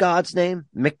is this god's name?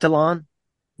 Mictlan?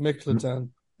 Mictlan.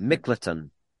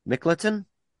 Mictlan?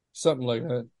 Something like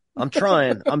that. I'm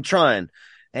trying.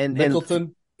 And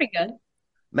Mictlan. Pretty good.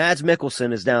 Mads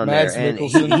Mikkelsen is down Mads there, and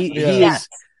Mikkelsen,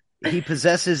 he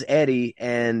possesses Eddie,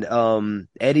 and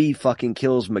Eddie fucking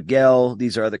kills Miguel.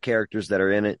 These are other characters that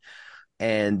are in it,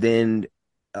 and then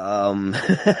Eddie.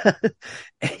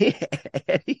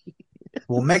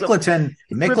 Well,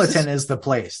 Mictlan is the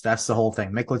place. That's the whole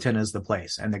thing. Mictlan is the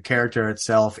place, and the character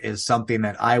itself is something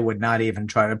that I would not even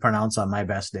try to pronounce on my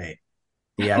best day.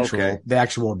 The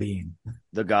actual being,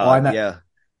 the god. Yeah.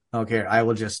 Okay, I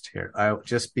will just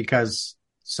because.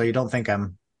 So you don't think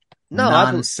I'm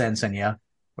nonsensing you?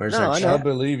 Where's our chat? I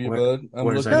believe you, bud.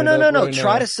 No.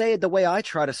 Try to say it the way I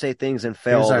try to say things and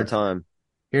fail all the time.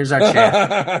 Here's our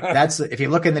chat. If you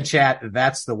look in the chat,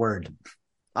 that's the word.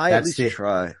 At least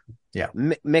try. Yeah.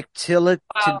 Mctiliculti.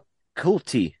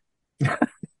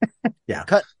 Yeah.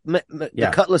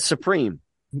 The Cutlass Supreme.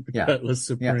 Yeah. Cutlass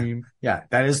Supreme. Yeah.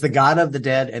 That is the god of the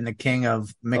dead and the king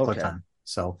of Mictlan. Okay.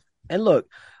 So. And look,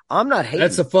 I'm not hating.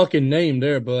 That's a fucking name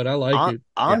there, bud. I like it.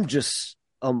 I'm just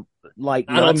like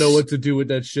I don't know what to do with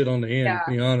that shit on the end,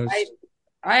 to be honest.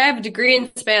 I have a degree in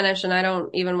Spanish and I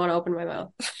don't even want to open my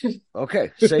mouth.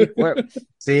 Okay.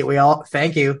 See, we all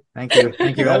thank you.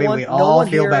 Abby. We all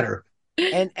feel better.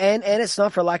 And it's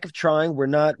not for lack of trying. We're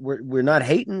not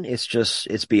hating.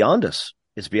 It's beyond us.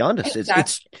 It's beyond us.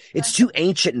 Exactly. It's too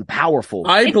ancient and powerful.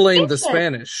 I blame the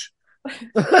Spanish.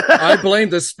 I blame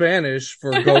the Spanish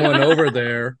for going over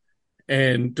there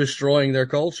and destroying their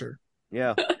culture.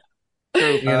 Yeah.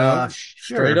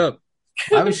 Straight up.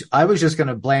 I was just going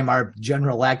to blame our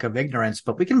general lack of ignorance,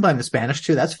 but we can blame the Spanish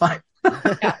too. That's fine.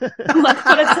 Let's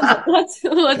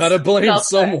gotta blame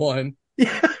someone.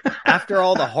 After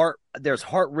all the heart, there's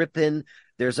heart ripping.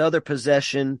 There's other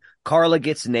possession. Carla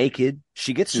gets naked.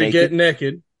 She getting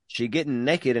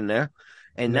naked in there.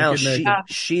 And now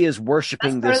she is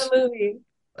worshiping this.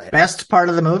 Best part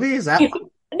of the movie? Is that? No,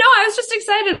 I was just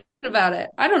excited about it.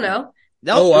 I don't know.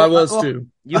 No, I was too.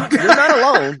 You're not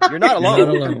alone. You're not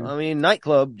alone. I mean,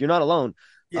 nightclub, you're not alone.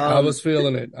 I was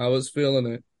feeling it.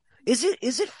 Is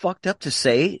it fucked up to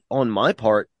say on my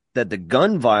part that the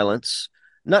gun violence,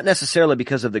 not necessarily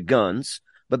because of the guns,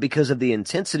 but because of the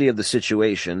intensity of the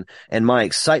situation and my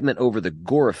excitement over the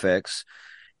gore effects,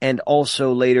 and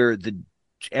also later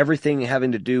everything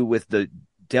having to do with the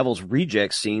Devil's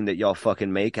Reject scene that y'all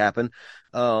fucking make happen.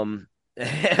 We're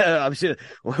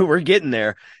getting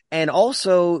there. And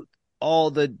also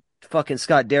all the fucking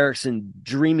Scott Derrickson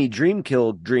dreamy dream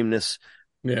kill dreamness.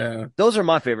 Yeah. Those are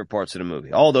my favorite parts of the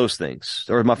movie. All those things.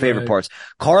 Those are my favorite parts.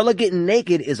 Carla getting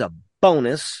naked is a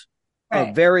bonus.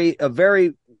 Right. A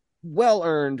very well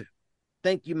earned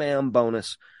thank you, ma'am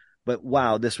bonus. But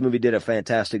wow, this movie did a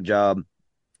fantastic job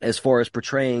as far as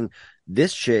portraying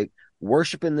this chick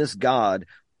worshiping this god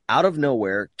out of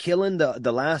nowhere, killing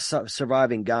the last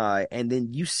surviving guy, and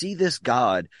then you see this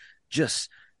god just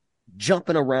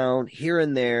jumping around here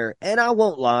and there. And I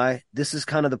won't lie, this is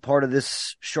kind of the part of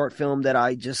this short film that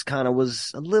I just kind of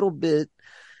was a little bit,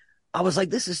 I was like,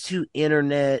 this is too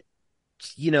internet,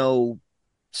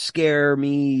 scare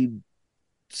me,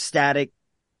 static,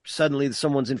 suddenly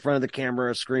someone's in front of the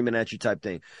camera screaming at you type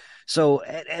thing. So,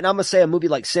 and I'm going to say a movie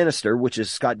like Sinister, which is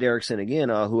Scott Derrickson again,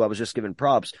 who I was just giving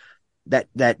props,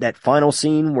 that final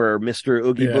scene where Mr.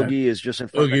 Oogie Boogie is just in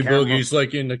front of the camera. Oogie Boogie's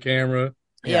like in the camera.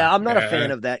 Yeah, I'm not a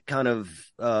fan of that kind of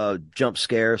jump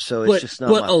scare, so it's just not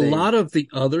my thing. But a lot of the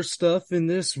other stuff in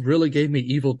this really gave me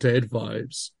Evil Dead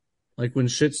vibes. Like when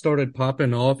shit started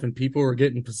popping off and people were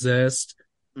getting possessed.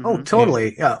 Oh,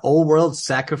 totally. Yeah. Old world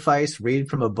sacrifice, read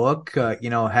from a book, conduct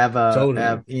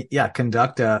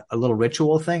a little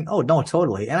ritual thing. Oh, no,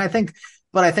 totally. And I think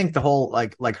the whole,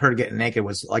 like her getting naked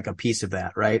was like a piece of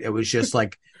that, right? It was just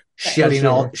like shedding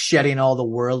all the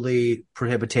worldly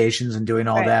prohibitions and doing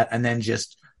all that. And then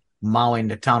just mowing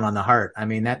the town on the heart. I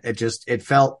mean,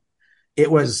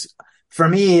 for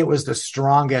me, it was the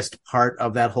strongest part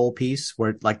of that whole piece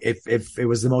where like, if it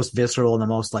was the most visceral and the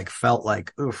most like felt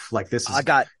like, oof, like this is,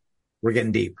 we're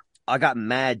getting deep. I got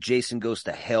mad Jason Goes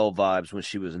to Hell vibes when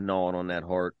she was gnawing on that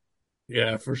heart.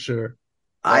 Yeah, for sure.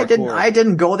 I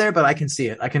didn't go there, but I can see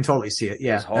it. I can totally see it.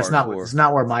 Yeah. It's not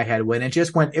where my head went.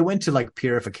 It went to like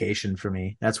purification for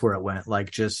me. That's where it went.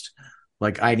 Like, just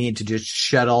like, I need to just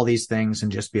shed all these things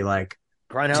and just be like,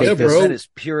 Grindhouse said is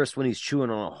purest when he's chewing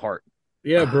on a heart.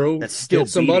 Yeah, bro. That's still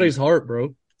somebody's heart,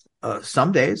 bro.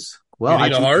 Some days. Well, you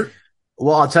need a heart?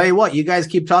 Well, I'll tell you what, you guys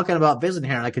keep talking about visiting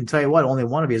here, and I can tell you what, only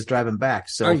one of you is driving back.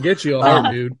 So I can get you a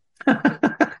heart, dude.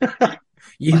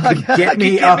 You can get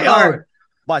me a heart.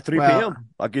 By 3 Well, p.m.,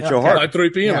 I'll get yeah, your okay. heart. By 3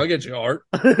 p.m., Yeah. I'll get you a heart.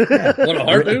 Yeah. Want a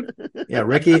heart, dude? Yeah,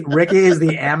 Ricky is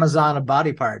the Amazon of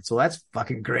body parts, so that's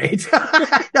fucking great.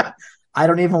 I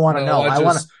don't even want to know.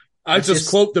 I just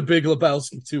quote the Big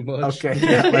Lebowski too much. Okay,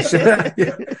 yeah,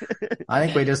 yeah. I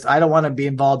think I don't want to be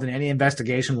involved in any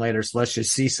investigation later, so let's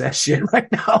just cease that shit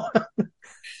right now.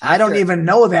 I don't even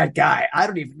know that guy. I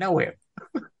don't even know him.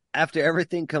 After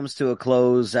everything comes to a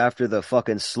close, after the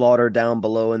fucking slaughter down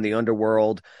below in the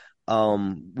underworld,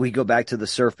 we go back to the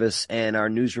surface, and our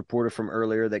news reporter from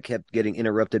earlier that kept getting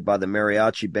interrupted by the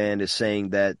mariachi band is saying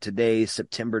that today,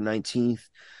 September 19th,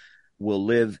 will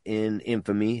live in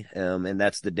infamy, and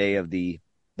that's the day of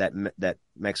that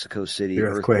Mexico City The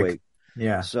earthquake.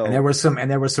 Yeah. So and there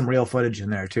was some real footage in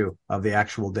there too of the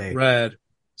actual day. Rad.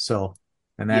 So,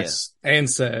 and that's and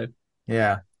sad.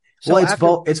 Yeah. So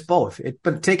well, it's both.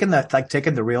 But taking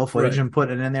the real footage and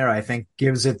putting it in there, I think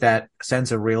gives it that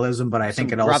sense of realism. But I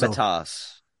think it also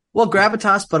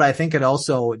gravitas. But I think it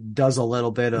also does a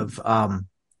little bit of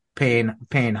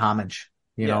paying homage.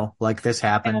 You know, like this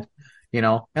happened. You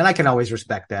know, and I can always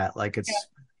respect that. Like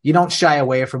you don't shy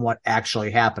away from what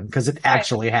actually happened because it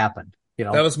actually happened. You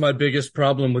know, that was my biggest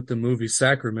problem with the movie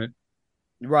Sacrament.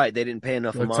 Right, they didn't pay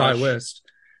enough homage. Ty West.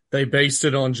 They based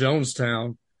it on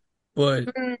Jonestown, but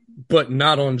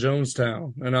not on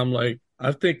Jonestown. And I'm like,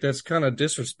 I think that's kind of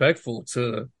disrespectful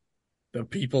to the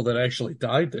people that actually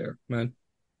died there, man.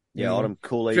 Yeah, all them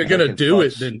Kool-Aid. If you're gonna do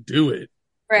it, then do it.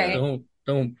 Right.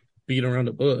 Don't beat around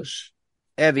the bush.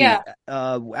 Evie,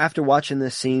 after watching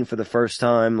this scene for the first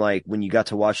time, like when you got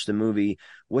to watch the movie,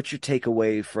 what's your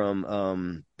takeaway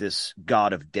from this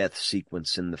God of Death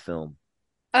sequence in the film?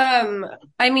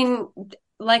 I mean,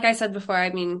 like I said before, I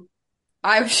mean,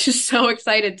 I was just so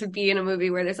excited to be in a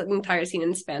movie where there's an entire scene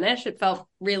in Spanish. It felt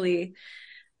really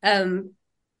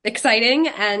exciting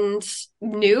and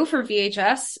new for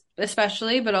VHS,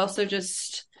 especially, but also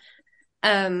just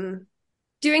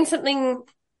doing something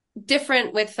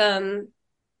different with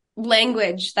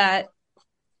language that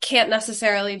can't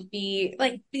necessarily be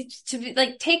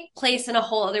take place in a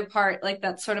whole other part, like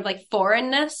that sort of like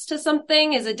foreignness to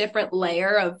something is a different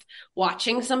layer of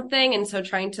watching something, and so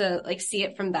trying to like see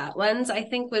it from that lens I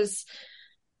think was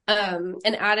an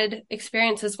added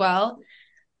experience as well.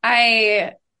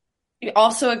 I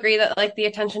also agree that like the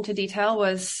attention to detail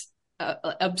was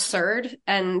absurd,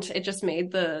 and it just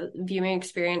made the viewing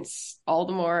experience all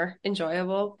the more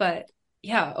enjoyable. But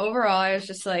yeah, overall I was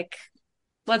just like,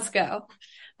 let's go.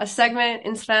 A segment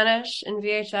in Spanish in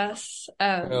VHS.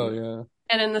 Oh yeah.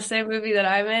 And in the same movie that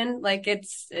I'm in, like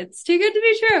it's too good to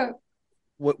be true.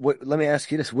 What let me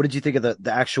ask you this. What did you think of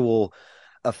the actual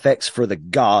effects for the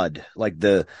god? Like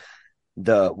the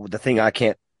thing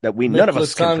that none of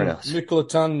us can pronounce.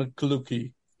 Miklatan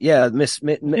Mkluki. Yeah,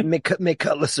 Mick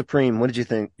Cutlass Supreme. What did you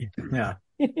think? Yeah.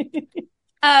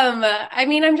 I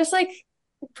mean, I'm just like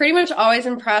pretty much always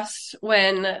impressed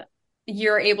when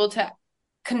you're able to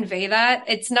convey that.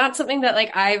 It's not something that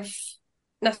like I've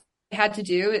necessarily had to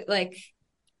do, like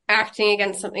acting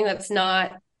against something that's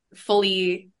not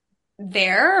fully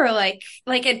there, or like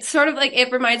it's sort of like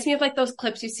it reminds me of like those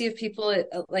clips you see of people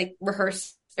like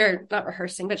rehearse or not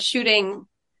rehearsing but shooting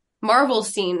Marvel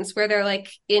scenes where they're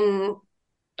like in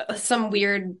some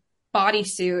weird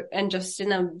bodysuit and just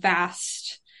in a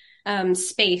vast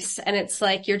space, and it's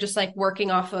like you're just like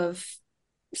working off of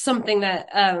something that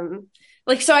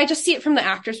like, so I just see it from the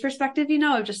actor's perspective, you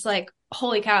know, of just like,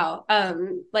 holy cow,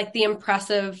 like the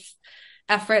impressive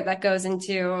effort that goes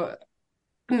into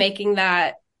making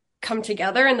that come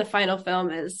together in the final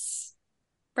film is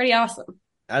pretty awesome.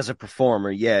 As a performer,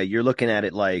 yeah, you're looking at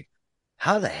it like,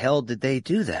 how the hell did they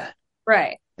do that?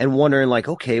 Right. And wondering like,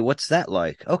 okay, what's that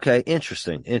like? Okay,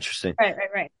 interesting.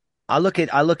 Right. I look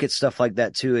at stuff like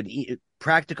that too, and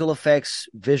practical effects,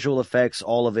 visual effects,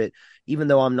 all of it. Even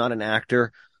though I'm not an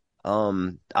actor,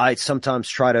 I sometimes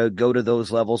try to go to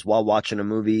those levels while watching a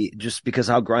movie, just because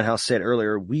how Grindhouse said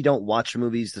earlier, we don't watch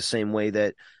movies the same way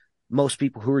that most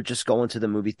people who are just going to the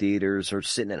movie theaters or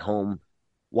sitting at home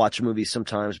watch movies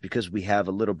sometimes, because we have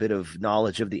a little bit of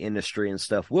knowledge of the industry and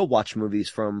stuff. We'll watch movies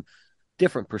from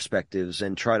different perspectives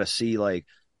and try to see like,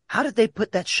 how did they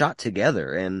put that shot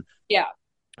together? And yeah,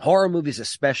 horror movies,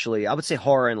 especially, I would say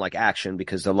horror and like action,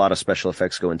 because a lot of special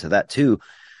effects go into that too.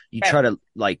 You try to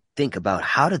like think about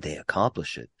how did they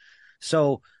accomplish it.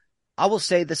 So I will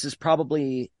say this is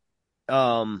probably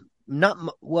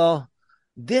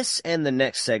this and the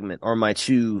next segment are my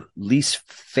two least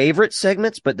favorite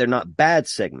segments, but they're not bad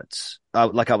segments.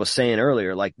 Like I was saying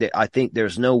earlier, like I think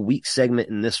there's no weak segment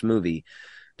in this movie.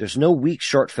 There's no weak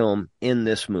short film in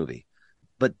this movie.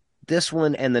 But this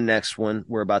one and the next one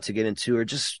we're about to get into are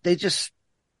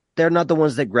they're not the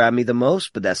ones that grab me the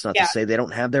most, but that's not to Yeah. say they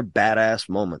don't have their badass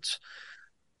moments.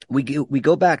 We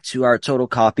go back to our total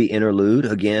copy interlude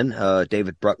again,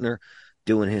 David Bruckner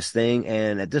doing his thing.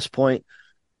 And at this point,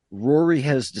 Rory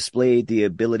has displayed the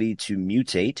ability to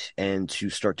mutate and to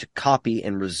start to copy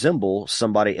and resemble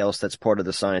somebody else that's part of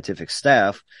the scientific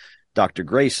staff, Dr.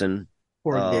 Grayson.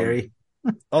 Poor Gary.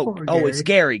 It's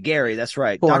Gary. Gary, that's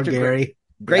right. Poor Dr. Gary.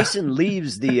 Grayson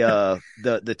leaves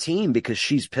the team because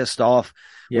she's pissed off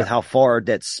with how far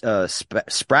that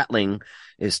Spratling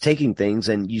is taking things,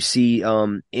 and you see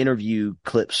interview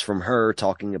clips from her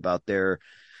talking about their,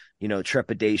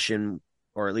 trepidation,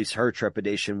 or at least her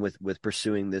trepidation with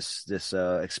pursuing this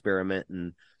experiment.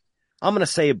 And I'm gonna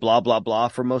say blah blah blah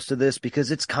for most of this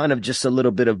because it's kind of just a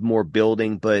little bit of more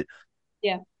building, but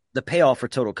yeah, the payoff for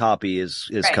total copy is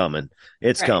right. coming.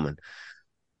 It's right. coming.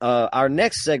 Our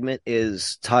next segment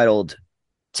is titled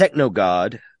Techno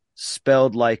God,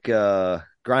 spelled like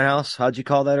Grindhouse. How'd you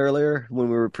call that earlier when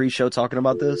we were pre-show talking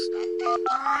about this?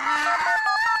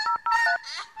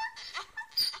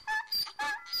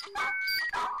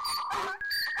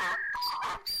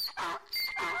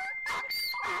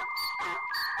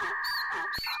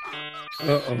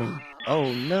 Uh-oh.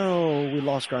 Oh no, we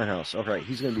lost Grindhouse. All right,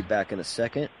 he's going to be back in a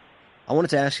second. I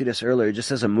wanted to ask you this earlier,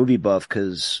 just as a movie buff,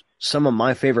 because some of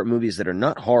my favorite movies that are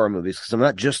not horror movies, because I'm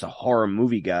not just a horror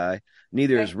movie guy,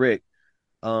 neither is Rick.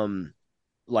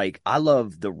 Like, I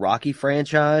love the Rocky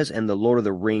franchise and the Lord of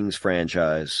the Rings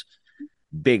franchise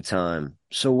big time.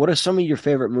 So what are some of your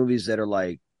favorite movies that are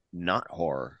like not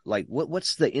horror? Like,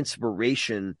 what's the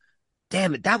inspiration?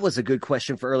 Damn it, that was a good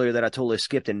question for earlier that I totally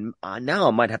skipped, and now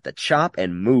I might have to chop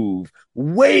and move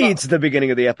way to the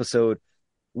beginning of the episode.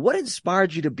 What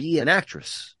inspired you to be an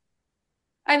actress?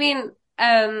 I mean,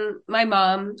 my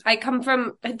mom, I come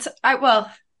from,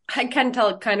 I can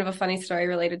tell kind of a funny story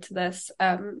related to this.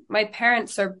 My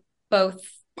parents are both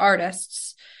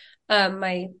artists.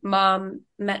 My mom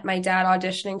met my dad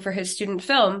auditioning for his student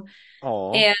film.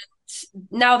 Aww. And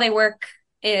now they work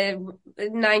in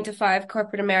 9-to-5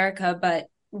 corporate America, but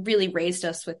really raised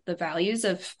us with the values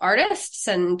of artists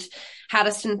and had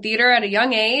us in theater at a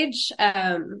young age.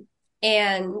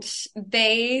 And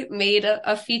they made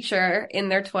a feature in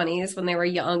their 20s when they were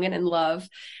young and in love,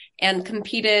 and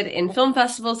competed in film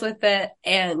festivals with it.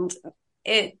 And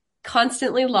it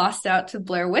constantly lost out to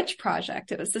Blair Witch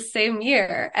Project. It was the same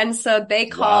year. And so they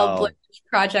called Blair Witch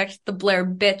Project the Blair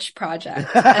Bitch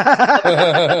Project.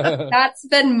 That's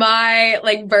been my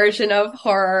version of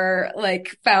horror,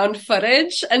 found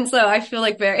footage. And so I feel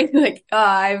very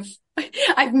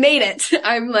I've made it.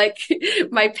 I'm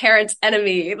my parents'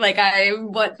 enemy.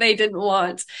 I'm what they didn't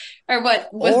want, or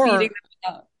what was beating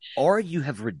them up. Or you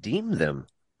have redeemed them.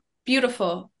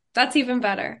 Beautiful. That's even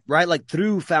better. Right? Like,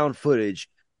 through found footage,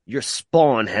 your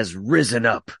spawn has risen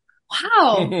up.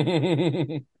 Wow.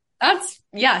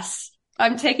 Yes.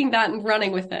 I'm taking that and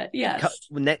running with it. Yes.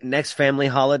 Next family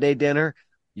holiday dinner,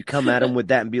 you come at them with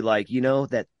that and be like,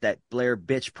 that Blair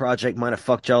Bitch Project might have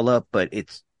fucked y'all up, but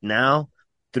it's now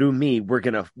through me, we're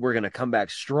gonna come back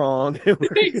strong.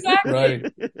 Exactly.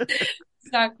 Right.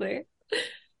 Exactly.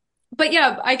 But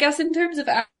yeah, I guess in terms of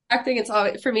acting, it's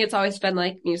always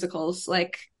been musicals.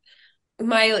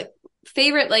 My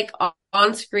favorite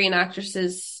on-screen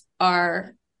actresses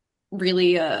are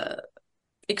really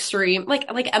extreme,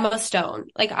 like Emma Stone.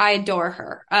 I adore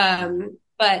her.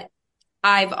 But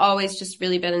I've always just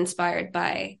really been inspired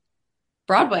by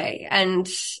Broadway and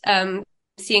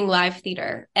seeing live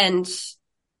theater, and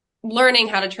learning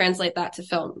how to translate that to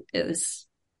film is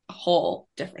a whole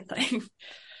different thing.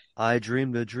 I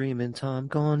dreamed a dream in time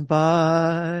gone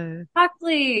by.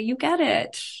 Exactly. You get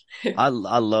it. I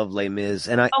love Les Mis,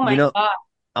 and oh my God.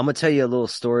 I'm gonna tell you a little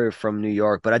story from New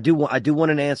York, but I do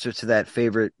want an answer to that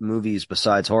favorite movies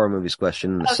besides horror movies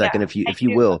question in a second, if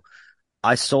you will.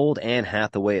 I sold Anne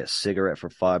Hathaway a cigarette for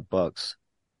 $5.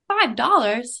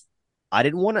 $5? I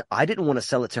didn't want to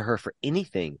sell it to her for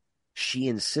anything. She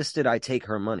insisted I take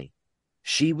her money.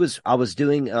 I was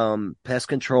doing pest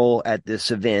control at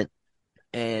this event,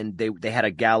 and they had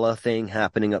a gala thing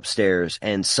happening upstairs,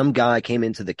 and some guy came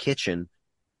into the kitchen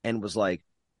and was like,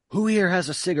 "Who here has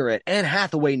a cigarette? Anne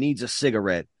Hathaway needs a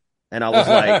cigarette." And I was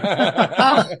like,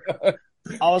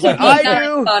 I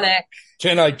do.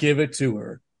 Can I give it to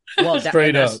her? Well,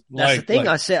 straight up. That's the thing.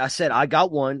 I said, I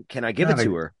got one. Can I give it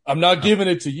to her? I'm not giving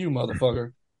it to you,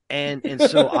 motherfucker. And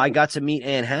so I got to meet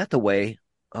Anne Hathaway.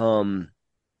 I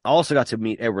also got to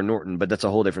meet Edward Norton, but that's a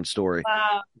whole different story.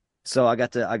 Wow. So I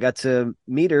got to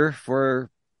meet her for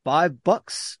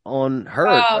 $5 on her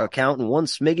account and one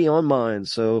smiggy on mine.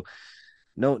 So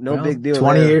no big deal.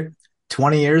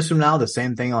 20 years from now, the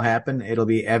same thing will happen. It'll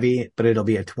be Evie, but it'll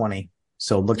be a 20.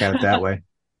 So look at it that way,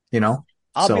 you know?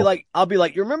 I'll be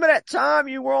like, you remember that time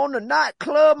you were on the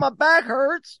nightclub? My back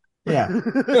hurts. Yeah.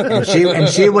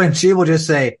 and she will just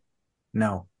say,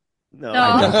 no. No,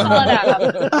 call it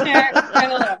out.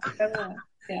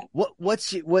 Yeah.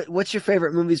 What's your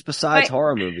favorite movies besides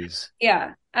horror movies?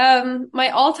 Yeah. My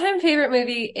all-time favorite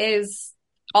movie is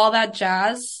All That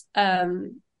Jazz.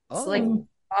 It's like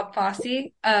Bob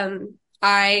Fosse.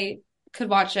 I could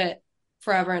watch it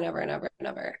forever and ever and ever and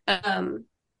ever.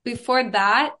 Before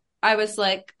that, I was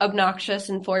like obnoxious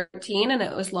and 14, and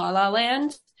it was La La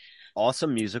Land.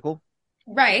 Awesome musical.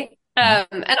 Right.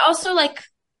 And also like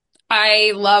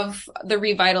I love the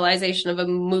revitalization of a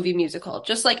movie musical.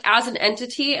 Just like as an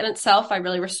entity in itself, I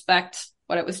really respect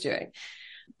what it was doing.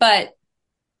 But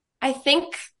I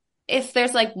think if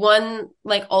there's like one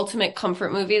like ultimate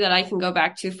comfort movie that I can go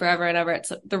back to forever and ever,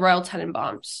 it's The Royal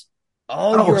Tenenbaums.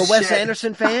 Oh, you're a Wes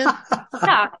Anderson fan?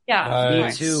 Yeah.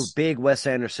 Me too. Big Wes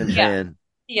Anderson fan.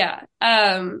 Yeah.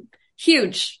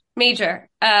 Huge, major.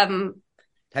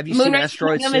 Have you seen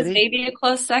Asteroid Kingdom City? is maybe a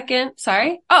close second.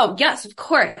 Sorry. Oh, yes, of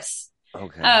course.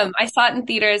 Okay. I saw it in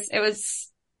theaters. It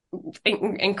was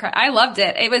incredible. I loved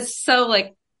it. It was so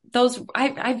like those.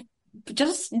 I've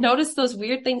just noticed those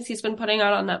weird things he's been putting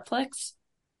out on Netflix.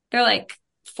 They're like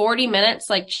 40 minutes,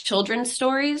 like children's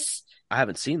stories. I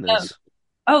haven't seen this.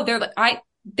 There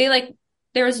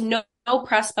was no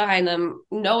press behind them,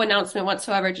 no announcement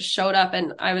whatsoever. Just showed up,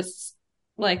 and I was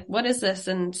like, "What is this?"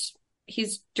 And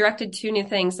he's directed 2 new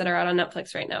things that are out on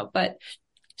Netflix right now, but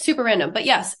super random. But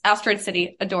yes, Asteroid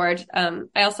City, adored. I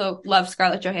also love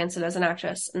Scarlett Johansson as an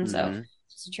actress, and so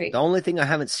it's a treat. The only thing I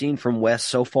haven't seen from Wes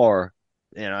so far,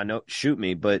 and I know, shoot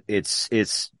me, but it's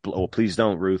please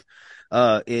don't, Ruth,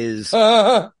 is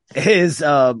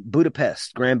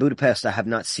Budapest, Grand Budapest. I have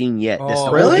not seen yet.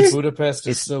 Oh, really? Budapest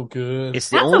is so good. It's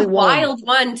the only one. Wild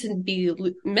one to be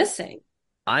missing.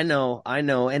 I know,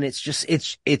 and it's just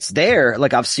it's there.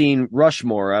 Like I've seen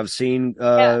Rushmore, I've seen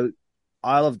Isle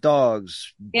of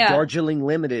Dogs, Darjeeling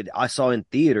Limited. I saw in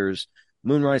theaters.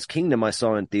 Moonrise Kingdom. I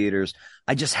saw in theaters.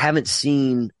 I just haven't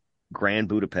seen Grand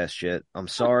Budapest yet. I'm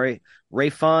sorry,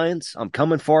 Ray Fiennes. I'm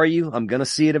coming for you. I'm gonna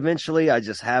see it eventually. I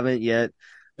just haven't yet.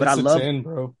 But It's I love. 10,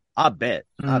 bro. I bet.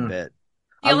 I bet.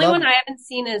 The only one I haven't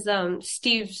seen is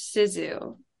Steve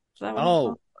Zissou.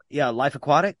 Life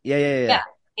Aquatic. Yeah.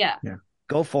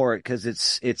 Go for it, because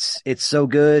it's so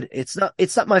good. It's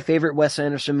not my favorite Wes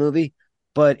Anderson movie,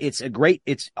 but it's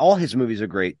all his movies are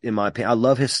great in my opinion. I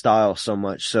love his style so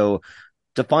much. So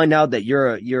to find out that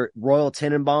you're Royal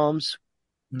Tenenbaums,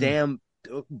 damn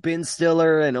Ben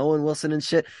Stiller and Owen Wilson and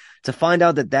shit, to find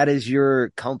out that is your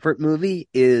comfort movie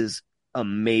is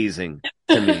amazing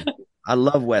to me. I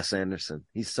love Wes Anderson.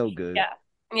 He's so good.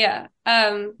 Yeah.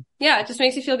 It just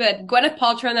makes you feel good. Gwyneth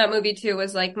Paltrow in that movie too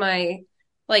was like my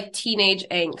teenage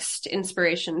angst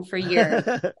inspiration for years.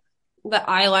 The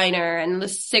eyeliner and the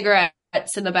cigarettes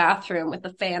in the bathroom with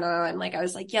the fan on. Like I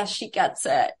was like, yes, she gets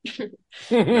it.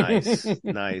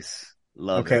 Nice.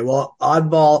 Love okay, it. well,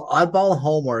 oddball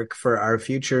homework for our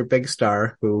future big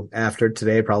star, who after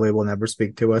today probably will never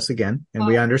speak to us again. And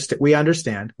we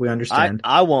understand.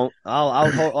 I won't.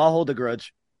 I'll hold a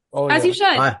grudge. As you should.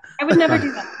 I would never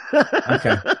do that.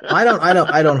 Okay. I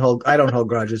don't hold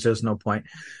grudges. There's no point.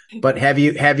 But have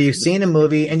you seen a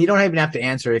movie, and you don't even have to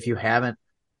answer if you haven't,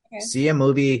 see a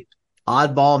movie,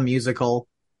 oddball musical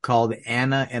called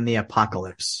Anna and the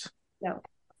Apocalypse? No.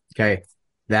 Okay.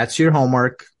 That's your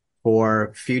homework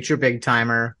for future big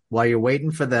timer. While you're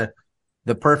waiting for the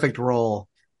perfect role,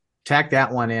 tack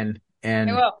that one in, and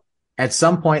at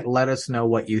some point let us know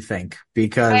what you think,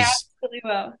 because I absolutely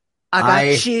will.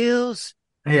 I got chills.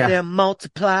 Yeah. They're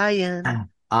multiplying.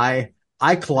 I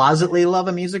closetly love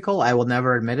a musical. I will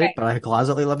never admit it, but I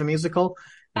closetly love a musical.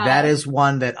 That is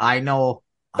one that I know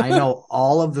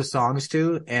all of the songs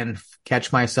to, and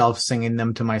catch myself singing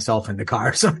them to myself in the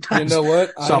car sometimes. You know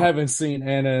what? I haven't seen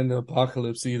Anna and the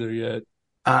Apocalypse either yet.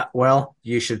 Well,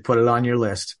 you should put it on your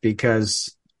list,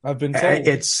 because I've been told.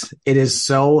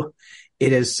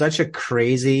 It is such a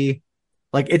crazy,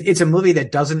 like it's a movie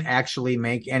that doesn't actually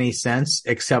make any sense,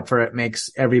 except for it makes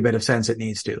every bit of sense it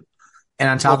needs to. And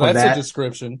on top of that, that's a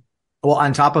description. Well,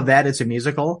 on top of that, it's a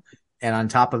musical. And on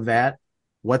top of that,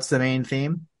 what's the main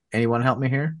theme? Anyone help me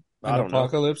here? An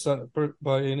apocalypse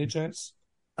by any chance?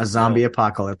 A zombie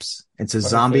apocalypse. It's a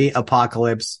zombie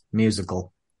apocalypse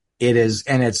musical. It is,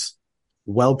 and it's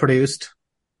well produced,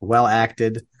 well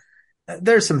acted.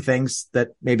 There's some things that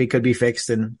maybe could be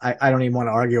fixed, and I don't even want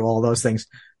to argue all those things,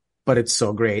 but it's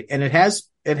so great. And it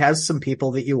has some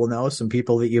people that you will know, some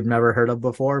people that you've never heard of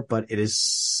before, but it is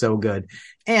so good.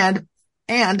 And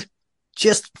And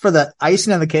just for the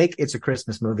icing on the cake, it's a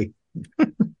Christmas movie.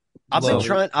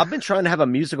 I've been trying to have a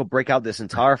musical breakout this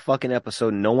entire fucking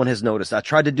episode. And no one has noticed. I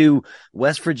tried to do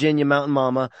West Virginia Mountain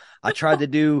Mama. I tried to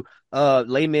do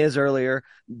Les Mis earlier.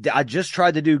 I just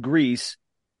tried to do Grease,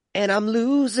 and I'm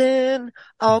losing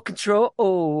all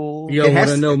control. You want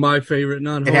to know my favorite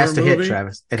non-horror movie? It has to hit,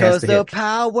 Travis. It has to hit. Because the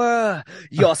power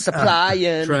you're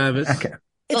supplying, Travis,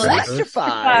 it's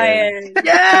electrifying.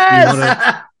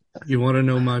 Yes. You want to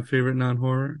know my favorite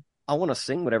non-horror? I want to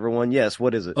sing with everyone. Yes.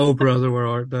 What is it? Oh, brother, where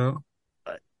art thou?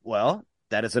 Well,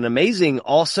 that is an amazing,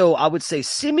 also, I would say,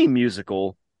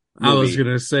 semi-musical movie. I was going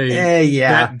to say,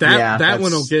 that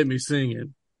one will get me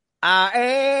singing. I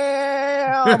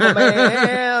am a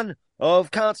man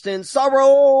of constant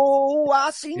sorrow.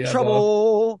 I seen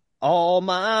trouble all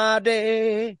my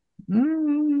day.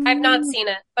 I've not seen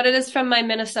it, but it is from my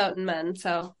Minnesotan men,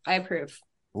 so I approve.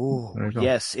 Ooh,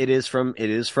 yes, it is from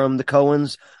the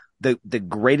Coens, the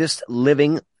greatest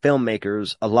living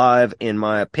filmmakers alive, in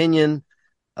my opinion.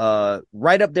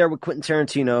 Right up there with Quentin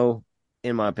Tarantino,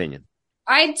 in my opinion.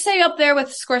 I'd say up there with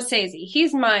Scorsese.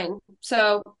 He's mine.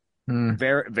 So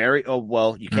very, very. Oh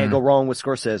well, you can't go wrong with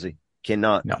Scorsese. You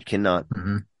cannot.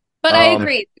 Mm-hmm. But I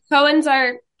agree. Coens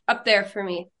are up there for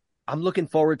me. I'm looking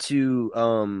forward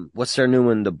to what's their new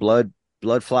one? The Blood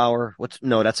Flower.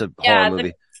 That's a horror movie.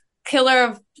 The Killer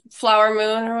of Flower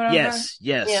Moon or whatever. Yes.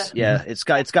 Yeah. It's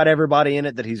got everybody in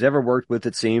it that he's ever worked with,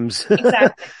 it seems.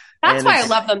 Exactly. That's why I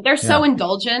love them. They're so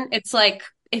indulgent. It's like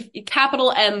if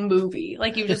capital M movie.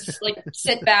 Like you just like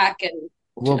sit back and.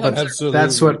 Well, but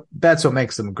that's what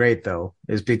makes them great, though,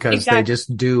 is because they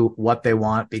just do what they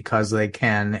want because they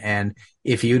can, and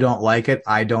if you don't like it,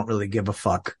 I don't really give a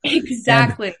fuck.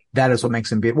 Exactly. And that is what makes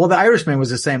them be. Well, The Irishman was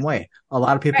the same way. A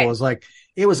lot of people was like,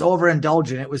 it was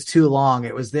overindulgent, it was too long,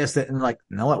 it was this, that, and like,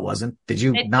 no, it wasn't. Did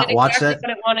you not watch that?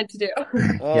 What it wanted to do.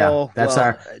 That's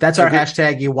our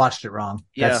hashtag. You watched it wrong.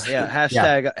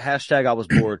 Hashtag I was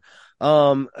bored.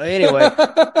 Anyway,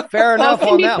 fair enough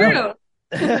on that one.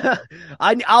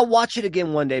 I'll watch it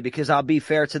again one day because I'll be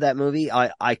fair to that movie.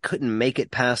 I couldn't make it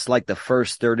past like the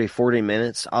first 30, 40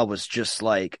 minutes. I was just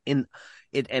like in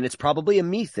it, and it's probably a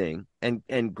me thing. And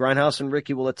Grindhouse and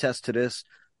Ricky will attest to this.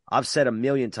 I've said a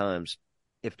million times,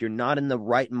 if you're not in the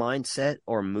right mindset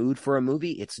or mood for a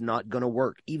movie, it's not going to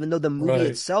work. Even though the movie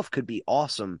itself could be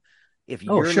awesome, if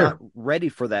you're not ready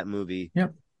for that movie,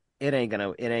 it ain't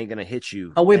gonna hit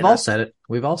you. Oh, we've all said it.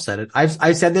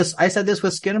 I said this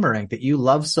with Skinamarink that you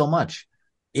love so much.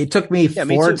 It took me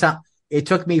four times. It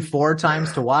took me 4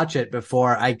 times to watch it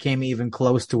before I came even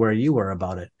close to where you were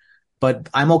about it. But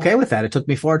I'm okay with that. It took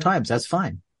me 4 times. That's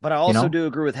fine. But I also do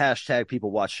agree with hashtag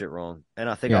people watched it wrong, and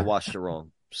I think I watched it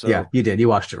wrong. So yeah, you did. You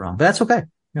watched it wrong, but that's okay.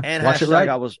 Yeah. And watch hashtag it right.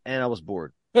 I was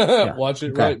bored. Watch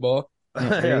it right, boy.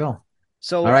 There you go.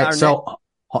 So all right. So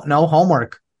no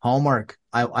homework. Homework.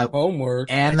 Homework.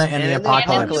 And the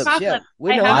apocalypse. Yeah,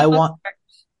 we know.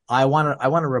 I want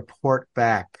to report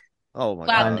back. Oh my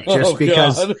God. Just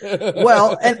because.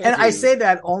 Well, and I say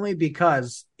that only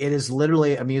because it is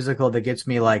literally a musical that gets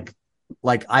me like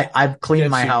I've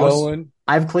cleaned my house. Going.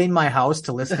 I've cleaned my house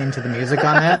to listening to the music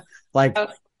on that.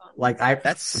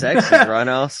 That's sexy,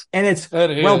 Grindhouse. And it's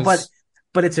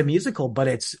but it's a musical, but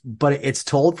it's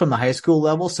told from the high school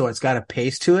level, so it's got a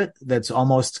pace to it that's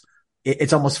almost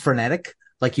frenetic.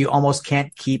 Like you almost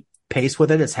can't keep pace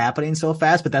with it. It's happening so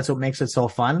fast, but that's what makes it so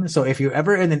fun. So if you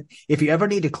ever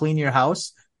need to clean your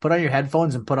house, put on your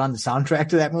headphones and put on the soundtrack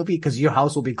to that movie, because your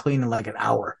house will be clean in like an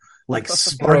hour, like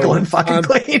sparkling fucking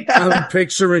clean. I'm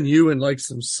picturing you in like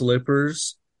some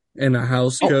slippers and a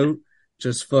house coat,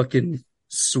 just fucking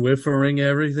Swiffering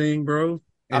everything, bro.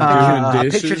 I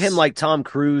pictured him like Tom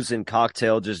Cruise in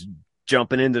Cocktail, just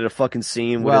jumping into the fucking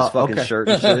scene with his fucking shirt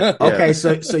and shit. Yeah. Okay,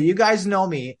 so you guys know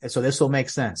me, so this will make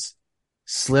sense.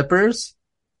 Slippers,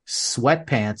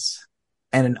 sweatpants,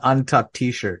 and an untucked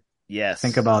t-shirt. Yes.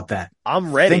 Think about that.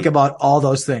 I'm ready. Think about all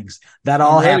those things. That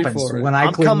all happens when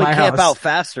I clean my house. I'm coming camp out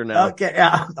faster now. Okay,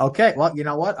 yeah. Okay, well, you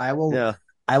know what? I will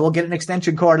get an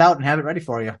extension cord out and have it ready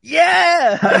for you.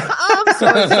 Yeah! I'm so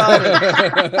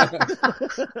excited.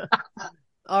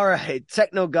 All right,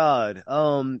 Techno God.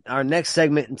 Our next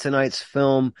segment in tonight's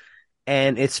film,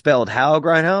 and it's spelled how,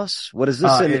 Grindhouse? What is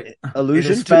this an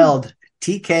allusion to? It is spelled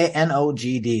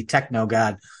TKNOGD, Techno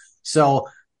God. So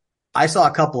I saw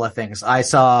a couple of things. I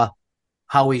saw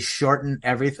how we shorten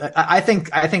everything. I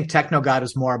think Techno God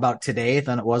is more about today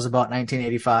than it was about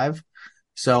 1985.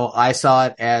 So I saw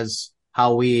it as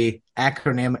how we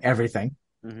acronym everything.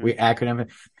 Mm-hmm. We acronym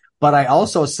it. But I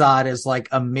also saw it as like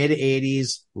a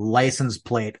mid-'80s license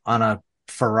plate on a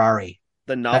Ferrari.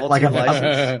 The novelty like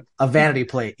license. a vanity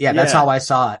plate. Yeah, that's how I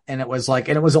saw it. And it was like,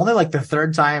 and it was only like the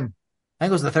third time. I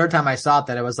think it was the third time I saw it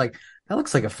that it was like, that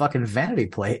looks like a fucking vanity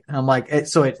plate. And I'm like,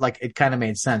 it kind of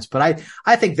made sense. But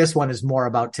I think this one is more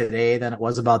about today than it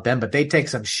was about then. But they take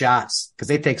some shots because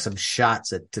they take some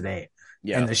shots at today.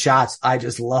 Yeah. And the shots I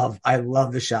just love. I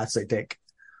love the shots they take.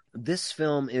 This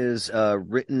film is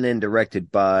written and directed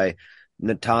by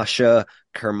Natasha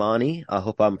Kermani. I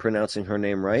hope I'm pronouncing her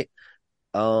name right.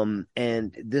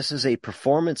 And this is a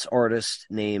performance artist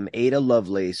named Ada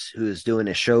Lovelace who is doing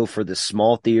a show for this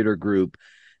small theater group.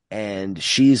 And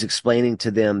she's explaining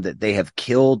to them that they have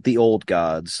killed the old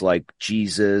gods like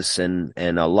Jesus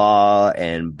and Allah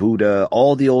and Buddha.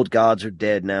 All the old gods are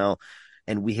dead now.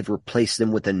 And we have replaced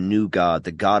them with a new god,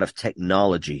 the god of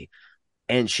technology.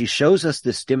 And she shows us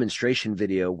this demonstration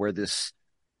video where this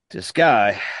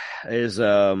guy is,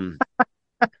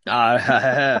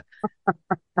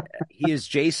 he is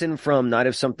Jason from Night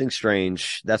of Something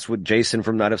Strange. That's what Jason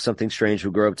from Night of Something Strange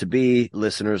will grow up to be.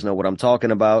 Listeners know what I'm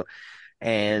talking about.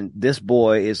 And this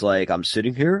boy is like, I'm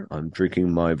sitting here, I'm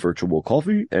drinking my virtual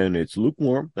coffee, and it's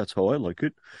lukewarm. That's how I like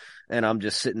it. And I'm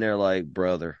just sitting there like,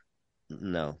 brother,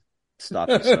 no, stop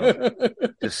yourself.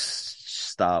 Just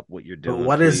stop what you're doing. But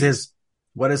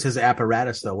what is his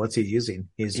apparatus though? What's he using?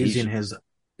 He's using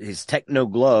his techno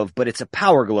glove, but it's a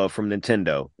power glove from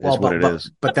Nintendo.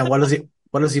 Is. But then what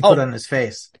does he put on his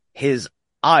face? His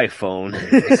iPhone.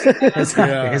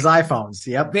 his iPhones.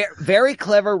 Yep. Very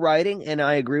clever writing, and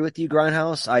I agree with you,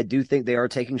 Grindhouse. I do think they are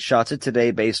taking shots at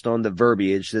today based on the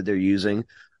verbiage that they're using.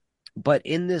 But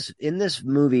in this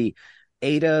movie,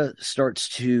 Ada starts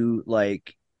to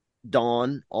like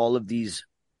don all of these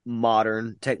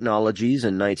modern technologies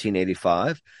in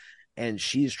 1985, and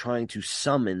she's trying to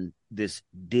summon this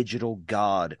digital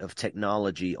god of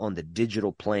technology on the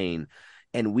digital plane.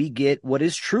 And we get what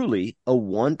is truly a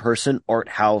one-person art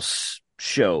house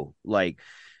show. Like,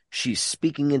 she's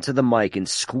speaking into the mic and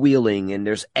squealing, and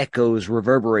there's echoes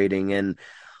reverberating. And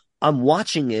I'm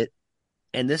watching it,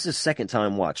 and this is second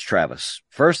time watch Travis.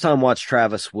 First time watch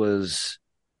Travis was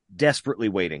desperately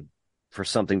waiting for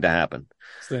something to happen.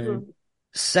 Same.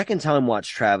 Second time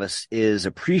watch Travis is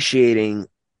appreciating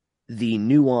the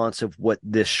nuance of what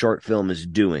this short film is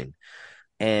doing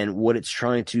and what it's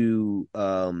trying to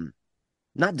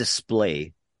not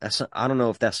display. I don't know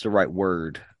if that's the right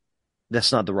word.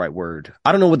 That's not the right word.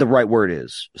 I don't know what the right word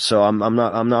is. So I'm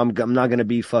not going to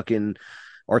be fucking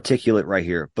articulate right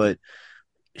here, but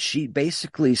she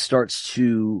basically starts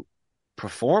to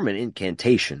perform an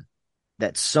incantation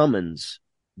that summons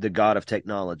the god of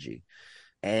technology.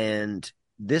 And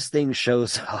this thing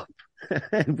shows up.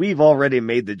 And we've already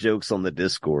made the jokes on the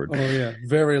Discord. Oh yeah,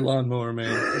 very Lawnmower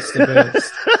Man. It's the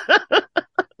best.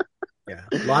 Yeah,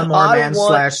 Lawnmower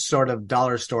Man / sort of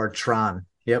dollar store Tron.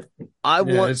 Yep.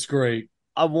 It's great.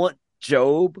 I want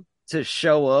Job to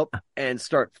show up and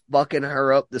start fucking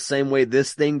her up the same way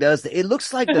this thing does. It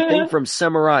looks like the thing from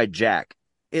Samurai Jack.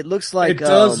 It looks like it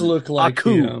does look like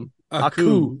Aku.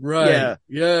 Aku, right?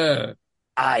 Yeah.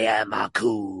 I am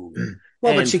Aku.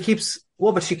 But she keeps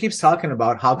talking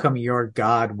about how come your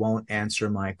God won't answer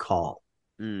my call.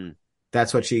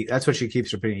 That's what she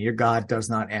keeps repeating. Your God does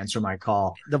not answer my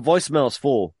call. The voicemail is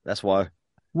full. That's why.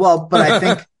 Well, but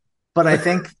I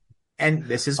think, and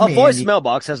this is a voicemail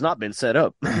box has not been set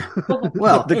up.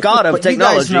 Well, the God of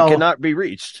technology cannot be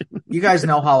reached. You guys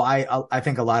know how I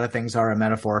think a lot of things are a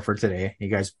metaphor for today. You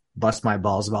guys bust my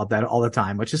balls about that all the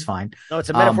time, which is fine. No, it's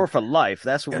a metaphor for life.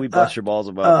 That's what we bust your balls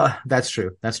about. That's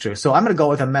true. So I'm going to go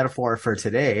with a metaphor for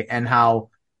today and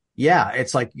how,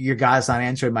 it's like your God's not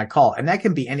answering my call. And that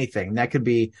can be anything. That can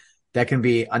be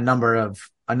a number of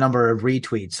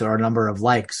retweets or a number of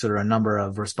likes or a number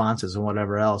of responses and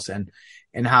whatever else.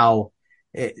 And how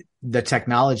the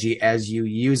technology, as you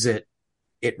use it,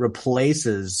 it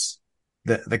replaces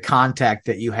the contact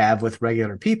that you have with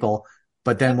regular people.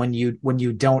 But then when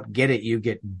you don't get it, you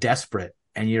get desperate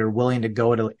and you're willing to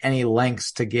go to any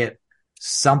lengths to get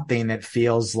something that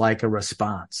feels like a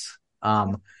response.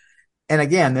 And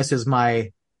again, this is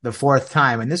the fourth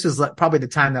time, and this is probably the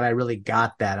time that I really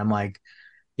got that. I'm like,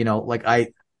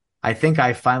 I think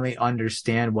I finally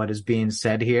understand what is being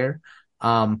said here.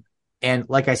 And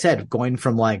like I said, going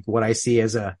from like what I see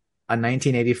as a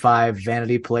 1985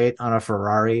 vanity plate on a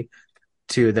Ferrari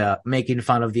to the making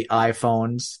fun of the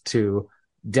iPhones to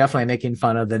definitely making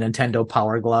fun of the Nintendo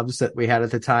Power Gloves that we had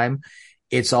at the time.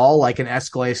 It's all like an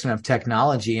escalation of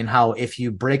technology and how if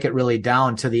you break it really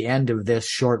down to the end of this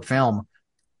short film,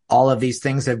 all of these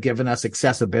things have given us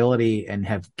accessibility and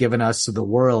have given us the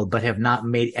world, but have not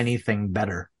made anything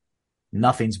better.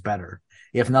 Nothing's better.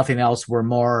 If nothing else, we're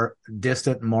more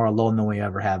distant and more alone than we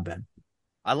ever have been.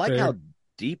 I like Fair. how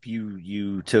deep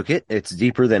you took it. It's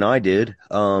deeper than I did.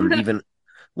 Even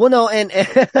well, no, and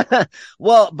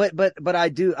well, but I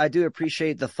do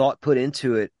appreciate the thought put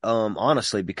into it.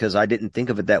 Honestly, because I didn't think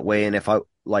of it that way, and if I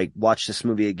like watch this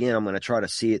movie again, I'm going to try to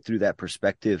see it through that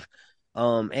perspective.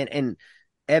 And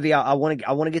Evie, I want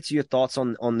to get to your thoughts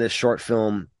on this short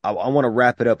film. I want to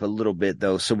wrap it up a little bit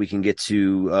though, so we can get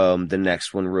to the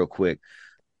next one real quick.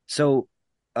 So,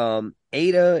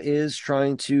 Ada is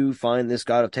trying to find this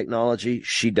god of technology.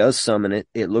 She does summon it.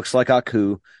 It looks like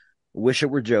Aku. Wish it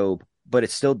were Job, but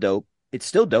it's still dope. It's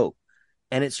still dope.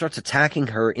 And it starts attacking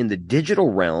her in the digital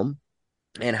realm.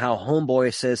 And how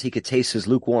Homeboy says he could taste his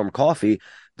lukewarm coffee.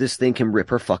 This thing can rip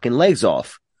her fucking legs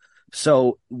off.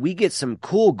 So we get some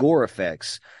cool gore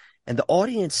effects. And the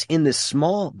audience in this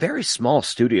small, very small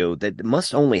studio that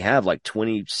must only have like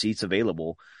 20 seats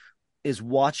available is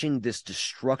watching this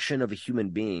destruction of a human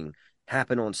being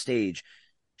happen on stage.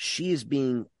 She is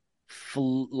being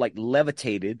like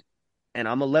levitated, and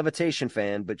I'm a levitation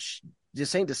fan, but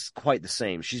this ain't quite the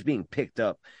same. She's being picked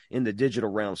up in the digital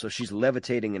realm, so she's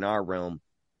levitating in our realm,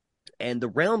 and the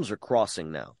realms are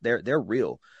crossing now. They're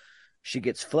real. She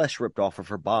gets flesh ripped off of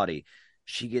her body.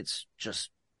 She gets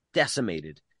just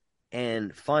decimated.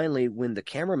 And finally, when the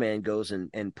cameraman goes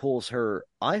and pulls her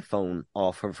iPhone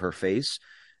off of her face,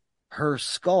 her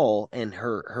skull and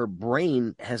her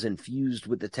brain has infused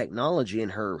with the technology,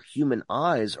 and her human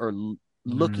eyes are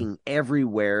looking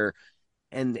everywhere.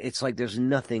 And it's like there's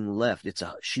nothing left.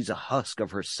 She's a husk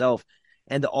of herself.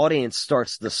 And the audience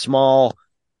starts the small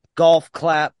golf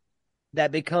clap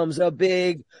that becomes a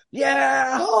big,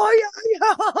 yeah, oh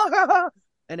yeah, yeah.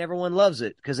 And everyone loves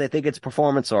it because they think it's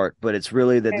performance art, but it's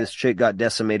really that this chick got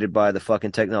decimated by the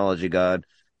fucking technology god.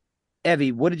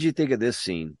 Evie, what did you think of this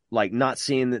scene? Like not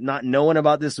knowing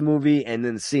about this movie, and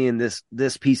then seeing this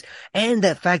piece, and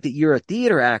that fact that you're a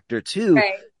theater actor too.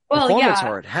 Right. Well, performance yeah.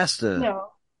 art has to. No,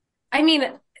 I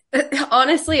mean,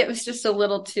 honestly, it was just a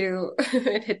little too.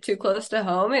 It hit too close to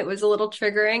home. It was a little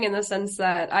triggering in the sense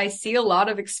that I see a lot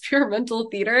of experimental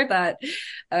theater that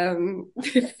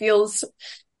feels.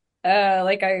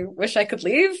 Like I wish I could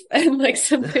leave, and like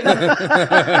something crazy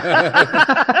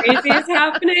is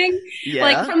happening. Yeah.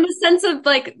 Like from the sense of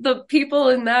like the people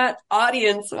in that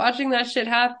audience watching that shit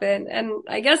happen. And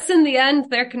I guess in the end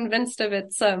they're convinced of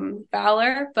its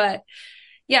valor. But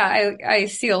yeah, I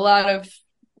see a lot of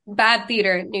bad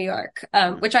theater in New York,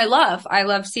 which I love. I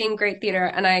love seeing great theater,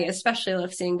 and I especially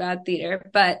love seeing bad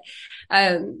theater. But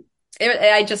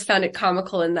I just found it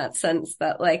comical in that sense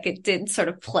that like it did sort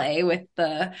of play with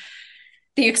the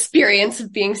experience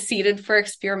of being seated for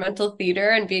experimental theater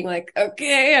and being like,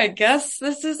 okay, I guess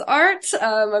this is art.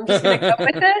 I'm just going to go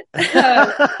with it.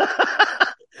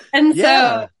 And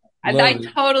Yeah. so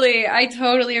I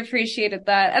totally appreciated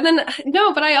that. And then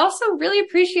but I also really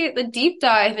appreciate the deep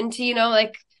dive into,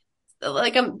 like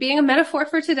being a metaphor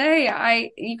for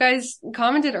today. You guys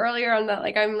commented earlier on that,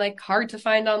 like, I'm like hard to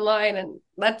find online, and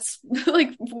that's like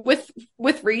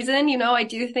with reason, I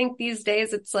do think these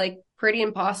days it's like pretty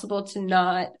impossible to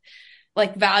not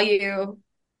like value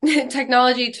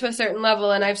technology to a certain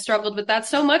level. And I've struggled with that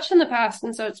so much in the past.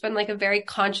 And so it's been like a very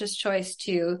conscious choice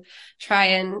to try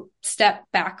and step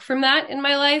back from that in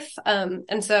my life.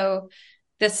 And so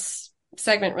this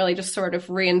segment really just sort of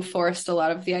reinforced a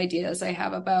lot of the ideas I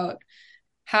have about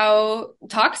how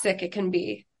toxic it can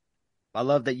be. I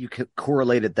love that you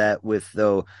correlated that with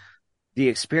the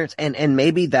experience, and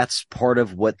maybe that's part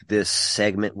of what this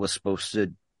segment was supposed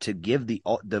to give the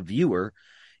viewer,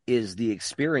 is the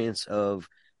experience of,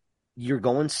 you're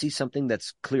going to see something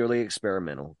that's clearly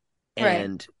experimental,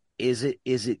 and is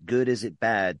it good, is it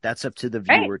bad? That's up to the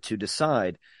viewer to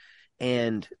decide,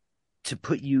 and to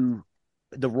put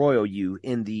the royal you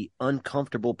in the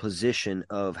uncomfortable position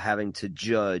of having to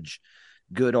judge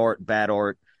good art, bad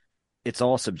art. It's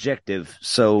all subjective,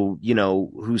 so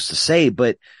who's to say?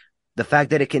 But the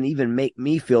fact that it can even make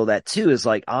me feel that too is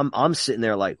like I'm sitting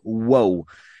there like, whoa,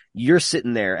 you're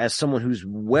sitting there as someone who's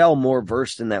well more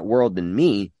versed in that world than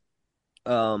me,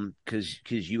 because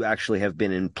you actually have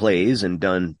been in plays and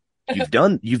you've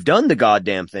done the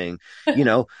goddamn thing,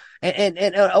 and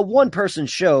a one person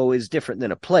show is different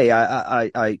than a play.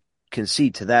 I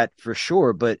concede to that for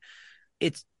sure, but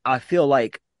I feel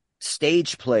like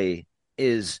stage play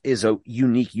is a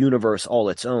unique universe all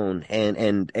its own,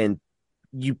 and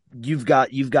you've got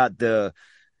the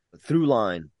through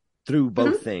line through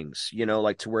both things,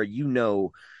 like to where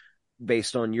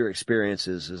based on your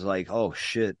experiences is like, oh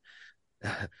shit.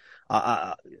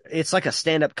 It's like a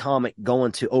stand-up comic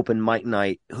going to open mic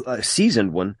night, a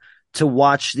seasoned one, to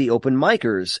watch the open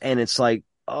micers, and it's like,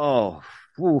 oh,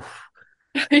 oof,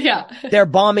 Yeah. They're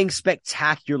bombing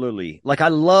spectacularly. Like I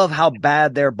love how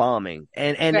bad they're bombing.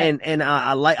 And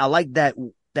I like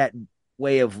that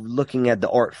way of looking at the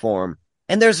art form.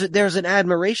 And there's an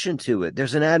admiration to it.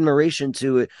 There's an admiration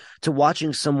to it, to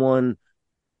watching someone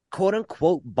quote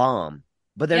unquote bomb,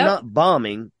 but they're not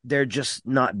bombing. They're just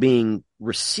not being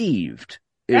received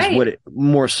is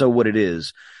more so what it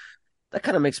is. That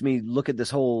kind of makes me look at this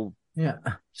whole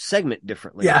segment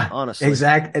differently. Yeah, honestly.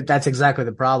 That's exactly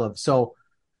the problem. So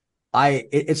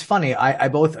it's funny. I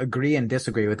both agree and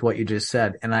disagree with what you just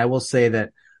said. And I will say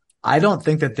that I don't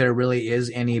think that there really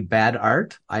is any bad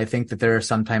art. I think that there are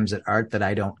sometimes art that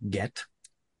I don't get.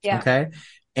 Yeah. Okay.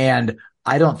 And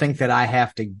I don't think that I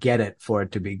have to get it for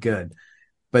it to be good.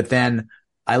 But then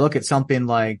I look at something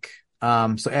like,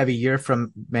 so Abby, you're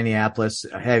from Minneapolis.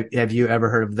 Have you ever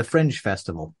heard of the Fringe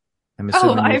Festival? I'm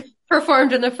assuming I've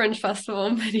performed in the Fringe Festival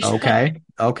many times.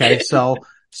 Okay. So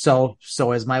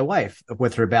is my wife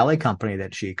with her ballet company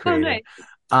that she created.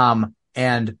 Oh, nice.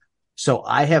 And so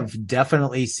I have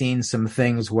definitely seen some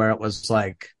things where it was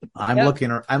like, I'm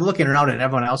looking around and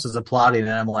everyone else is applauding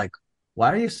and I'm like,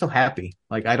 why are you so happy?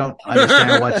 Like, I don't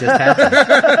understand what just happened.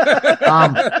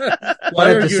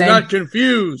 Why are you not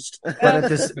confused?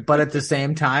 But at the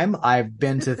same time, I've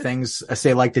been to things,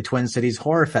 say like the Twin Cities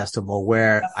Horror Festival,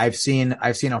 where I've seen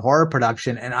a horror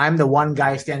production and I'm the one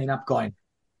guy standing up going,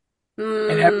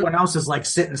 and everyone else is like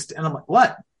sitting, and I'm like,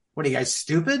 what? What are you guys,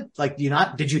 stupid? Like,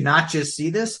 did you not just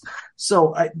see this?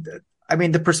 So, I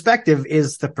mean, the perspective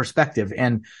is the perspective.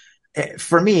 And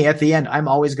for me, at the end, I'm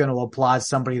always going to applaud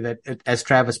somebody that, as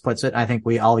Travis puts it, I think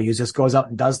we all use this, goes out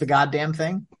and does the goddamn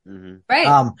thing. Mm-hmm.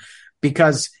 Right.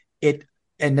 Because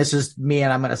and this is me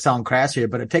and I'm going to sound crass here,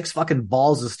 but it takes fucking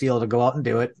balls of steel to go out and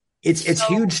do it. It's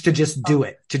huge to just do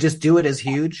it. To just do it is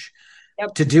huge.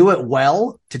 Yep. To do it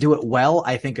well,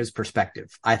 I think is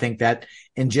perspective. I think that,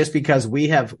 and just because we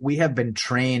have been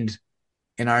trained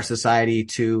in our society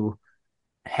to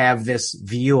have this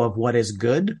view of what is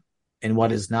good and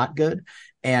what is not good.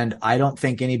 And I don't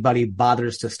think anybody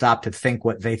bothers to stop to think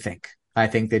what they think. I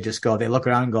think they look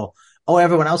around and go, oh,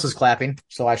 everyone else is clapping,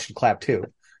 so I should clap too.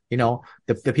 You know,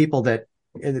 the people that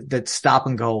stop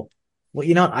and go, well,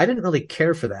 you know, I didn't really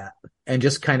care for that, and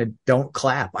just kind of don't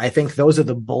clap. I think those are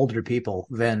the bolder people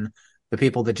than the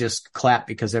people that just clap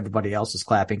because everybody else is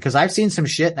clapping. Because I've seen some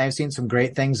shit and I've seen some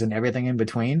great things and everything in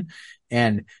between,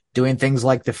 and doing things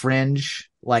like the Fringe.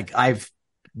 Like, I've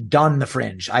done the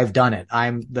Fringe. I've done it.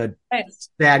 I'm the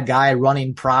sad guy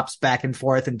running props back and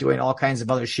forth and doing all kinds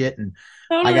of other shit. And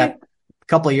I got a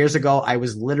couple of years ago, I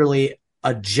was literally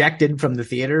ejected from the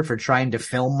theater for trying to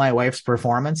film my wife's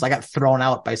performance. I got thrown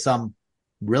out by some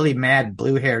really mad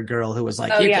blue-haired girl who was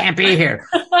like, you can't be here.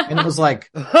 And it was like,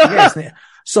 yes.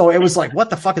 So it was like,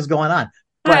 what the fuck is going on?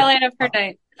 Highlight of her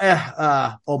night.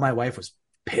 My wife was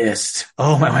pissed.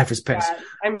 Oh, my wife was pissed.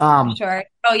 Yeah, I'm sure.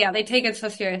 Oh yeah, they take it so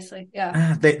seriously.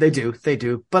 Yeah, they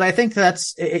do. But I think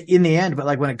that's in the end. But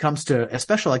like when it comes to,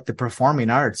 especially like the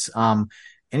performing arts,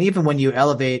 and even when you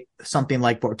elevate something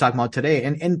like what we're talking about today,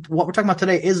 and what we're talking about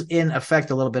today is in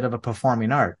effect a little bit of a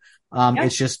performing art.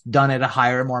 It's just done at a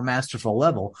higher, more masterful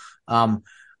level.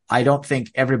 I don't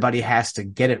think everybody has to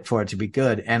get it for it to be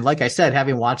good. And like I said,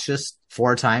 having watched this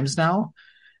 4 times now,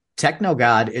 Techno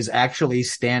God is actually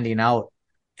standing out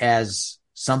as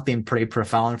something pretty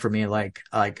profound for me.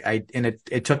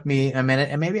 It took me a minute,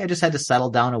 and maybe I just had to settle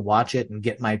down and watch it and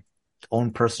get my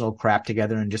own personal crap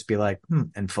together and just be like,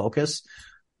 and focus.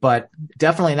 But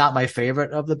definitely not my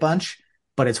favorite of the bunch,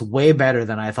 but it's way better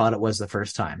than I thought it was the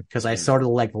first time, because I sort of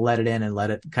like let it in and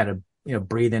let it kind of,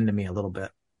 breathe into me a little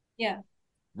bit. Yeah.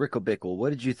 Rickle Bickle, what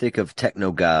did you think of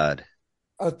Techno God?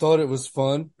 I thought it was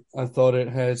fun. I thought it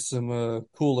had some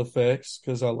cool effects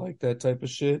because I like that type of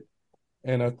shit.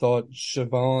 And I thought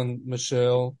Siobhan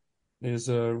Michelle is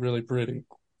really pretty.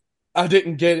 I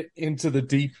didn't get into the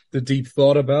deep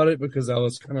thought about it because I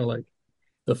was kind of like,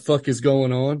 the fuck is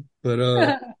going on?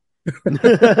 But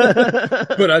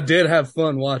but I did have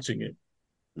fun watching it.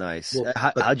 Nice. Well,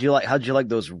 how'd you like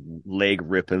those leg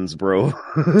rippings, bro?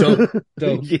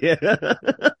 Dope. Yeah.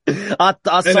 I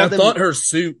thought her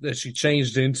suit that she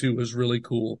changed into was really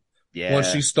cool. Yeah. Once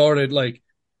she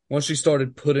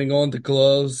started putting on the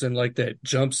gloves and like that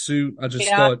jumpsuit, I just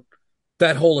thought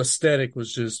that whole aesthetic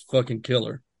was just fucking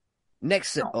killer.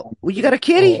 Next, you got a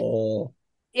kitty? Oh.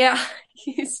 Yeah,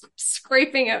 he's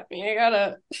scraping at me. I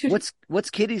gotta. What's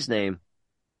Kitty's name?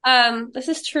 This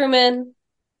is Truman.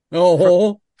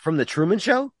 Oh, from the Truman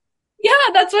Show? Yeah,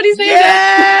 that's what he's named.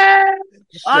 Yeah,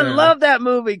 I love that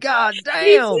movie. God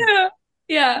damn.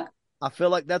 Yeah. I feel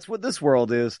like that's what this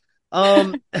world is.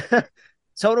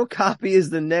 Total Copy is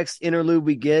the next interlude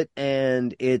we get,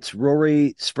 and it's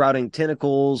Rory sprouting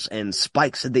tentacles and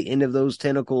spikes at the end of those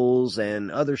tentacles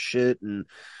and other shit, and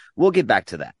we'll get back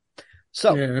to that.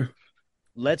 So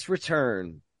let's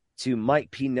return to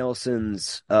Mike P.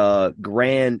 Nelson's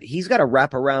grand. He's got a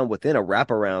wraparound within a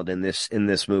wraparound in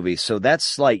this movie, so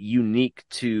that's like unique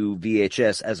to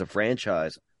VHS as a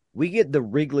franchise. We get the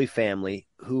Wrigley family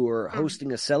who are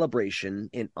hosting a celebration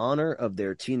in honor of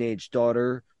their teenage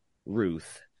daughter,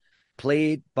 Ruth,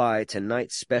 played by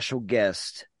tonight's special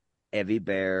guest, Evie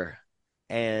Bear.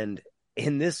 And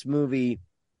in this movie,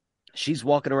 she's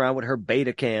walking around with her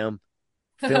beta cam,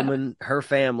 filming her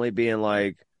family, being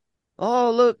like,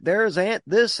 oh, look, there's Aunt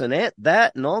this and Aunt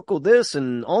that and Uncle this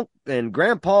and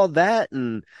Grandpa that.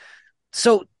 And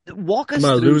so walk us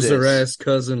my through loser this. ass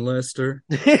cousin Lester.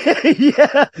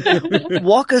 Yeah.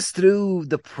 Walk us through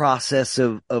the process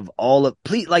of all of,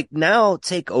 please, like, now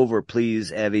take over,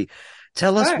 please, Evie.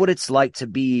 Tell us what it's like to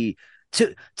be,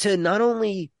 to not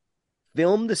only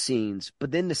film the scenes,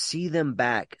 but then to see them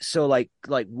back. So like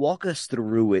walk us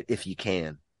through it if you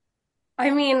can.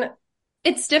 I mean,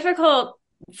 it's difficult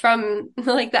from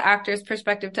like the actor's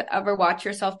perspective to ever watch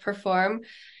yourself perform.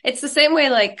 It's the same way,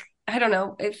 like, I don't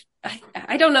know if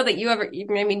I don't know that you ever,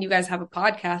 I mean, you guys have a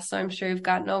podcast, so I'm sure you've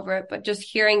gotten over it, but just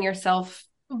hearing yourself,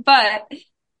 but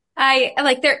I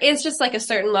like, there is just like a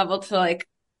certain level to like,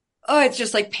 oh, it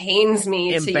just like pains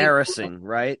me. Embarrassing,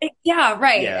 right? Yeah,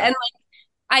 right. Yeah. And like,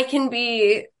 I can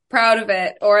be proud of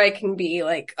it, or I can be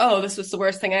like, oh, this was the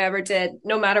worst thing I ever did.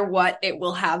 No matter what, it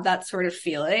will have that sort of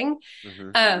feeling.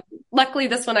 Luckily,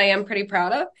 this one I am pretty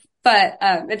proud of, but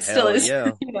it still is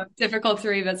difficult to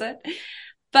revisit.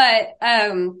 But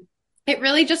it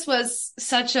really just was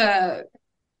such a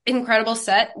incredible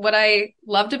set. What I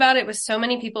loved about it was so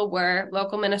many people were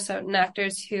local Minnesotan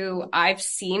actors who I've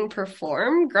seen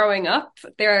perform growing up.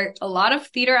 There are a lot of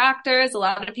theater actors, a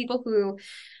lot of people who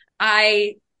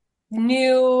I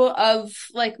knew of,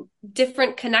 like,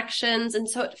 different connections. And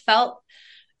so it felt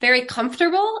very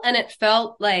comfortable, and it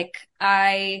felt like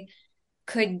I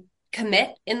could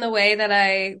commit in the way that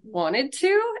I wanted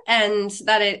to, and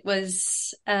that it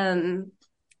was,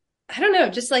 I don't know,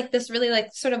 just like this really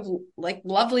like sort of like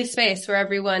lovely space where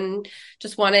everyone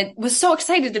just was so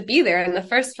excited to be there in the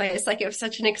first place. Like, it was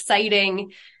such an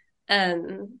exciting,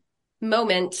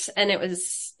 moment, and it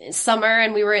was summer,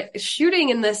 and we were shooting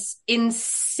in this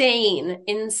insane,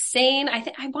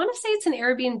 I want to say it's an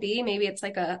Airbnb, maybe it's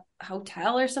like a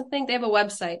hotel or something. They have a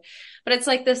website, but it's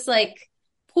like this like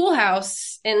pool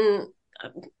house in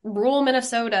rural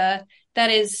Minnesota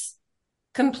that is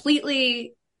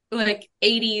completely like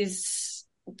 80s,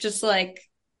 just like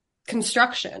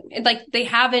construction. Like, they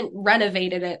haven't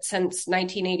renovated it since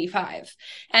 1985,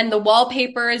 and the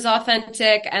wallpaper is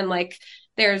authentic, and like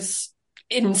there's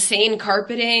insane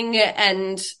carpeting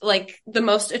and like the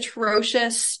most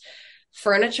atrocious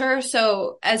furniture.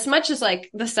 So as much as like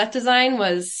the set design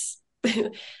was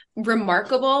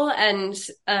remarkable, and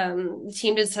the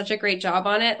team did such a great job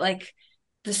on it, like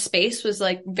the space was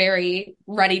like very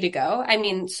ready to go. I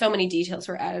mean, so many details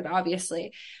were added,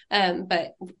 obviously.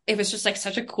 But it was just like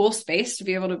such a cool space to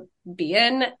be able to be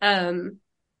in.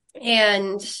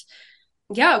 And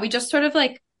yeah, we just sort of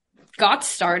like got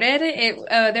started.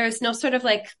 There was no sort of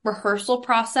like rehearsal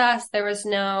process. There was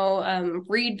no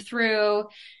read through.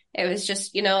 It was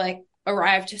just, like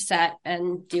arrive to set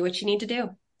and do what you need to do.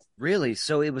 Really?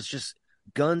 So it was just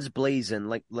guns blazing,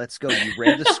 like, let's go. You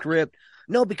read the script.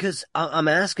 No, because I'm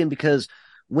asking because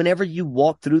whenever you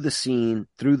walk through the scene,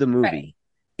 through the movie,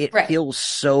 it feels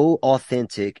so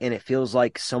authentic, and it feels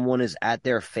like someone is at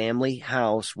their family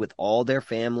house with all their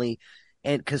family.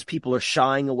 And because people are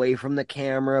shying away from the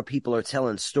camera, people are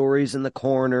telling stories in the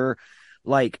corner,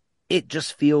 like, it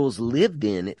just feels lived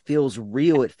in. It feels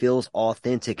real. It feels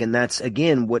authentic. And that's,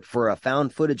 again, what for a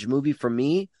found footage movie, for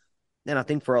me, and I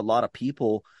think for a lot of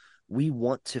people, we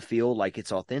want to feel like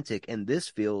it's authentic. And this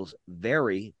feels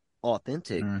very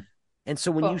authentic. And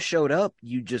so when you showed up,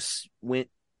 you just went,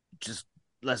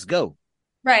 let's go.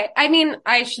 Right. I mean,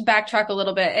 I should backtrack a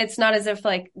little bit. It's not as if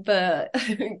like the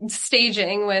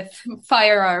staging with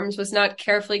firearms was not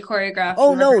carefully choreographed.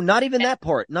 Oh, no, not even that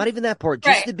part. Not even that part.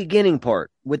 Just the beginning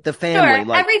part with the family. Sure.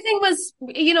 Like, everything was,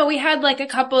 we had like a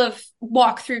couple of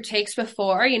walkthrough takes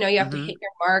before, you have to hit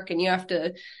your mark, and you have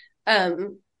to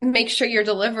make sure you're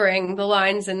delivering the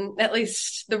lines in at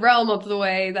least the realm of the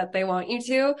way that they want you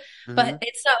to. But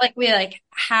it's not like we like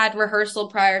had rehearsal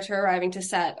prior to arriving to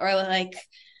set, or like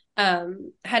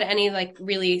had any like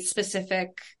really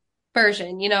specific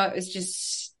version. It was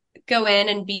just go in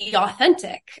and be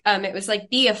authentic. It was like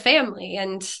be a family,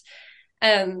 and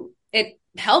it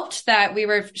helped that we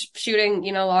were shooting,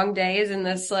 long days in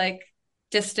this like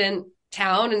distant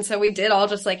town. And so we did all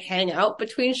just like hang out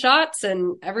between shots,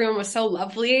 and everyone was so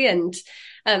lovely. And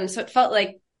so it felt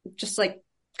like just like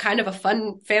kind of a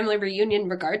fun family reunion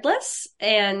regardless.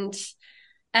 And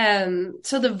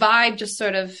so the vibe just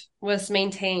sort of was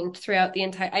maintained throughout the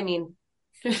entire, I mean,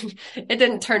 it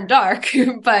didn't turn dark,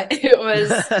 but it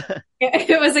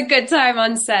was a good time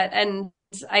on set. And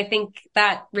I think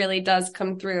that really does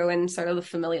come through in sort of the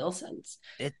familial sense.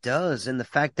 It does. And the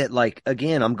fact that, like,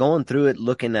 again, I'm going through it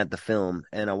looking at the film,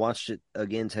 and I watched it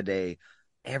again today.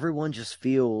 Everyone just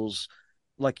feels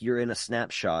like you're in a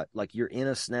snapshot,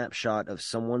 of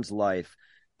someone's life,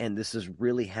 and this is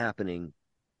really happening.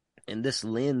 And this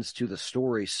lends to the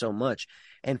story so much.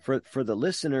 And for the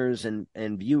listeners and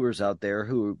viewers out there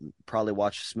who probably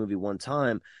watched this movie one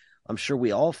time, I'm sure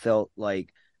we all felt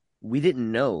like we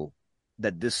didn't know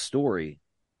that this story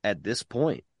at this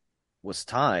point was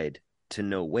tied to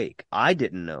No Wake. I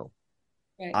didn't know.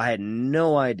 Right. I had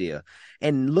no idea.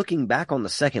 And looking back on the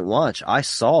second watch, I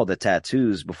saw the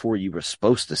tattoos before you were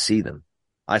supposed to see them.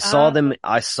 I saw them.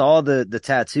 I saw the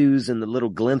tattoos and the little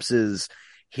glimpses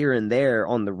here and there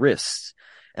on the wrists.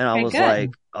 And I was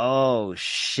like, oh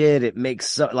shit, it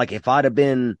makes like if I'd have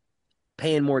been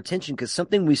paying more attention, because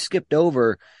something we skipped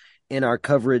over in our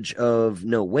coverage of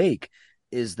No Wake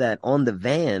is that on the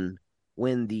van,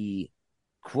 when the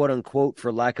quote unquote,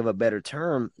 for lack of a better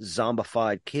term,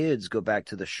 zombified kids go back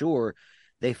to the shore,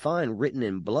 they find written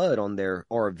in blood on their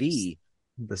RV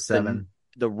the 7,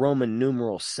 the Roman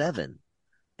numeral 7.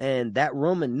 And that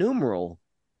Roman numeral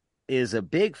is a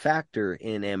big factor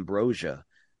in Ambrosia,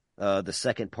 the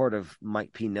second part of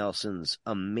Mike P. Nelson's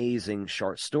amazing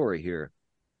short story here.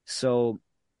 So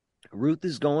Ruth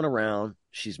is going around.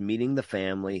 She's meeting the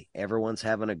family. Everyone's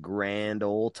having a grand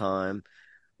old time.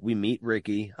 We meet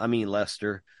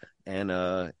Lester,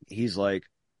 and he's like,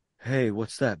 hey,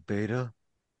 what's that, Beta?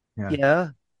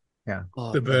 Yeah.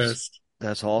 Oh, the best.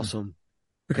 That's awesome.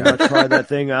 Can I try that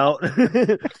thing out?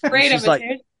 Great. She's like,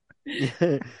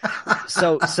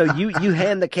 so you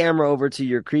hand the camera over to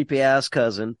your creepy ass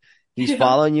cousin. He's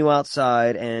following you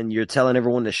outside, and you're telling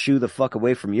everyone to shoo the fuck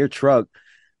away from your truck.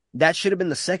 That should have been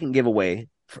the second giveaway.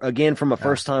 Again, from a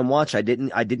first time watch, I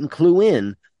didn't clue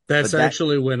in. That's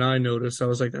actually when I noticed. I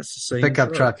was like, that's the same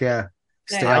pickup truck. Yeah.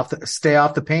 Stay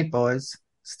off the paint, boys.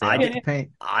 Stay off the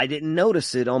paint. I didn't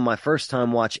notice it on my first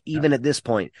time watch, even at this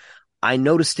point. I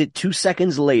noticed it 2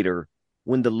 seconds later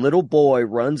when the little boy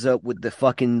runs up with the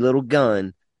fucking little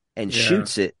gun and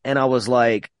shoots it. And I was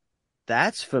like,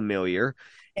 that's familiar.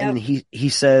 Yep. And he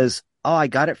says, oh, I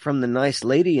got it from the nice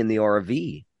lady in the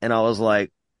RV. And I was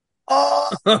like,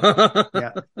 oh,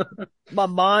 my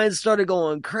mind started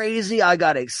going crazy. I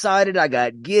got excited. I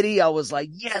got giddy. I was like,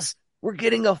 yes, we're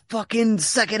getting a fucking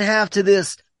second half to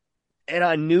this. And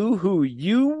I knew who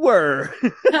you were.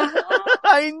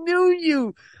 I knew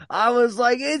you. I was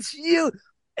like, it's you.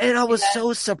 And I was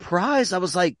so surprised. I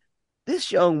was like,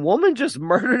 this young woman just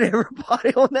murdered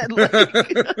everybody on that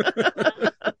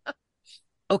lake.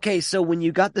 Okay, so when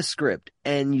you got the script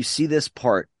and you see this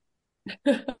part,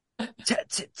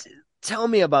 tell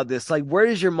me about this. Like, where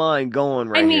is your mind going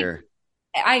here?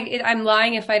 I'm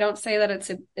lying if I don't say that it's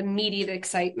an immediate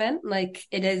excitement. Like,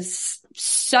 it is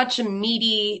such a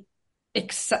meaty,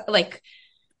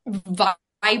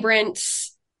 vibrant,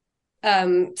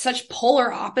 such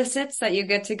polar opposites that you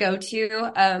get to go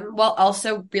to, while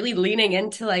also really leaning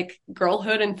into like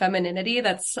girlhood and femininity.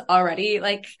 That's already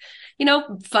like,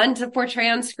 fun to portray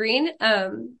on screen.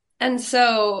 And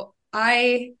so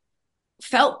I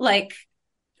felt like,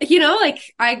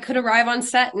 I could arrive on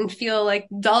set and feel like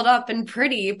dolled up and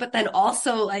pretty, but then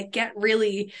also like get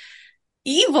really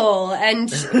evil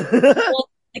and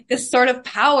like this sort of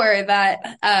power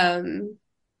that, I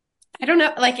don't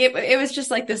know, like it was just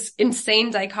like this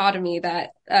insane dichotomy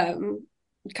that,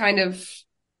 kind of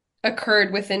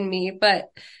occurred within me. But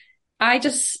I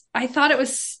thought it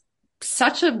was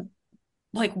such a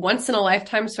like once in a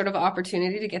lifetime sort of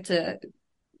opportunity to get to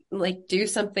like do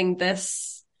something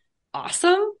this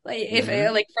awesome, like if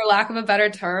like for lack of a better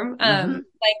term,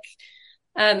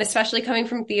 especially coming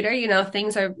from theater,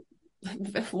 things are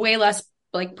way less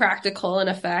like practical in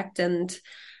effect, and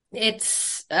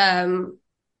it's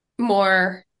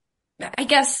more, I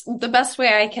guess the best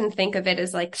way I can think of it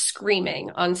is like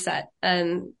screaming on set,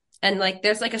 and like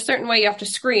there's like a certain way you have to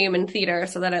scream in theater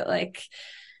so that it like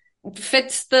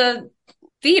fits the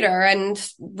theater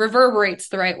and reverberates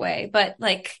the right way. But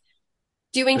like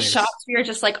doing shots where you're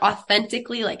just like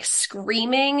authentically like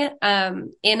screaming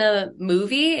in a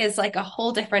movie is like a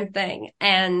whole different thing.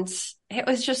 And it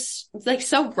was just like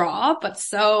so raw, but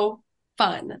so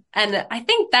fun. And I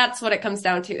think that's what it comes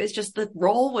down to, is just the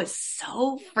role was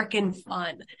so freaking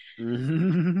fun.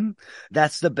 Mhm.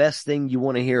 That's the best thing you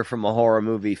want to hear from a horror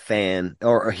movie fan,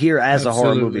 or hear as a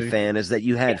horror movie fan, is that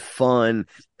you had fun.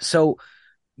 So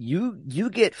you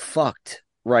get fucked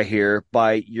right here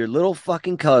by your little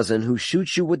fucking cousin who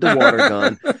shoots you with the water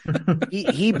gun.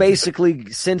 He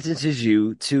basically sentences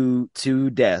you to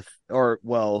death, or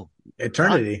well,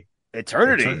 eternity.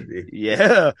 Eternity.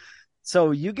 Yeah.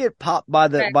 So you get popped by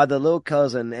the little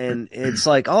cousin, and it's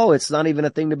like, oh, it's not even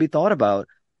a thing to be thought about.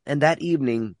 And that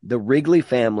evening, the Wrigley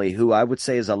family, who I would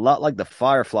say is a lot like the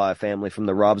Firefly family from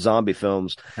the Rob Zombie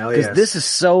films, because this is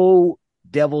so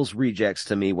Devil's Rejects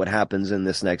to me, what happens in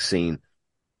this next scene.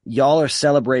 Y'all are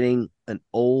celebrating an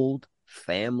old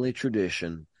family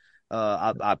tradition.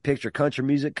 I picture country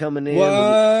music coming in.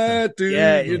 What do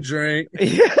you drink?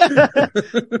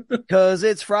 Cause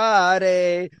it's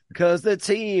Friday, cause the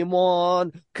team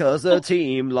won, cause the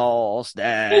team lost.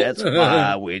 That's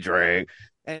why we drink.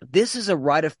 And this is a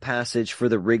rite of passage for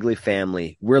the Wrigley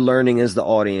family. We're learning as the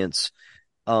audience.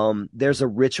 There's a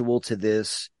ritual to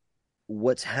this.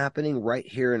 What's happening right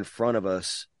here in front of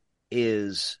us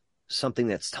is something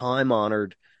that's time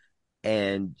honored.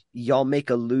 And y'all make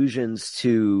allusions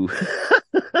to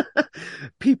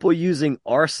people using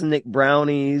arsenic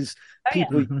brownies.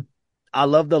 I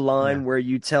love the line where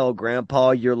you tell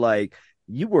Grandpa, you're like,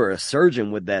 you were a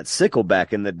surgeon with that sickle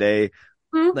back in the day.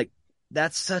 Mm-hmm. Like,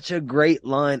 that's such a great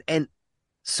line. And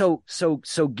so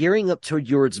gearing up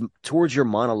towards your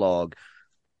monologue,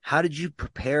 how did you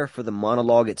prepare for the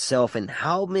monologue itself? And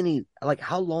how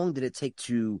long did it take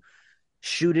to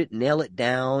shoot it, nail it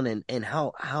down, and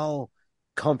how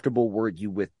comfortable were you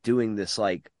with doing this?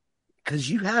 Like, because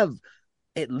you have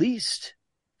at least,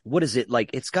 what is it,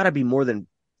 like, it's got to be more than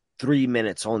 3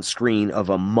 minutes on screen of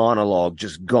a monologue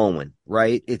just going,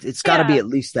 right? It's got to be at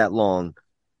least that long.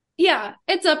 Yeah,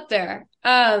 it's up there.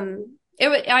 I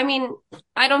mean,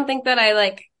 I don't think that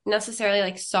I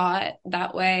necessarily saw it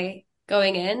that way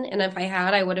going in, and if I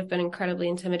had, I would have been incredibly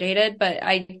intimidated. But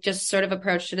I just sort of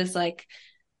approached it as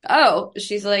oh,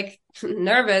 she's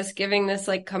nervous giving this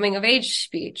coming of age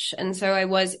speech. And so I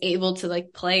was able to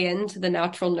play into the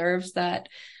natural nerves that.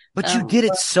 But you did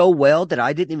it so well that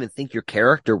I didn't even think your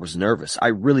character was nervous. I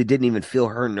really didn't even feel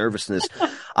her nervousness.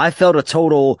 I felt a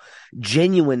total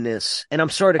genuineness, and I'm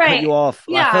sorry to cut you off.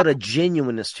 Yeah. I felt a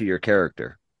genuineness to your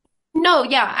character. No,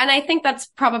 yeah. And I think that's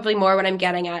probably more what I'm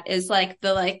getting at, is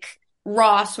the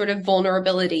raw sort of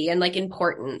vulnerability and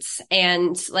importance,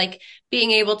 and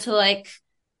being able to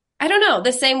I don't know,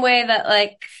 the same way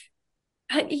that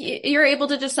you're able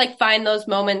to just find those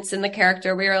moments in the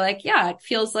character where you're yeah, it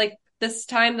feels like this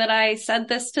time that I said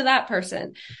this to that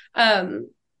person.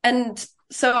 And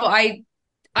so I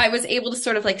was able to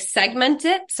sort of segment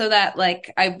it so that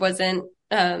I wasn't,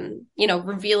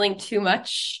 revealing too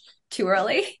much too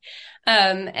early,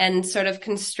 and sort of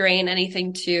constrain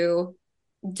anything too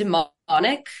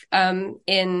demonic,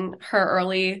 in her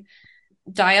early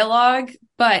dialogue.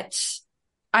 But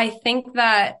I think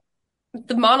that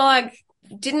the monologue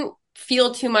didn't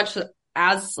feel too much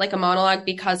as a monologue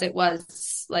because it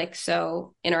was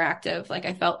so interactive.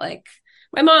 I felt like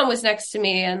my mom was next to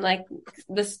me, and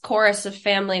this chorus of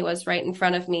family was right in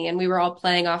front of me, and we were all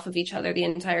playing off of each other the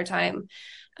entire time,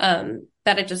 that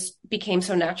it just became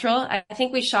so natural. I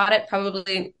think we shot it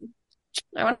probably,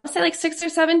 I want to say 6 or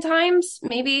 7 times,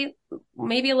 maybe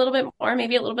a little bit more,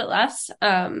 maybe a little bit less.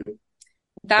 That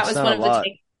was one of the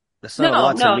takes. That's not a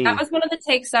lot to me. That was one of the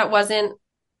takes that wasn't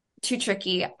too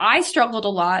tricky. I struggled a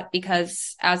lot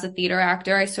because as a theater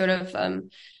actor, I sort of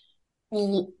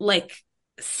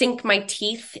sink my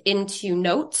teeth into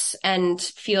notes and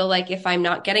feel if I'm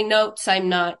not getting notes, I'm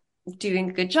not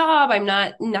doing a good job. I'm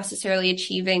not necessarily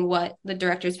achieving what the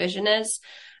director's vision is.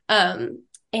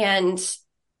 And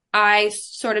I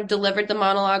sort of delivered the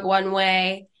monologue one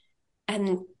way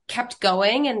and kept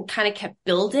going and kind of kept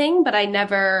building, but I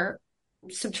never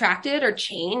subtracted or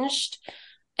changed.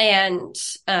 And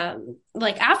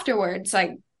afterwards,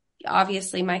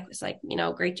 obviously Mike was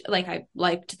great, I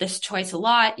liked this choice a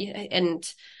lot, and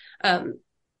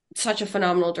such a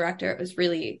phenomenal director. It was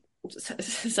really,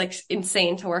 it's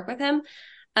insane to work with him,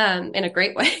 in a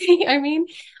great way. I mean,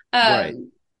 right.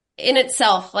 In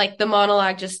itself, the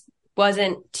monologue just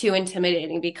wasn't too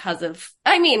intimidating because of,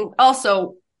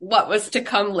 also what was to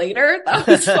come later. That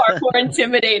was far more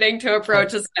intimidating to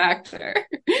approach as an actor.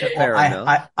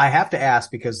 I have to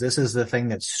ask, because this is the thing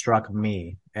that struck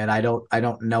me, and I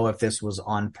don't know if this was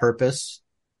on purpose,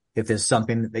 if there's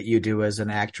something that you do as an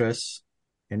actress,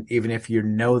 and even if you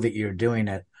know that you're doing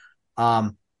it.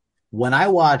 When I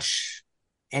watch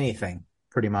anything,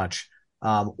 pretty much,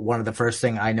 one of the first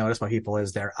thing I notice about people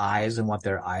is their eyes and what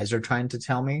their eyes are trying to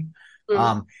tell me.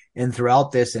 And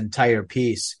throughout this entire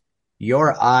piece,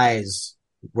 your eyes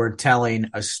were telling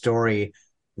a story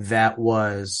that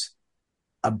was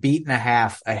a beat and a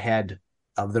half ahead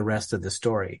of the rest of the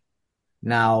story.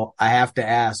 Now, I have to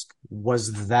ask,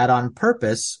 was that on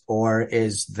purpose, or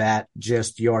is that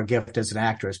just your gift as an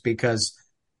actress? Because,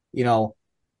 you know,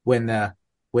 when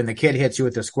the kid hits you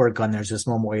with the squirt gun, there's this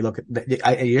moment where you look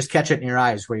at, you just catch it in your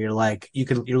eyes where you're like, you're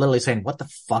literally saying, what the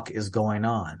fuck is going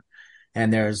on?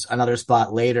 And there's another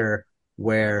spot later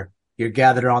where you're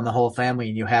gathered around the whole family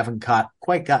and you haven't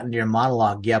quite gotten to your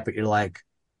monologue yet, but you're like,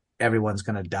 everyone's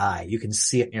going to die. You can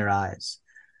see it in your eyes.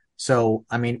 So,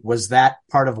 I mean, was that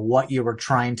part of what you were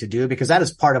trying to do? Because that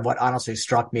is part of what honestly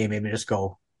struck me and made me just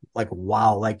go like,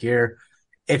 wow, like it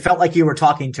felt like you were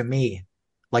talking to me,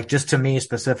 like just to me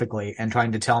specifically, and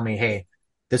trying to tell me, hey,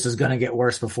 this is going to get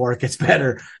worse before it gets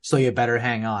better. So you better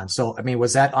hang on. So, I mean,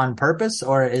 was that on purpose,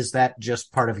 or is that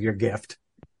just part of your gift?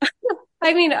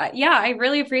 I mean, yeah, I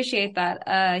really appreciate that.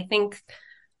 I think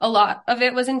a lot of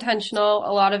it was intentional.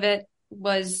 A lot of it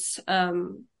was,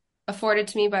 afforded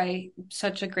to me by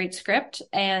such a great script.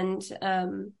 And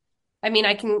I mean,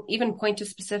 I can even point to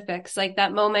specifics, like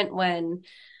that moment when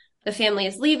the family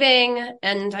is leaving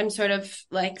and I'm sort of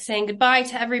like saying goodbye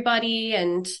to everybody,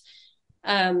 and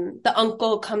the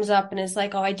uncle comes up and is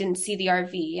like, oh, I didn't see the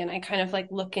RV, and I kind of like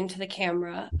look into the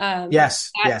camera.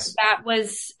 Yes. That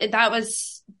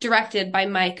was directed by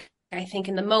Mike, I think,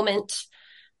 in the moment.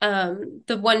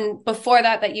 The one before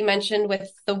that you mentioned with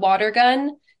the water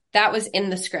gun, that was in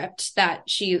the script, that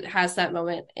she has that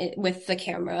moment with the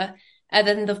camera. And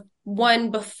then the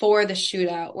one before the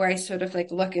shootout where I sort of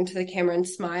like look into the camera and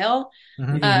smile,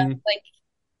 like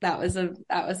that was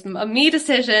a me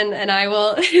decision, and I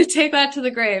will take that to the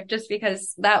grave, just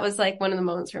because that was like one of the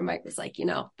moments where Mike was like, you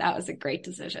know, that was a great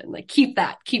decision. Like keep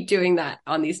doing that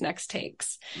on these next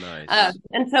takes. Nice.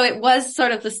 And so it was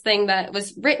sort of this thing that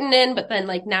was written in, but then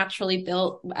like naturally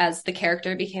built as the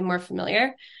character became more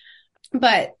familiar.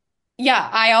 But yeah,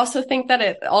 I also think that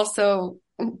it also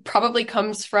probably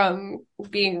comes from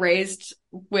being raised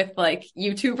with like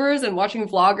YouTubers and watching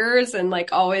vloggers, and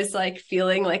like always like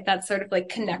feeling like that sort of like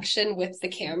connection with the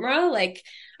camera. Like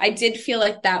I did feel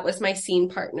like that was my scene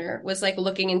partner, was like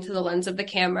looking into the lens of the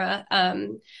camera,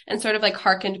 and sort of like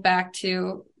harkened back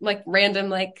to like random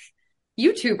like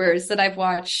YouTubers that I've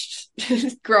watched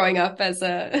growing up as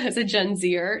a Gen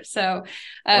Zer. So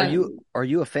are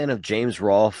you a fan of James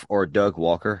Rolfe or Doug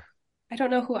Walker? I don't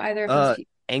know who either of those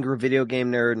people. Angry video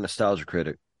game nerd, nostalgia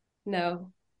critic.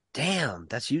 No. Damn,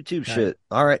 that's YouTube shit.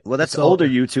 All right, well that's older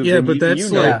YouTube. Yeah, but that's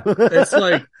you know.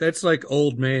 that's like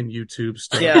old man YouTube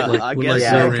stuff. Yeah, like, I guess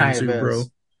it kind of bro.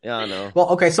 is. Yeah, I know. Well,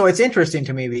 okay, so it's interesting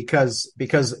to me because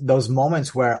those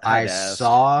moments where I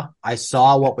saw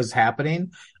what was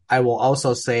happening, I will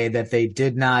also say that they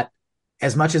did not,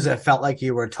 as much as it felt like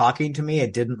you were talking to me,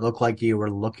 it didn't look like you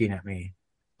were looking at me.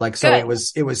 Like, so it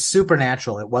was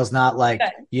supernatural. It was not like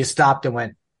you stopped and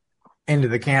went into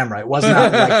the camera. It was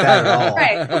not like that at all.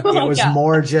 Right. It was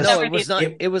more just. No, it was not.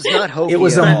 It was not hokey. It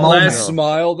was a that moment. last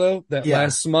smile though. That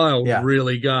last smile Yeah.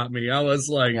 really got me. I was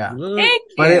like, Thank you.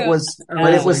 But it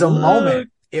was a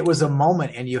moment. It was a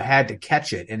moment, and you had to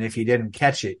catch it. And if you didn't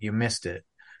catch it, you missed it.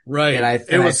 right. And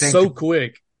It was so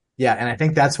quick. Yeah, and I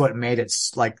think that's what made it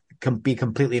like be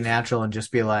completely natural and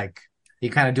just be like, you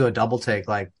kind of do a double take,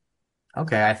 like,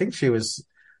 okay, I think she was.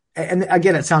 And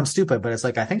again, it sounds stupid, but it's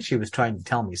like, I think she was trying to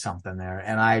tell me something there.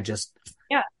 And I just,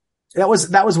 that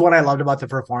was what I loved about the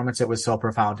performance. It was so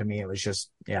profound to me. It was just,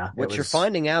 What you're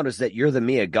finding out is that you're the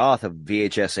Mia Goth of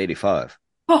VHS 85.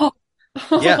 Oh.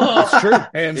 Yeah, it's true.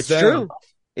 Hands down.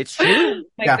 It's true.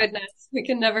 My goodness, we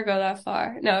can never go that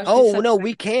far. No.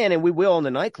 We can, and we will in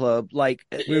the nightclub. Like,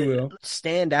 we will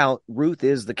stand out. Ruth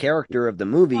is the character of the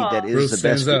movie that is Ruth the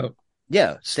best. stands out.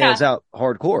 Yeah, stands out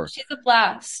hardcore. She's a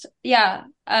blast. Yeah.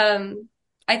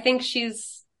 I think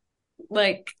she's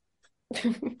like,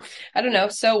 I don't know,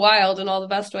 so wild in all the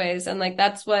best ways. And like,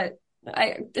 that's what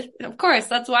of course,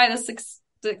 that's why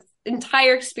the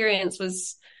entire experience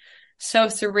was so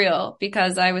surreal,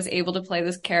 because I was able to play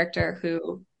this character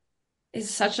who is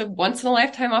such a once in a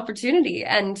lifetime opportunity,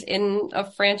 and in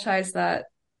a franchise that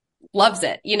loves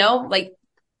it, you know, like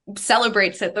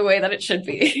celebrates it the way that it should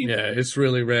be. Yeah, it's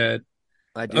really rad.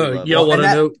 I do. Y'all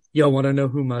want to know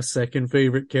who my second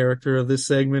favorite character of this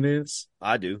segment is?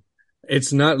 I do.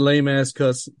 It's not lame ass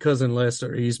cousin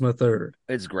Lester. He's my third.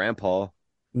 It's Grandpa.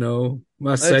 No,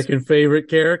 my second favorite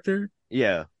character.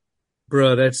 Yeah,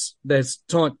 bro, that's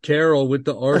Taunt Carol with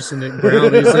the arsenic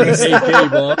brownies and the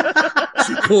AK ball.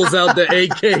 She pulls out the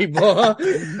AK, boy.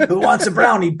 Who wants a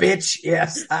brownie, bitch?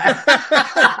 Yes.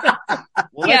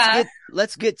 Yeah.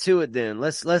 Let's get to it then.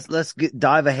 Let's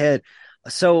dive ahead.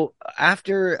 So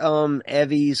after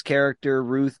Evie's character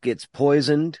Ruth gets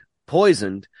poisoned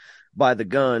by the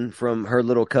gun from her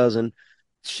little cousin,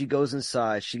 she goes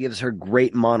inside. She gives her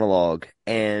great monologue,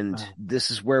 and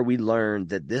this is where we learn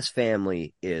that this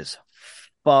family is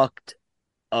fucked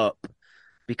up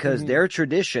because their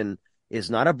tradition is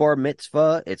not a bar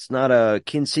mitzvah. It's not a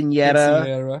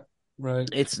quinceañera. Right.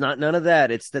 It's not none of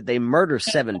that. It's that they murder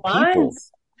 7 people.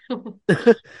 And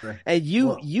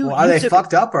are they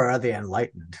fucked up or are they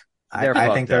enlightened?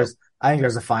 I think there's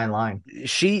a fine line.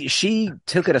 She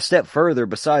took it a step further.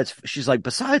 Besides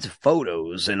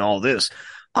photos and all this,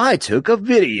 I took a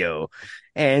video,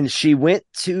 and she went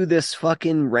to this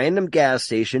fucking random gas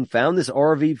station, found this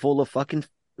RV full of fucking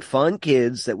fun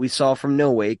kids that we saw from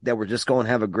No Wake that were just going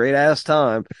to have a great ass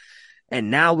time. And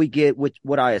now we get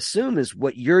what I assume is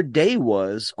what your day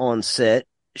was on set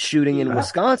shooting in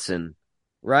Wisconsin,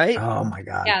 right? Oh my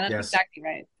God. Yeah, that's exactly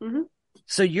right. Mm-hmm.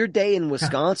 So your day in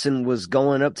Wisconsin was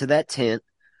going up to that tent,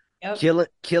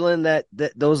 killing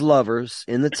those lovers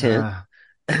in the tent.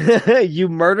 You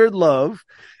murdered Love,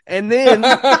 and then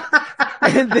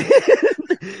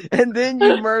and then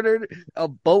you murdered a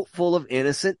boat full of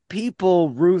innocent people.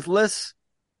 Ruth-less.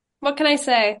 What can I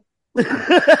say?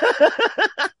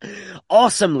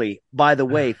 Awesomely, by the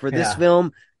way, for this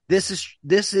film, this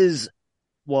is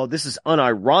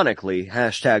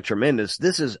unironically #tremendous.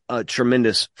 This is a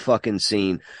tremendous fucking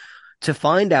scene to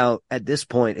find out at this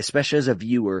point, especially as a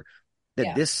viewer,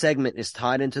 that this segment is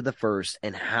tied into the first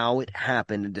and how it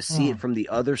happened, and to see it from the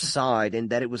other side, and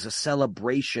that it was a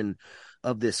celebration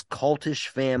of this cultish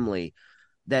family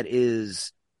that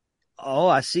is,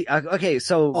 I see. Okay.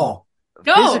 So,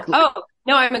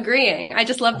 no, I'm agreeing. I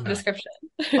just love the description.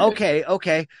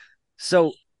 Okay.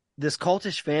 So this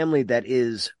cultish family that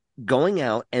is going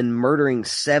out and murdering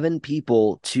 7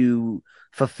 people to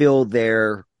fulfill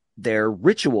their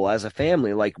ritual as a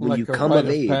family, like when you come of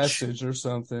age, passage or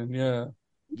something. Yeah.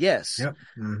 Yes. Yep.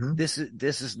 Mm-hmm.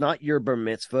 This is not your bar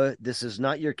mitzvah. This is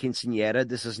not your quinceañera.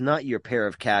 This is not your pair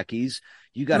of khakis.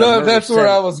 You got no. That's where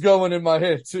I was going in my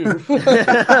head too.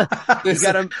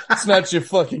 It's not your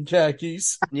fucking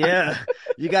khakis. Yeah,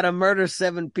 you got to murder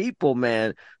 7 people,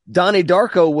 man. Donnie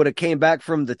Darko would have came back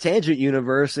from the Tangent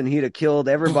universe and he'd have killed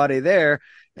everybody there.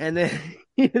 And then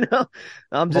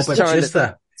I'm just trying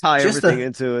to tie everything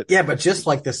into it. Yeah, but just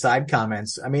like the side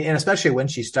comments, I mean, and especially when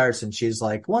she starts and she's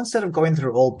like, well, instead of going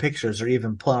through old pictures or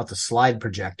even pulling out the slide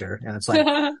projector, and it's like,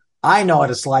 I know what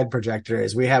a slide projector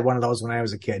is. We had one of those when I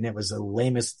was a kid, and it was the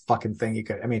lamest fucking thing you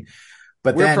could. I mean,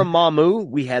 but we're from Mamu.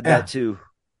 We had that too.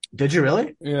 Did you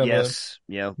really? Yeah. Yes.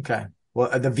 Yeah. Okay.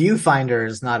 Well, the viewfinder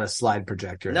is not a slide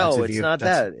projector. No, it's not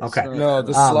that. Okay. No,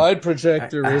 the slide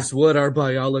projector is what our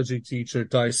biology teacher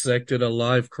dissected a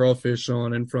live crawfish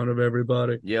on in front of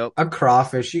everybody. Yep. A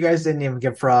crawfish. You guys didn't even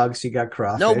get frogs. You got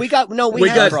crawfish. No, we got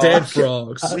dead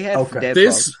frogs. We had dead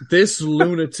frogs. frogs. This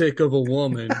lunatic of a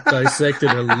woman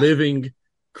dissected a living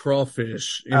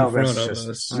crawfish in front of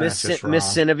us.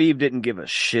 Miss Genevieve didn't give a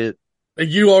shit.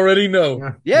 You already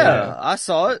know. Yeah. I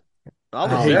saw it. I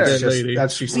was there. That lady.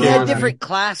 We had different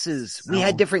classes. We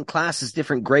had different classes,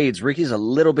 different grades. Ricky's a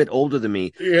little bit older than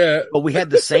me. Yeah. But we had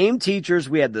the same teachers.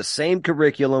 We had the same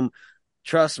curriculum.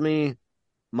 Trust me,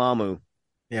 Mamu.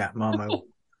 Yeah, Mamu.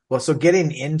 Well, so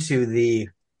getting into the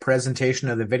presentation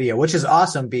of the video, which is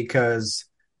awesome because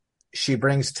she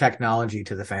brings technology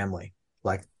to the family,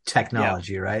 like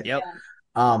technology, right? Yep.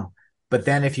 But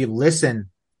then if you listen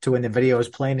to when the video is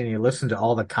playing and you listen to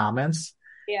all the comments,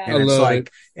 and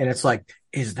it's like,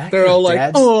 is that they're your all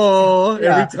dad's? like, oh,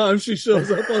 every time she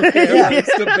shows up on camera,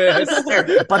 it's the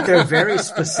best. But they're very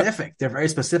specific. They're very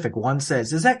specific. One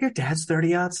says, is that your dad's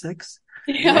 30-06?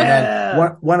 Yeah. And then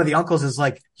one of the uncles is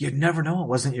like, you'd never know it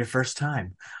wasn't your first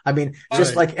time. I mean,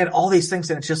 just like, and all these things.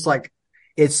 And it's just like,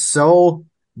 it's so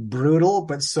brutal,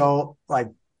 but so like,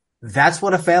 that's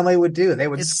what a family would do. They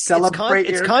would celebrate.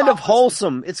 It's kind of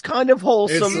wholesome. It's kind of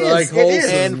wholesome. It's like wholesome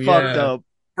and fucked up.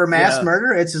 For mass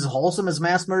murder, it's as wholesome as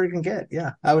mass murder can get.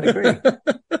 Yeah, I would agree.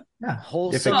 Yeah,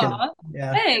 wholesome.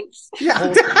 Thanks.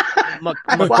 Yeah,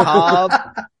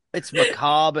 macabre. It's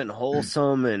macabre and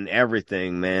wholesome and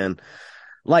everything, man.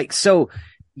 Like, so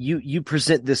you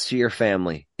present this to your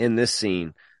family in this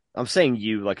scene. I'm saying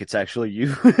you like it's actually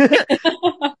you.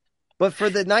 But for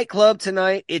the nightclub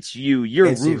tonight, it's you.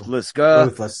 You're ruthless, girl.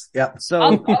 Ruthless. Yep. So,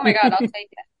 oh my God, I'll take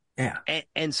it. Yeah.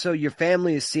 And so your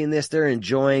family is seeing this. They're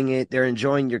enjoying it. They're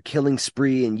enjoying your killing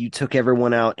spree, and you took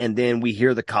everyone out. And then we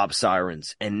hear the cop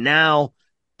sirens. And now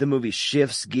the movie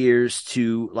shifts gears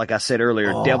to, like I said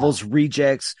earlier, Devil's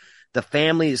Rejects. The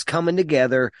family is coming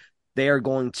together. They are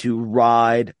going to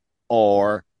ride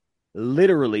or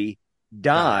literally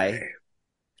die.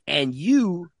 And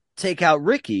you take out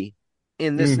Ricky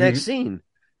in this next scene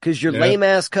because your lame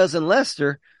ass cousin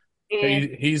Lester.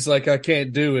 He's like, I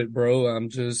can't do it, bro. I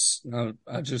just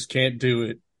can't do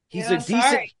it.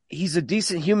 He's a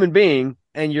decent human being,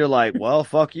 and you're like, well,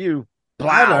 fuck you.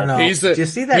 I don't know. Did you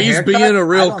see that? He's haircut? Being a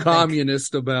real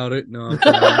communist about it. No,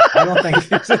 I don't think.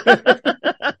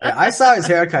 I saw his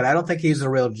haircut. I don't think he's a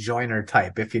real joiner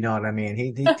type, if you know what I mean.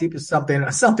 He was something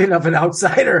of an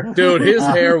outsider. Dude, his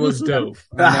hair was dope.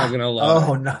 I'm not gonna lie.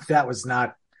 Oh no, that was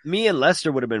not. Me and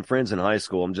Lester would have been friends in high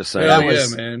school. I'm just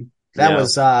saying. Man. That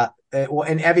was well,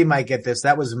 and Evie might get this.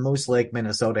 That was Moose Lake,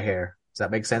 Minnesota hair. Does that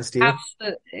make sense to you?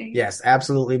 Absolutely. Yes,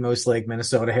 absolutely Moose Lake,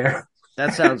 Minnesota hair.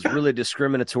 That sounds really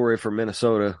discriminatory for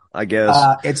Minnesota, I guess.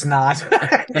 It's not.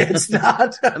 It's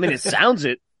not. I mean, it sounds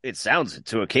it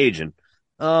to a Cajun.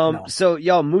 No. So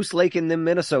y'all Moose Lake and them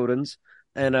Minnesotans,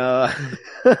 and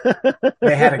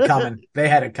they had it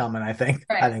coming. I think.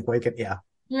 Right. I think Waken. Yeah.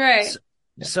 Right.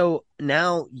 So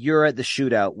now you're at the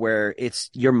shootout where it's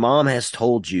your mom has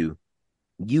told you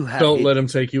have don't let him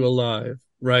take you alive.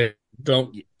 Right.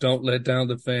 Don't let down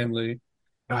the family.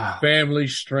 Family,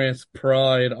 strength,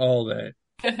 pride, all that.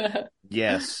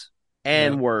 Yes.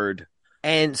 And word.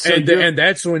 And so and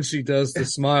that's when she does the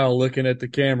smile looking at the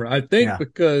camera. I think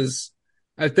because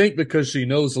she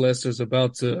knows Lester's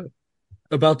about to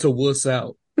wuss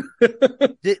out.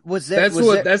 That's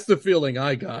the feeling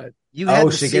I got. She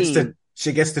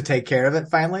gets to take care of it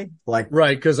finally? Like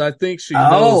right, because I think she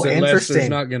knows that Lester's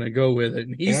not gonna go with it.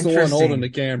 And he's the one holding the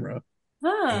camera.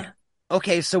 Huh.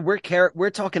 Okay, so we're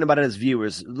talking about it as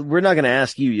viewers. We're not going to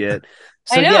ask you yet.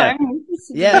 So, I know.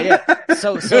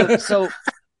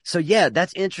 So yeah,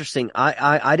 that's interesting.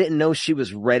 I didn't know she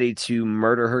was ready to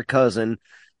murder her cousin,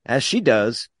 as she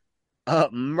does.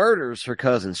 Murders her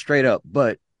cousin straight up,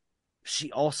 but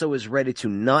she also is ready to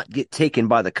not get taken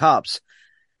by the cops,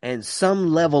 and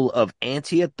some level of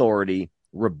anti-authority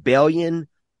rebellion.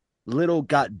 Little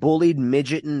got bullied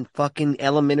midget in fucking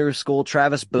elementary school,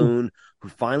 Travis Boone, who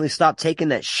finally stopped taking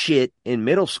that shit in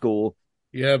middle school.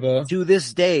 Yeah, bro. To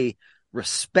this day,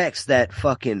 respects that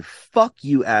fucking fuck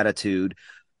you attitude.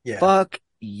 Yeah. Fuck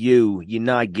you. You're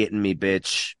not getting me,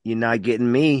 bitch. You're not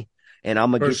getting me. And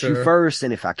I'm going to get you first.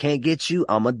 And if I can't get you,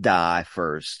 I'm going to die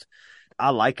first.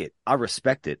 I like it. I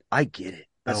respect it. I get it.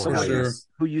 That's someone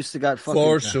who used to got fucking.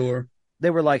 For sure. They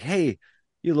were like, hey,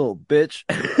 you little bitch.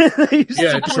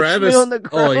 Travis. On the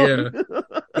ground.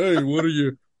 Hey, what are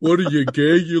you,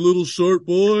 gay, you little short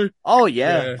boy? Oh,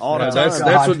 yeah. All the time.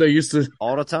 That's what they used to.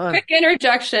 All the time. Quick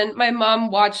interjection. My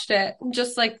mom watched it,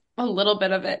 just like a little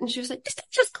bit of it, and she was like,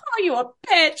 just call you a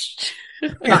bitch.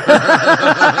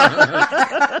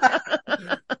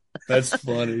 That's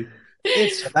funny.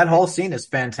 That whole scene is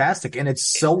fantastic, and it's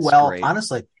so great.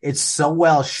 Honestly, it's so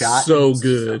well shot. So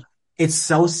good. It's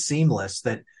so seamless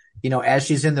that, as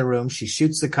she's in the room, she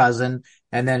shoots the cousin,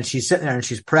 and then she's sitting there and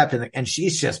she's prepped, and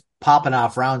she's just popping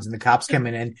off rounds, and the cops come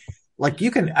in. Like,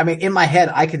 in my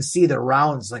head, I can see the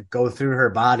rounds like go through her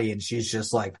body, and she's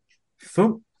just like,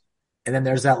 boom. And then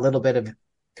there's that little bit of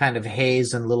kind of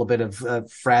haze and a little bit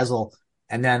of frazzle.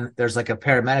 And then there's like a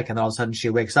paramedic, and all of a sudden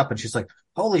she wakes up and she's like,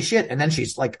 holy shit. And then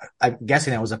she's like, I'm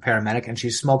guessing that was a paramedic, and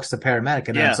she smokes the paramedic,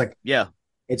 and then it's like,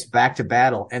 it's back to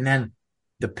battle. And then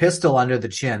the pistol under the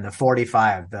chin, the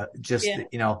 45, the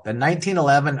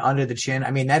 1911 under the chin. I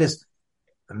mean, that is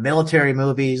military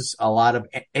movies, a lot of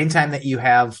anytime that you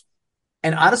have,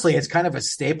 and honestly, it's kind of a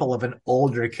staple of an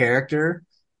older character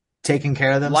taking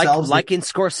care of themselves. Like in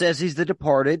Scorsese's The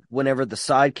Departed, whenever the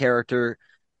side character,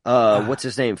 what's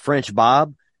his name? French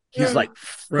Bob. He's like,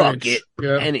 fuck it.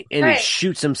 Yeah. And he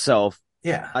shoots himself.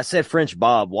 Yeah. I said French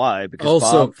Bob. Why? Because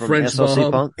also Bob from French SLC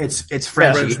Bob. Punk. It's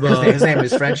Frenchy. His name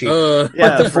is Frenchy. But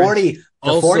the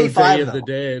 45 Day of the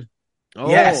Dead.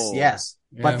 Oh. Yes. Yeah,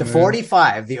 but the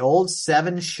 45, the old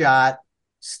 7-shot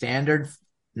standard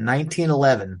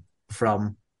 1911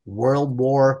 from World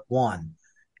War One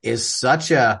is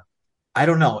such a, I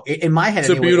don't know, in my head,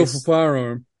 it's a beautiful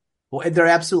firearm. Well, they're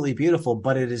absolutely beautiful,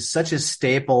 but it is such a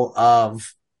staple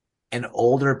of an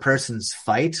older person's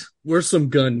fight. We're some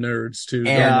gun nerds too.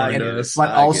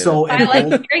 But also, I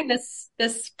like hearing this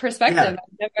perspective.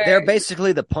 Yeah. They're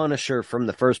basically the Punisher from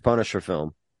the first Punisher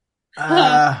film.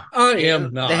 I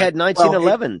am not. They had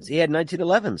 1911s. He had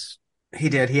 1911s. He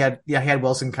did. He had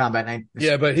Wilson Combat.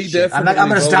 But he definitely. I'm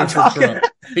going to stop talking.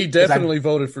 He definitely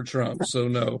voted for Trump. So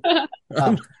no.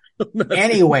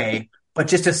 Anyway, But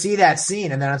just to see that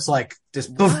scene, and then it's like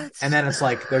just poof, and then it's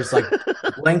like there's like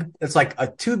blink. It's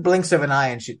like two blinks of an eye,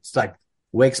 and she's like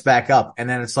wakes back up, and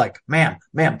then it's like, ma'am,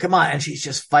 come on, and she's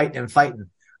just fighting and fighting.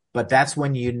 But that's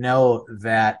when you know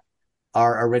that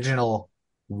our original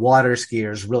water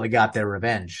skiers really got their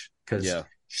revenge, because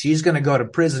she's going to go to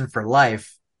prison for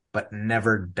life, but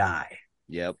never die.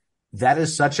 Yep. That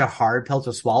is such a hard pill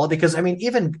to swallow, because I mean,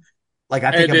 even like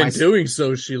I think and in doing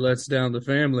so, she lets down the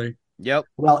family. Yep.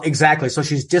 Well, exactly. So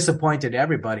she's disappointed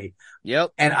everybody.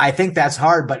 Yep. And I think that's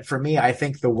hard. But for me, I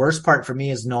think the worst part for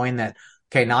me is knowing that,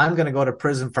 okay, now I'm going to go to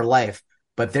prison for life,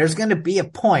 but there's going to be a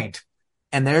point,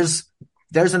 and there's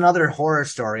another horror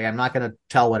story. I'm not going to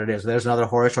tell what it is. There's another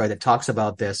horror story that talks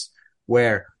about this,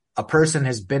 where a person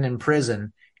has been in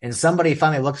prison and somebody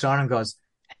finally looks on and goes,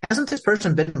 hasn't this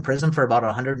person been in prison for about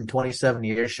 127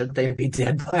 years? Shouldn't they be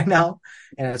dead by now?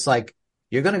 And it's like,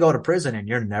 you're going to go to prison and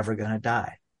you're never going to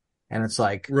die. And it's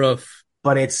like rough,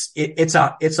 but it's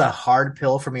a hard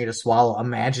pill for me to swallow,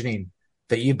 imagining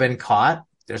that you've been caught.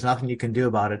 There's nothing you can do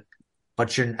about it.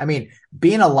 But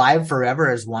being alive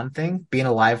forever is one thing. Being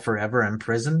alive forever in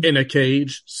prison, in a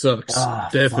cage, sucks. Oh,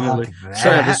 definitely.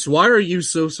 Travis, why are you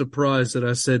so surprised that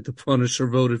I said the Punisher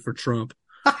voted for Trump?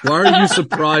 Why are you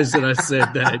surprised that I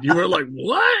said that? You were like,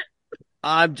 what?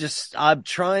 I'm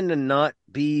trying to not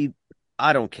be,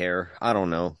 I don't care. I don't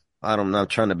know. I'm not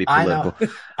trying to be political.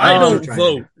 I don't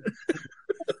vote.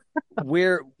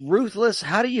 We're Ruth-less.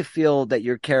 How do you feel that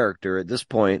your character at this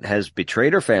point has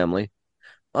betrayed her family,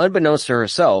 unbeknownst to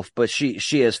herself, but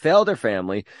she has failed her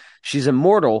family. She's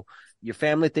immortal. Your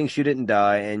family thinks you didn't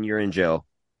die, and you're in jail.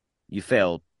 You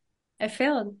failed. I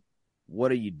failed.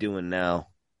 What are you doing now?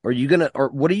 What are you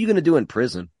gonna do in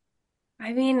prison?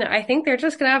 I mean, I think they're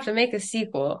just gonna have to make a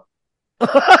sequel.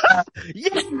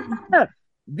 Yeah.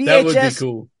 VHS that would be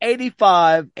cool.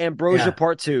 85 Ambrosia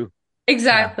Part 2.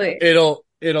 Exactly. It'll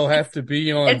have to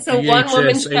be on. It's a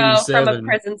one-woman show from a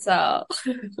prison cell.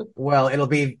 Well, it'll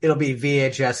be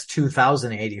VHS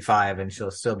 2085, and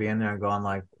she'll still be in there going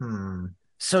like,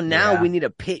 So now we need to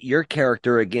pit your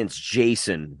character against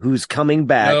Jason, who's coming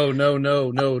back. No.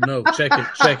 Check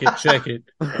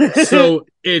it. So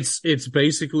it's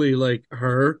basically like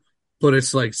her, but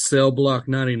it's like Cell Block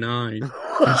 99.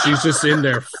 And she's just in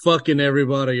there fucking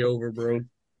everybody over, bro.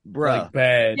 Like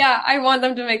bad. Yeah, I want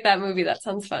them to make that movie. That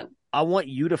sounds fun. I want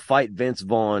you to fight Vince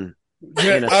Vaughn.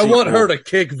 I want her to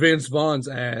kick Vince Vaughn's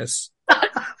ass.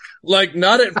 Like,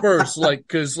 not at first, like,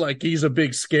 cause like he's a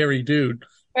big scary dude,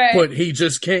 but he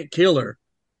just can't kill her.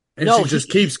 And she just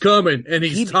keeps coming, and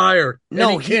he's tired.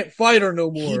 And he can't fight her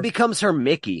no more. He becomes her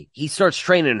Mickey. He starts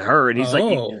training her, and he's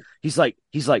like,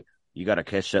 you gotta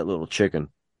catch that little chicken.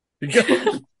 You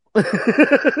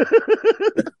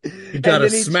gotta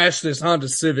smash this Honda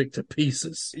Civic to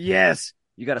pieces. Yes.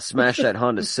 You gotta smash that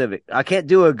Honda Civic. I can't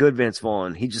do a good Vince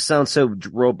Vaughn. He just sounds so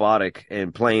robotic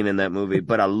and plain in that movie,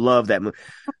 but I love that movie.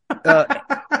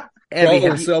 Brawl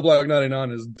in Cell Block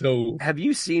 99 is dope. Have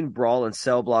you seen Brawl in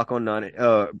Cell Block on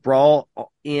 99? Brawl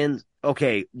in,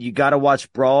 okay, you gotta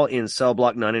watch Brawl in Cell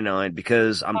Block 99,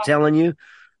 because I'm telling you,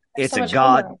 it's a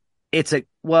god.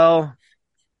 Homework.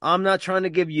 I'm not trying to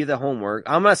give you the homework.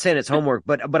 I'm not saying it's homework,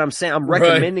 but I'm saying I'm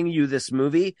recommending you this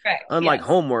movie, unlike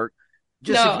homework. If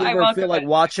you ever feel like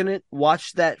watching it,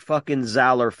 watch that fucking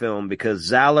Zahler film, because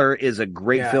Zahler is a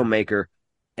great filmmaker,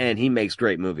 and he makes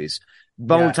great movies.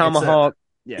 Bone Tomahawk.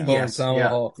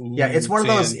 Tomahawk. Yeah, it's one of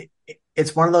those.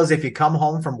 It's one of those. If you come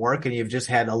home from work and you've just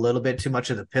had a little bit too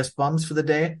much of the piss bums for the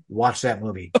day, watch that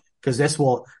movie, because this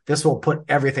will put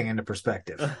everything into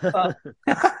perspective.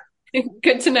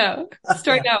 Good to know.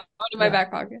 Straight out in my back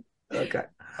pocket.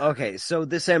 Okay. So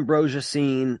this Ambrosia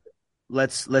scene,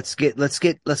 let's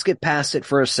get past it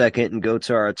for a second and go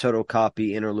to our total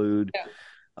copy interlude.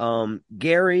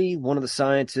 Gary, one of the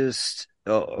scientists.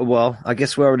 I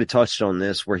guess we already touched on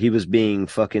this, where he was being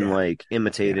fucking like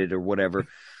imitated or whatever.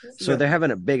 So they're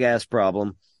having a big ass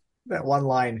problem. That one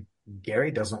line,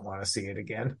 Gary doesn't want to see it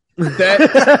again. That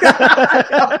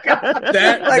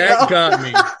got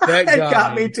me. That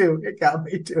got me too. It got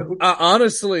me too.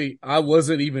 Honestly, I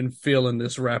wasn't even feeling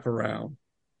this wraparound.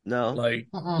 No. Like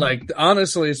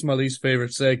honestly, it's my least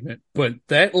favorite segment. But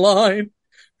that line,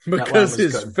 because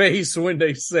his face when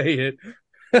they say it.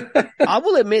 I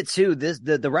will admit too, the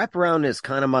wraparound is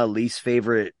kind of my least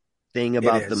favorite thing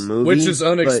about the movie. Which is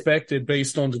unexpected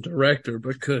based on the director,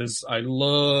 because I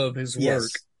love his work.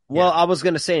 Well, I was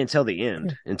going to say until the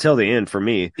end. Until the end for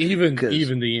me. Even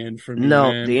the end for me.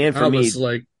 No, man. the end for me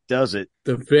like, does it.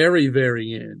 The very,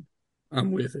 very end.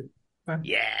 I'm with it.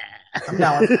 Yeah. I'm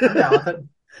down with it.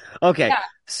 Okay, Yeah.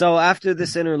 so after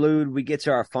this interlude, we get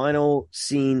to our final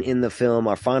scene in the film,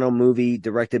 our final movie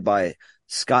directed by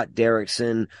Scott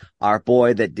Derrickson, our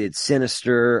boy that did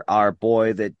Sinister, our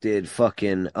boy that did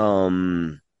fucking, oh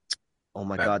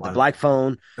my God, The Black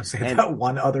Phone. And that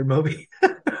one other movie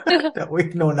that we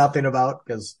know nothing about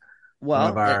because one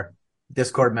of our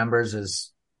Discord members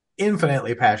is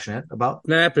infinitely passionate about.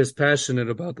 Snap is passionate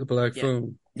about The Black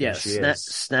Phone. Yes,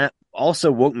 Snap also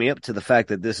woke me up to the fact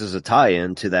that this is a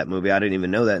tie-in to that movie. I didn't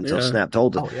even know that until Snap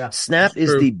told us. Oh, yeah. Snap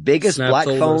is the biggest Black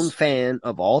Phone fan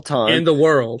of all time. In the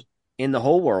world. In the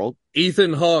whole world.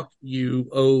 Ethan Hawke, you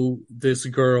owe this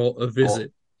girl a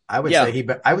visit. I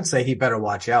would say he better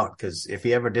watch out because if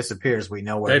he ever disappears, we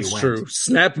know where he went. That's true.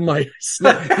 Snap might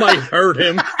hurt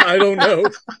him. I don't know.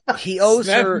 He owes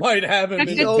Snap her. might have him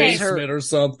in the basement or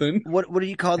something. What do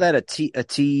you call that? A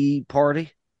tea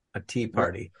party? A tea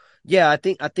party. Yeah, I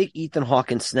think Ethan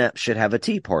Hawke and Snap should have a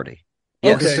tea party.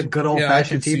 Yes. Just a good old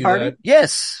fashioned tea party. That.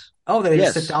 Yes. Oh, they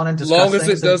just sit down and discuss. As long as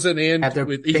it doesn't end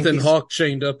with Ethan Hawke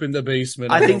chained up in the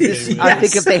basement. I think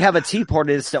if they have a tea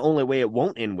party, it's the only way it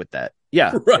won't end with that.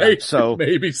 Yeah. Right. Yeah, so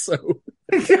maybe so.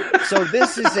 So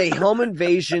this is a home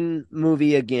invasion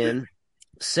movie again,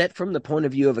 set from the point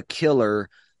of view of a killer.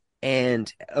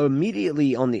 And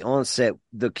immediately on the onset,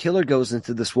 the killer goes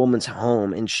into this woman's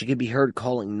home and she could be heard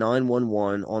calling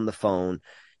 911 on the phone.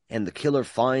 And the killer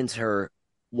finds her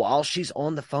while she's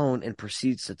on the phone and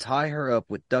proceeds to tie her up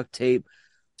with duct tape,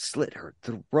 slit her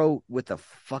throat with a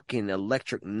fucking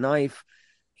electric knife.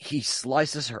 He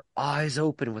slices her eyes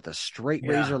open with a straight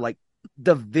razor. Like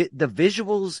the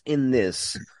visuals in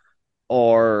this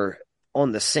are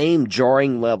on the same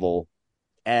jarring level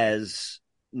as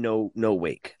No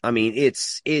Wake. I mean,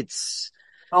 it's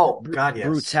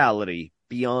brutality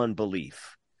beyond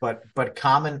belief. But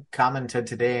common to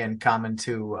today and common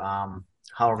to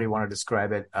however you want to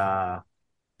describe it, the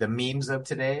memes of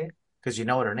today, because you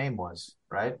know what her name was,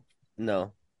 right?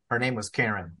 No. Her name was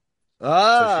Karen. So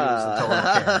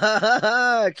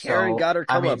Karen got her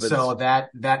comeuppance. So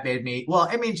that made me. Well,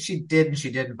 I mean, she did and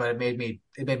she didn't, but it made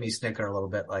me snicker a little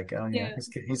bit. Like, oh yeah,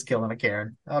 he's killing a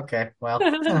Karen. Okay, well,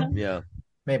 yeah,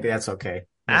 maybe that's okay.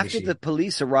 After the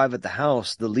police arrive at the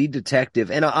house, the lead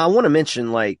detective, and I want to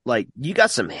mention, like you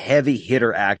got some heavy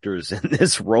hitter actors in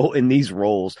these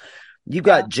roles. You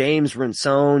got James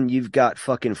Ransone, you've got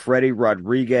fucking Freddie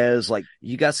Rodriguez, like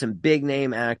you got some big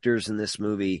name actors in this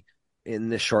movie, in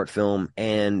this short film,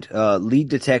 and lead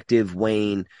detective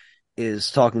Wayne is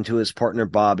talking to his partner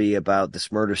Bobby about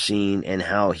this murder scene and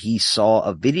how he saw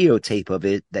a videotape of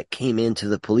it that came into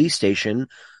the police station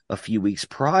a few weeks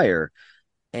prior.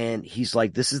 And he's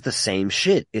like, this is the same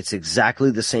shit. It's exactly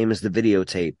the same as the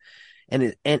videotape.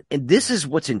 And this is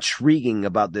what's intriguing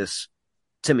about this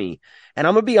to me. And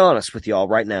I'm going to be honest with y'all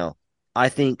right now. I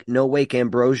think No Wake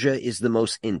Ambrosia is the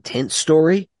most intense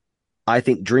story. I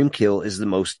think Dreamkill is the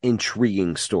most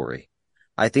intriguing story.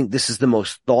 I think this is the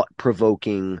most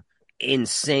thought-provoking,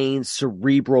 insane,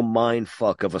 cerebral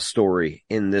mindfuck of a story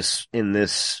in this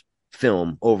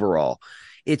film overall.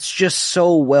 It's just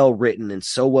so well written and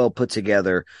so well put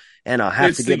together. And I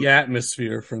have to get the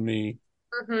atmosphere for me.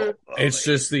 Mm-hmm. It's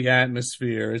just the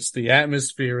atmosphere. It's the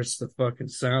atmosphere. It's the fucking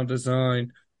sound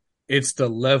design. It's the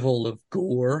level of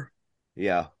gore.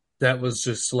 Yeah. That was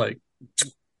just like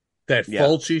that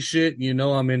Fulci shit. You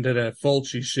know, I'm into that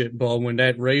Fulci shit, but when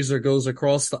that razor goes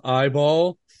across the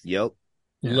eyeball. Yep.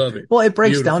 Love it. Well, it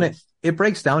breaks down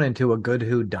into a good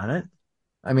whodunit.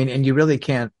 I mean, and you really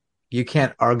can't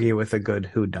argue with a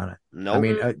good whodunit. No, I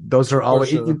mean, those are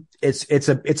always, it's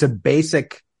a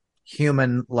basic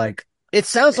human, like, it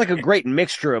sounds like a great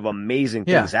mixture of amazing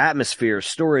things: atmosphere,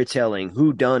 storytelling,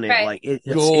 whodunit, right. Like it's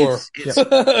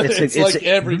like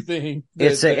everything.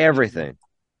 It's everything.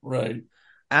 Right.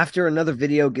 After another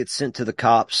video gets sent to the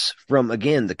cops from,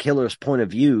 again, the killer's point of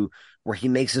view, where he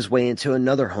makes his way into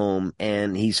another home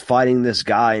and he's fighting this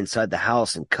guy inside the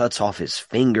house and cuts off his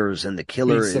fingers, and the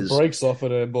killer beats the brakes off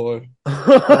of that boy.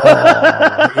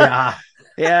 Yeah.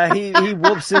 Yeah, he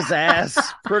whoops his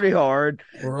ass pretty hard.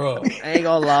 Bro. I ain't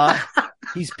gonna lie.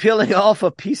 He's peeling off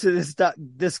a piece of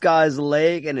this guy's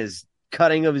leg and is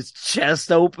cutting of his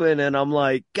chest open, and I'm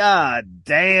like, God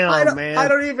damn, man. I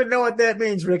don't even know what that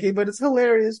means, Ricky, but it's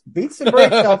hilarious. Beats the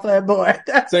brakes off that boy.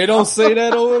 They don't say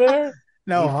that over there?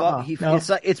 No, no.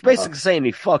 It's basically saying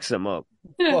he fucks him up.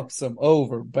 Fucks him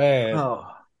over bad. Oh.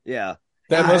 Yeah.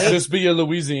 That must just be a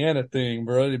Louisiana thing,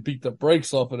 bro. They beat the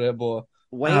brakes off of that boy.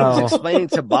 Wayne's explaining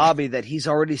to Bobby that he's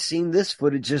already seen this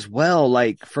footage as well,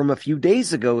 like from a few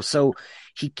days ago. So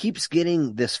he keeps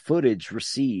getting this footage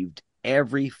received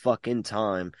every fucking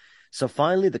time. So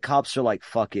finally the cops are like,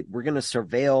 fuck it. We're going to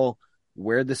surveil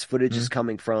where this footage is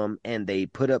coming from, and they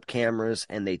put up cameras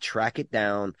and they track it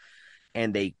down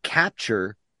and they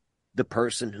capture the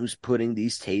person who's putting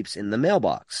these tapes in the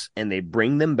mailbox, and they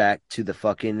bring them back to the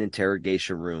fucking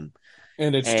interrogation room.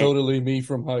 And it's totally me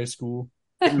from high school.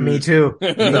 Me too.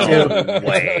 Me too.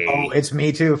 Way. It's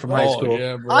me too from high school.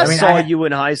 Yeah, bro. I saw you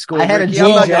in high school. I had Ricky. a I'm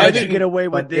not jean gonna let jacket, you get away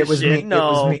with but this it was shit. me.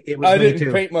 No, It was I me didn't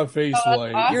too. paint my face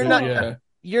white. You're but not. Yeah.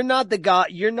 You're not the guy.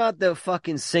 You're not the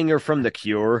fucking singer from The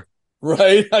Cure.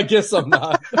 Right? I guess I'm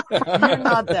not. You're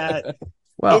not that.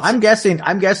 Well, I'm guessing. Our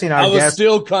I was guest.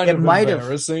 still kind it of might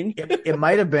embarrassing. It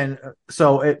might have been.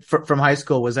 So from high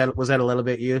school, was that a little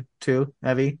bit you too,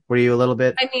 Evie? Were you a little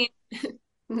bit? I mean,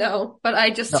 no, but I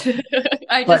just, No.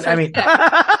 I But just, I mean,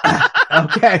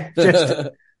 okay,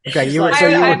 okay. She's You were like, so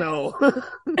you I were know.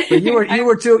 but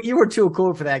you were too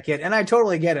cool for that kid, and I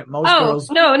totally get it. Most girls,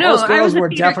 no, most I girls was a were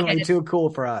theater definitely kid. too cool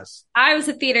for us. I was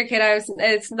a theater kid.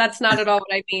 That's not at all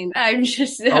what I mean. I'm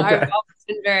just, I've always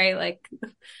been very like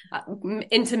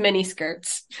into mini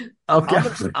skirts. Okay.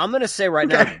 I'm gonna say right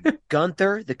now,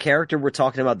 Gunther, the character we're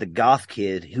talking about, the goth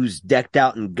kid who's decked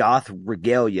out in goth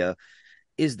regalia,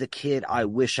 is the kid I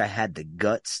wish I had the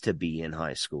guts to be in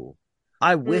high school.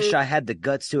 I wish I had the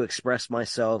guts to express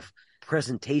myself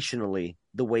presentationally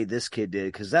the way this kid did,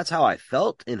 because that's how I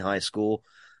felt in high school.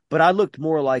 But I looked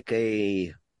more like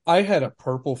I had a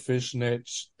purple fishnet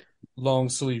long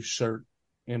sleeve shirt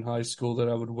in high school that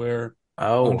I would wear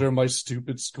under my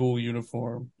stupid school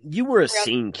uniform. You were a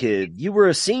scene kid. You were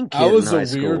a scene kid. I was in a high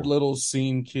school. weird little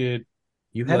scene kid.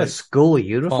 You had a school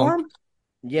uniform? Punk.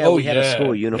 Yeah, we had a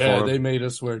school Yeah, uniform. they made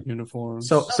us wear uniforms.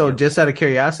 So just out of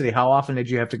curiosity, how often did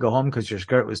you have to go home because your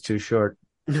skirt was too short?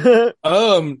 Only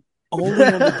on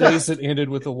the days that ended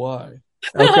with a Y.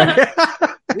 Okay.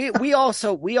 we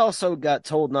also got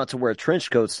told not to wear trench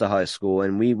coats to high school,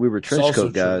 and we were trench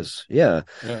coat guys. Yeah.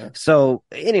 So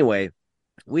anyway,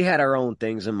 we had our own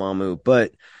things in Mamu,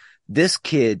 but this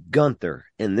kid, Gunther,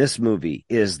 in this movie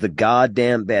is the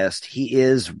goddamn best. He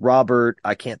is Robert.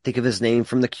 I can't think of his name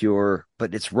from The Cure,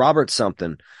 but it's Robert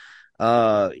something.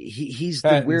 He's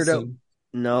the weirdo.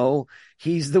 No,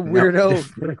 he's the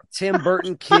weirdo Tim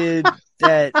Burton kid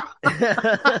that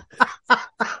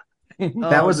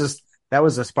that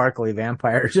was a sparkly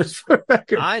vampire. Just for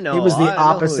record. I know. He was the I know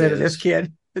opposite who of he this is.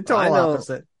 kid. The total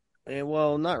opposite.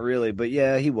 Well, not really, but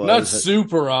yeah, he was. Not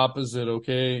super opposite,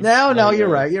 okay? No, you're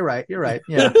right. You're right.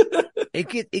 Yeah.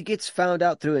 It gets found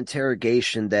out through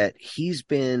interrogation that he's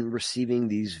been receiving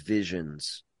these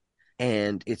visions,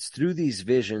 and it's through these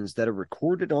visions that are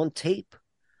recorded on tape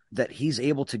that he's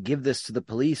able to give this to the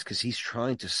police because he's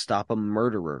trying to stop a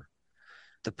murderer.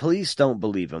 The police don't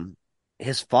believe him.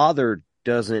 His father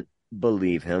doesn't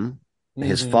believe him.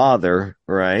 His father,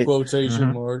 right?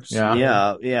 Quotation marks.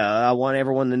 Yeah. I want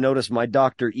everyone to notice my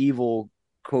Dr. Evil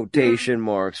quotation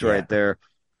marks right there.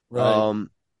 Right.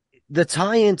 The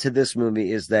tie-in to this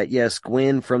movie is that, yes,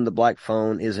 Gwen from the Black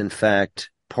Phone is in fact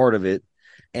part of it.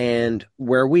 And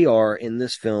where we are in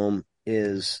this film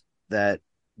is that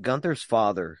Gunther's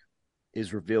father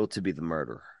is revealed to be the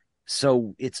murderer.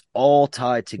 So it's all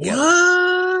tied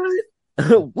together.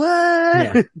 What?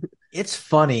 Yeah. It's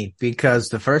funny because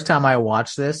the first time I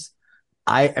watched this,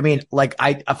 I mean,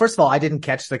 first of all, I didn't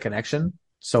catch the connection.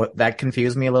 So that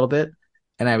confused me a little bit.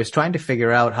 And I was trying to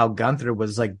figure out how Gunther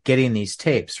was like getting these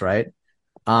tapes, right?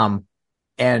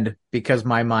 And because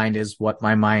my mind is what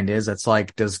my mind is, it's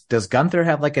like, does Gunther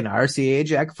have like an RCA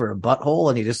jack for a butthole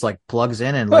and he just like plugs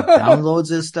in and like downloads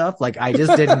his stuff? Like I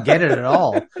just didn't get it at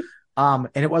all. And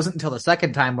it wasn't until the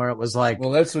second time where it was like,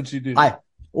 well, that's what you do. But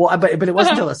it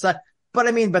wasn't until the second. But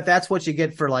I mean, but that's what you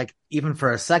get for like, even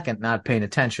for a second, not paying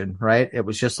attention, right? It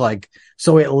was just like,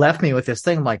 so it left me with this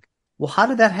thing like, well, how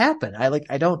did that happen?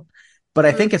 But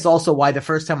I think it's also why the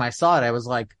first time I saw it, I was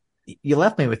like, you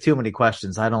left me with too many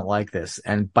questions. I don't like this.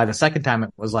 And by the second time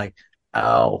it was like,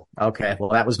 oh, okay. Well,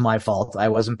 that was my fault. I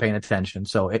wasn't paying attention.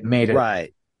 So it made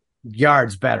it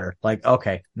yards better. Like,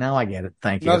 okay, now I get it.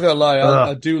 Thank you. Not gonna lie.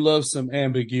 I do love some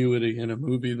ambiguity in a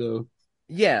movie though.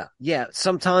 Yeah.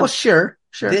 Sometimes. Well, sure.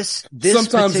 This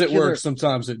sometimes it works,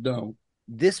 sometimes it don't.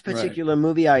 This particular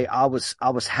movie, I was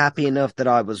happy enough that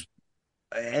I was,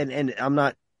 and I'm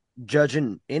not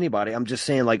judging anybody. I'm just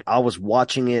saying, like, I was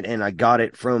watching it and I got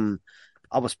it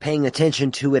I was paying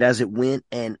attention to it as it went,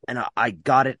 and I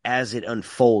got it as it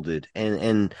unfolded.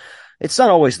 And it's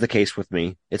not always the case with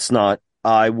me. It's not.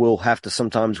 I will have to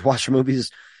sometimes watch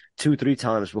movies 2-3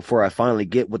 times before I finally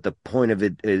get what the point of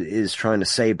it is trying to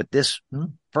say. But this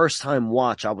first time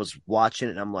watch, I was watching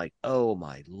it and I'm like, oh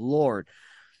my Lord,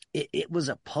 it was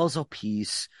a puzzle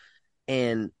piece.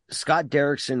 And Scott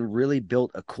Derrickson really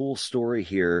built a cool story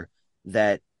here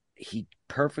that he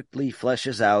perfectly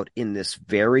fleshes out in this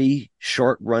very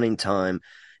short running time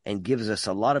and gives us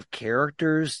a lot of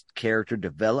characters, character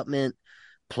development,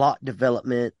 plot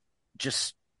development,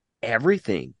 just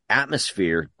everything,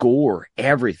 atmosphere, gore,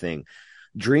 everything.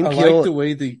 I like the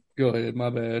way go ahead, my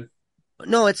bad.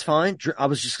 No, it's fine.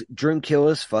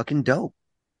 Dreamkill is fucking dope.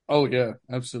 Oh yeah,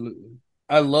 absolutely.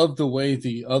 I love the way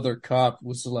the other cop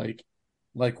was like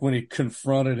when he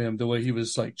confronted him, the way he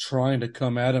was like trying to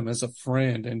come at him as a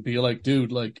friend and be like,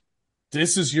 dude, like,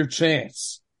 this is your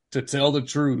chance to tell the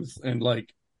truth and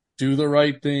like do the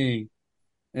right thing.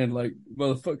 And like,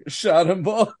 motherfucker shot him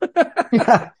both.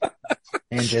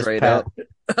 And just straight up.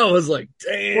 I was like,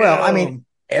 damn. Well, I mean,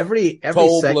 every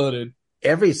cold-blooded.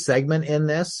 Every segment in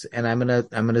this, and I'm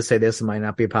gonna say this, it might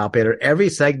not be popular. Every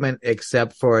segment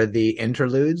except for the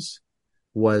interludes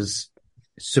was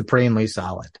supremely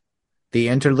solid. The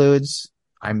interludes,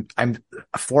 I'm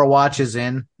 4 watches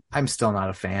in, I'm still not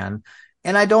a fan,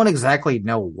 and I don't exactly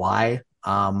know why.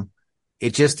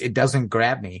 It doesn't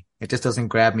grab me. It just doesn't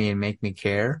grab me and make me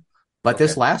care. But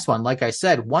this last one, like I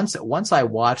said, once I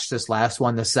watched this last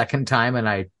one the second time, and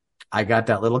I got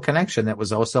that little connection that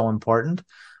was also important.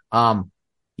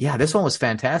 Yeah, this one was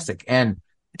fantastic. And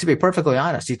to be perfectly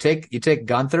honest, you take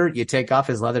Gunther, you take off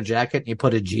his leather jacket, and you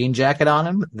put a jean jacket on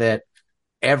him that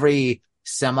every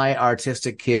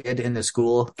semi-artistic kid in the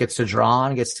school gets to draw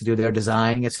on, gets to do their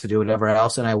design, gets to do whatever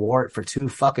else. And I wore it for 2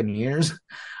 fucking years.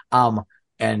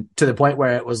 And to the point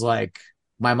where it was like,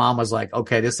 my mom was like,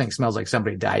 okay, this thing smells like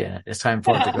somebody died in it. It's time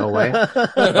for it to go away.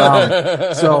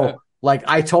 So like,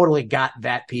 I totally got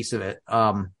that piece of it.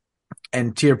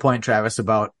 And to your point, Travis,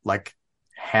 about like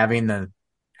having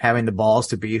the balls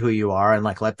to be who you are and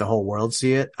like let the whole world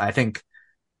see it. I think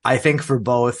for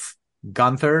both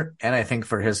Gunther and I think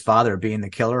for his father being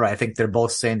the killer, I think they're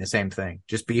both saying the same thing.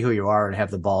 Just be who you are and have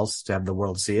the balls to have the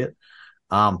world see it.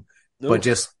 But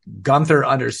just Gunther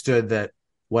understood that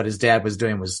what his dad was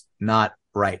doing was not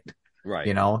right. Right.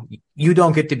 You know, you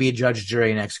don't get to be judge,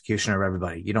 jury, and executioner of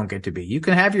everybody. You don't get to be. You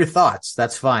can have your thoughts.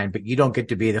 That's fine, but you don't get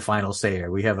to be the final sayer.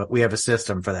 We have a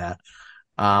system for that.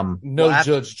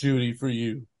 Judge Judy for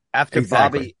you.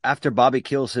 After Bobby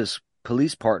kills his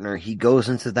police partner, he goes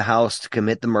into the house to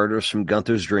commit the murders from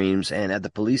Gunther's dreams. And at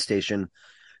the police station,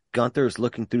 Gunther is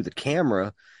looking through the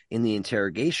camera in the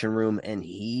interrogation room, and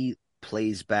he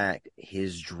plays back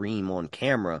his dream on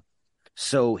camera.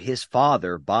 So his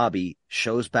father, Bobby,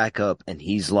 shows back up, and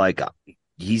he's like,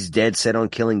 he's dead set on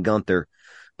killing Gunther.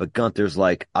 But Gunther's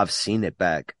like, I've seen it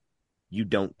back. You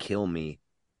don't kill me.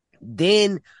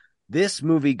 Then this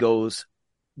movie goes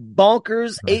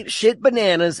bonkers, ape shit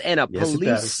bananas, and a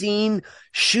police scene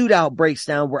shootout breaks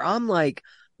down where I'm like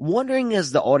wondering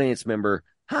as the audience member,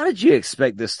 how did you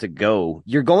expect this to go?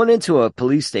 You're going into a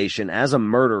police station as a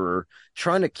murderer,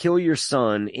 trying to kill your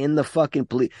son in the fucking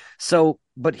police. So,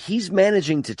 but he's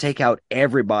managing to take out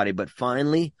everybody. But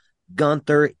finally,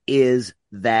 Gunther is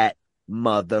that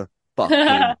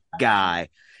motherfucking guy.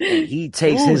 And he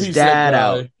takes his dad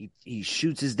out. He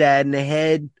shoots his dad in the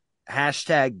head.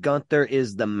 Hashtag Gunther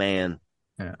is the man.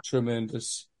 Yeah.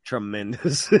 Tremendous.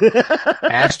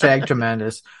 Hashtag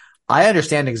tremendous. I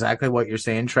understand exactly what you're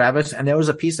saying, Travis. And there was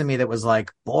a piece of me that was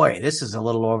like, boy, this is a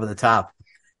little over the top.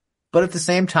 But at the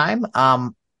same time,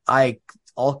 I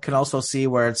can also see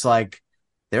where it's like,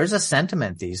 there's a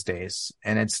sentiment these days,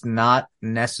 and it's not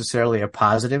necessarily a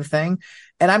positive thing.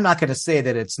 And I'm not going to say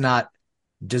that it's not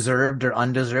deserved or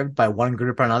undeserved by one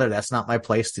group or another. That's not my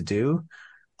place to do.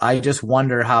 I just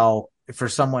wonder how, for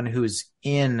someone who's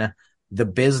in the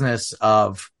business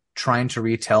of trying to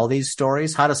retell these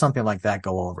stories, how does something like that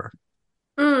go over?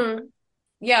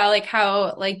 Yeah, like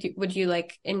how, like, would you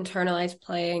like internalize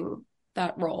playing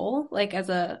that role, like as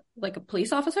a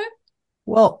police officer?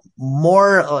 Well,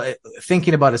 more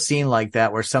thinking about a scene like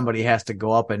that where somebody has to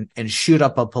go up and shoot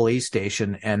up a police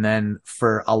station, and then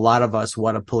for a lot of us,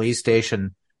 what a police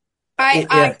station,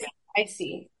 I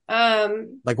see.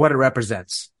 Like what it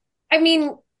represents. I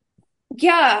mean,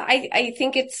 yeah, I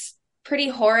think it's pretty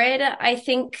horrid. I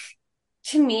think,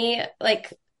 to me,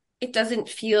 like, it doesn't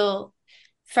feel,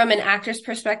 from an actor's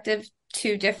perspective,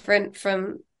 too different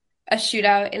from a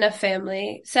shootout in a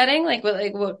family setting, like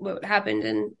what happened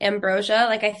in Ambrosia.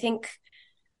 Like, I think,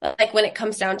 like, when it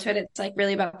comes down to it, it's like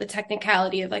really about the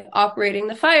technicality of like operating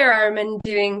the firearm and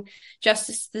doing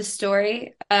justice to the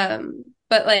story.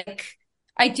 But like,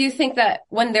 I do think that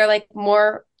when they're like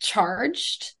more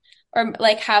charged or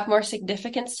like have more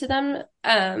significance to them,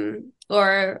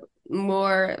 or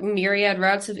more myriad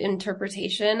routes of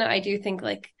interpretation, I do think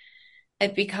like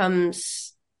it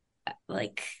becomes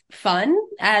like fun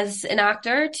as an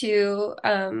actor to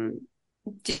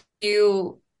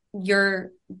do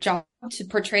your job to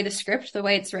portray the script the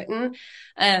way it's written,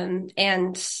 and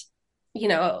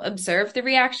observe the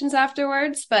reactions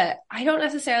afterwards. But I don't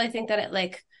necessarily think that it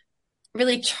like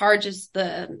really charges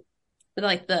the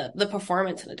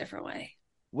performance in a different way.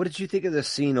 What did you think of this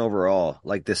scene overall?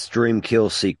 Like this dream kill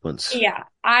sequence? Yeah,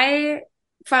 I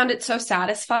found it so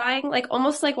satisfying, like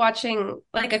almost like watching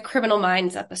like a Criminal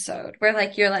Minds episode where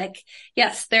like you're like,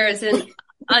 yes, there is an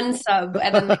unsub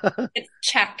and then like, it's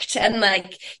checked and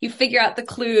like you figure out the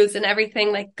clues and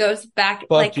everything like goes back.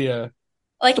 Fuck yeah.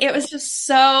 Like it was just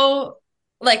so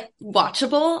like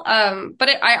watchable. But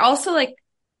I also like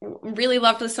really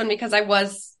loved this one because I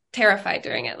was terrified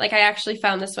during it. Like I actually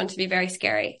found this one to be very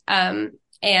scary.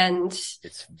 And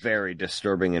it's very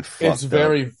disturbing and fucked It's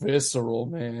very visceral,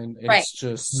 man. It's right.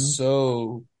 just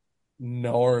so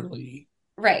gnarly.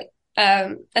 Right.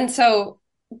 And so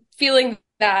feeling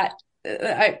that,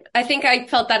 I think I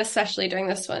felt that especially during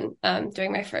this one,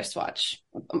 during my first watch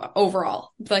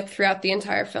overall, like throughout the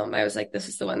entire film, I was like, this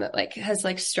is the one that like has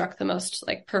like struck the most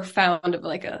like profound of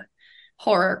like a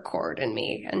horror chord in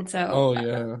me. And so, oh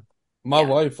yeah. My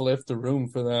wife left the room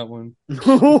for that one.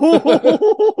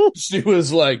 She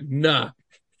was like, nah,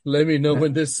 let me know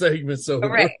when this segment's over.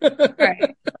 Right.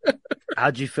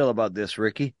 How'd you feel about this,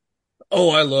 Ricky? Oh,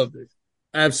 I loved it.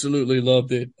 Absolutely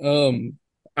loved it.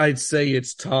 I'd say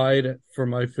it's tied for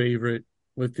my favorite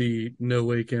with the No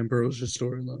Wake Ambrosia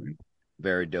storyline.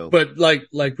 Very dope. But like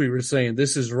we were saying,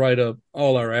 this is right up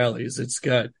all our alleys. It's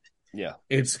got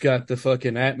the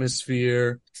fucking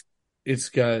atmosphere. It's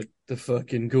got the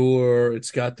fucking gore.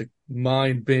 It's got the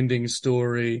mind-bending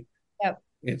story. Yep.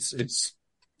 It's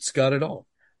got it all.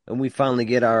 And we finally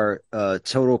get our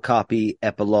total copy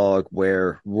epilogue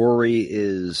where Rory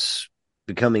is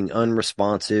becoming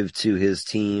unresponsive to his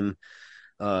team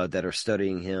that are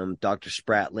studying him. Dr.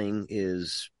 Spratling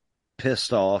is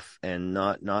pissed off and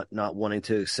not wanting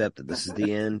to accept that this is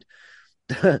the end.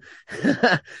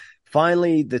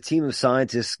 Finally, the team of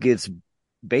scientists gets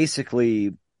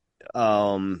basically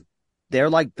they're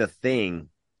like the Thing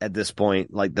at this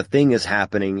point. Like the Thing is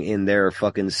happening in their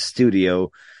fucking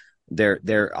studio,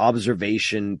 their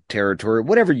observation territory,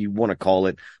 whatever you want to call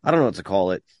it. I don't know what to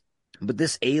call it. But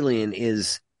this alien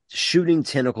is shooting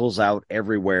tentacles out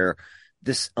everywhere.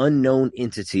 This unknown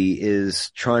entity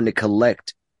is trying to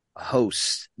collect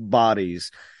host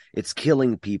bodies. It's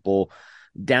killing people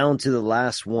down to the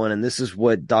last one. And this is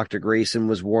what Dr. Grayson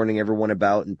was warning everyone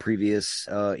about in previous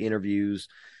interviews,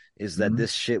 is that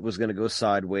this shit was going to go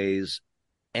sideways.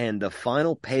 And the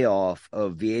final payoff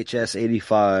of VHS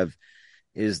 85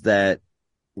 is that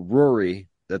Rory,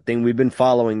 the thing we've been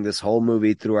following this whole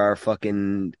movie through our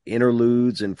fucking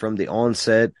interludes and from the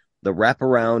onset, the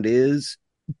wraparound is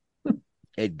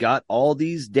it got all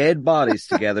these dead bodies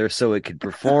together so it could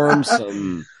perform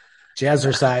some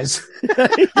jazzercise.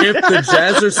 If the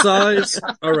jazzercise,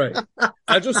 all right.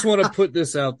 I just want to put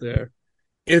this out there.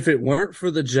 If it weren't for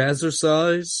the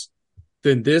jazzercise,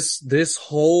 then this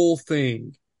whole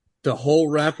thing, the whole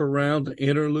wraparound, the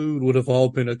interlude would have all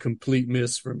been a complete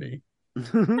miss for me.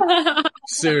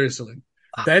 Seriously.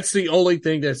 That's the only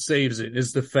thing that saves it,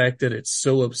 is the fact that it's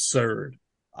so absurd.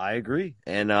 I agree.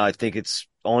 And I think it's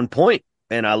on point.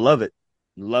 And I love it.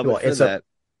 Love it for that.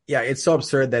 It's so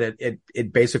absurd that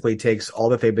it basically takes all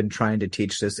that they've been trying to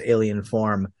teach this alien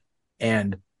form,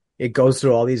 and it goes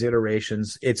through all these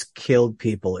iterations. It's killed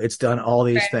people. It's done all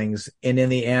these things. And in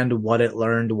the end, what it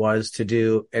learned was to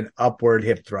do an upward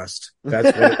hip thrust. That's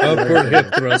what it upward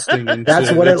hip thrusting.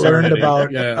 That's what it learned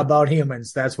about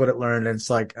humans. That's what it learned. And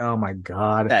it's like, oh my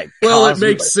God. Well, it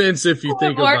makes sense if you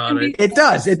think about it. It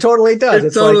does. It totally does.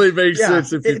 It totally makes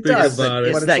sense if you think about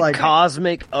it. It's that like,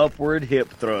 cosmic upward hip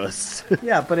thrust.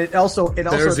 Yeah, but it also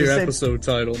there's your episode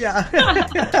title.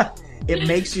 Yeah. It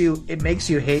makes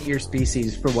you hate your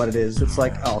species for what it is. It's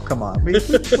like, oh, come on.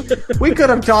 We could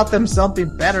have taught them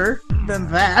something better than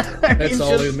that. That's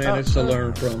all they managed to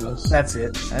learn from us. That's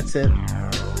it.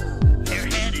 They're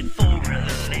headed for a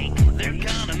lake. They're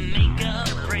gonna make a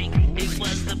break. It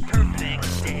was the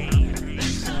perfect day. And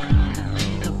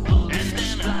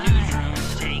then a newsroom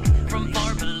take from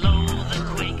far below the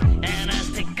quake. And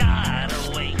as they got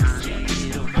away,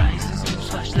 it arises and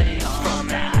flash they are from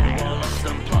that wall of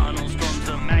some plano storms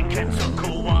a man catch a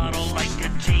co-waddle like a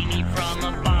genie from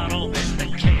a bottle. And the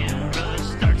camera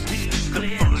starts to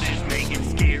glitch. The footage make it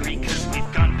scary, cause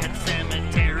we've gone pet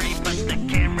cemetery, but the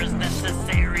camera's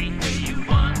necessary.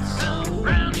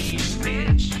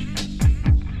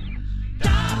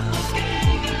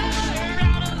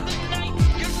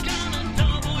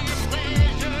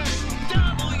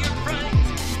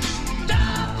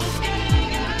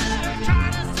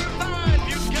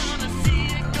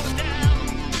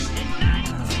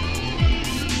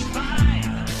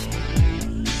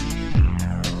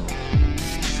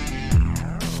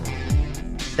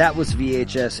 that was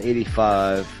VHS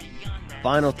 85.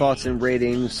 Final thoughts and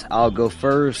ratings. I'll go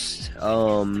first.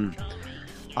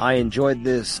 I enjoyed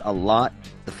this a lot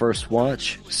the first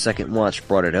watch. Second watch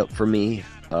brought it up for me.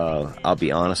 I'll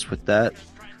be honest with that.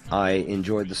 I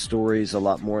enjoyed the stories a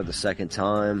lot more the second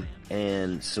time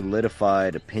and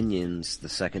solidified opinions the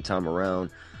second time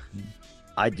around.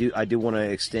 I do want to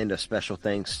extend a special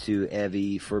thanks to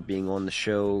Evie for being on the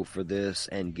show for this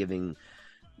and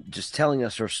just telling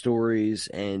us her stories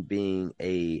and being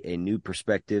a new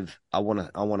perspective. I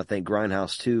want to thank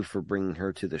Grindhouse too for bringing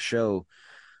her to the show.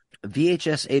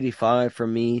 VHS 85 for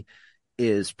me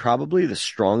is probably the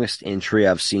strongest entry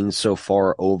I've seen so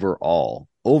far overall.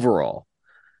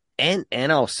 And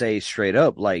I'll say straight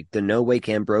up, like the No Wake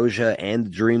Ambrosia and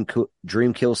the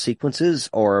Dream Kill sequences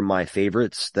are my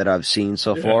favorites that I've seen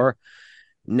so far.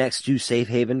 Next to Safe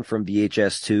Haven from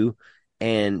VHS 2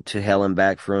 and To Hell and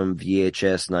Back from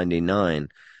VHS 99.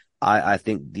 I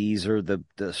think these are the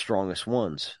strongest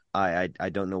ones. I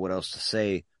don't know what else to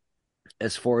say.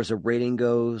 As far as a rating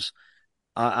goes,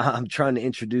 I'm trying to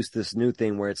introduce this new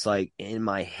thing where it's like in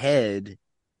my head,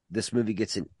 this movie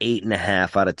gets an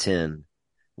 8.5 out of 10.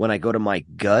 When I go to my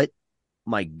gut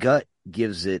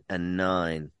gives it a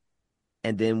 9.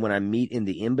 And then when I meet in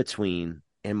the in-between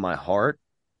in my heart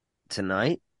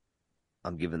tonight,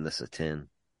 I'm giving this a 10.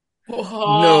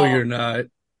 Whoa. No, you're not.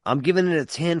 I'm giving it a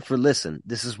 10 for listen.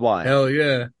 This is why. Hell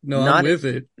yeah. No, I'm with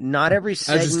it. Not every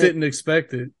segment. I just didn't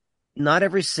expect it. Not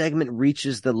every segment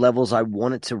reaches the levels I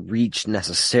want it to reach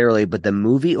necessarily, but the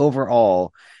movie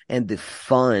overall and the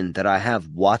fun that I have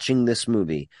watching this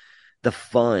movie, the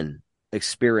fun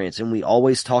experience, and we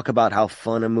always talk about how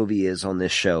fun a movie is on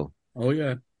this show. Oh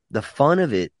yeah. The fun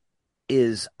of it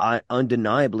is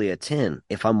undeniably a 10.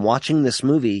 If I'm watching this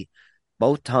movie,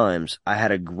 both times I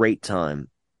had a great time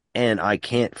and I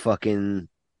can't fucking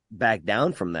back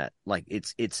down from that. Like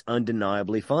it's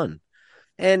undeniably fun.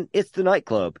 And it's the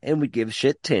nightclub and we give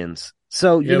shit 10s.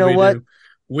 So you know what? Do.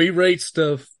 We rate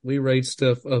stuff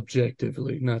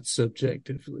objectively, not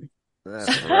subjectively.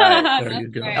 That's right. There you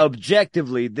go. Right.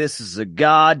 Objectively, this is a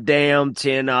goddamn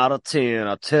 10 out of 10.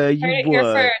 I'll tell you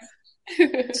what.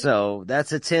 So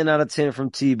that's a 10 out of 10 from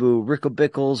T-Boo. Rickle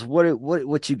Bickles,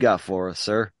 what you got for us,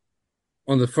 sir?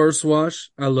 On the first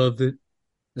watch, I loved it.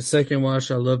 The second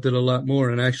watch, I loved it a lot more.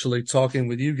 And actually talking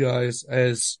with you guys,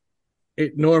 as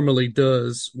it normally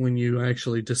does when you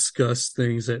actually discuss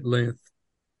things at length,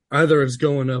 either it's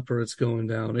going up or it's going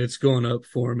down. It's going up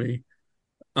for me.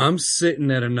 I'm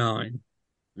sitting at a 9.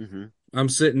 Mm-hmm. I'm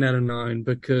sitting at a 9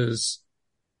 because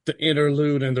the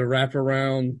interlude and the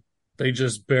wraparound, they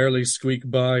just barely squeak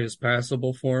by as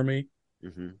passable for me.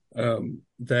 Mm-hmm.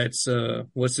 That's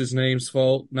what's his name's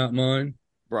fault, not mine.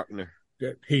 Bruckner.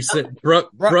 He said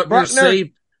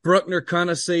Bruckner kind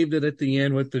of saved it at the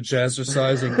end with the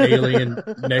jazzercising alien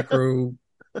necro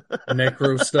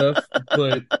stuff.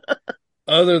 But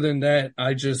other than that,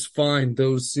 I just find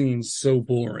those scenes so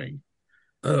boring.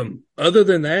 Other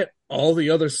than that, all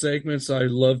the other segments I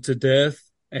love to death.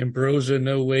 Ambrosia,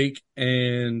 No Wake,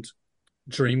 and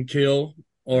Dream Kill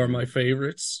are my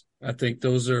favorites. I think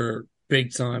those are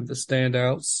big time the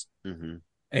standouts. Mm-hmm.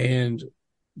 And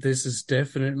this is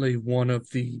definitely one of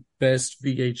the best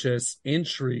VHS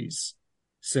entries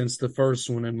since the first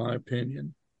one, in my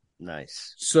opinion.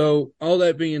 Nice. So, all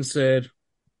that being said,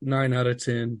 9 out of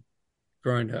 10.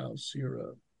 Grindhouse, you're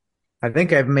up. I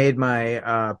think I've made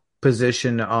my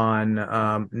position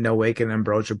on No Wake and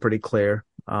Ambrosia pretty clear.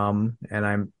 And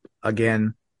I'm,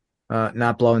 again,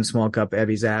 not blowing smoke up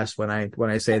Evie's ass when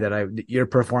I say that your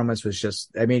performance was just,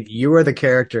 I mean, you were the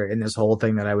character in this whole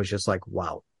thing that I was just like,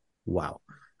 wow.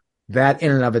 That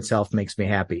in and of itself makes me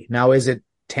happy. Now, is it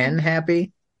 10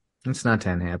 happy? It's not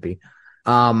 10 happy.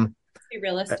 Be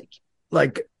realistic.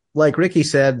 Like Ricky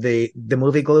said, the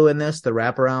movie glue in this, the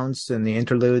wraparounds and the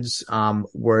interludes,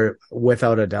 were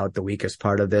without a doubt the weakest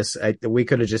part of this. We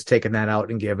could have just taken that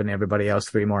out and given everybody else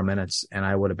 3 more minutes, and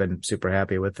I would have been super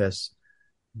happy with this.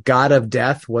 God of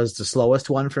Death was the slowest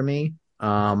one for me.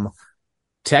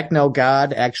 Techno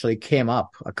God actually came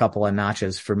up a couple of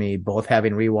notches for me, both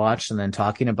having rewatched and then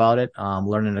talking about it,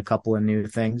 learning a couple of new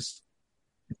things.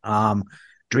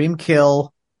 Dream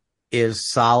Kill is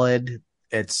solid.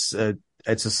 It's a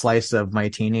slice of my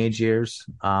teenage years.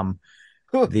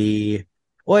 It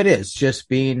is just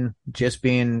being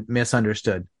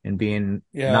misunderstood and being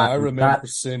I remember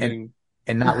sending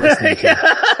and not listening to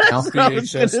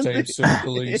VHS tapes to the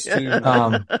police too.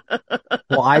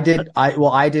 Well, I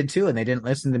did too, and they didn't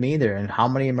listen to me either. And how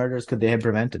many murders could they have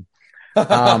prevented?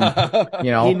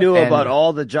 He knew about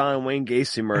all the John Wayne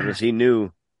Gacy murders. He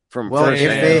knew from first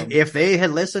hand. If they had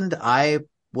listened, I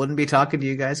wouldn't be talking to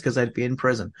you guys because I'd be in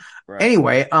prison. Right.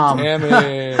 Anyway, Damn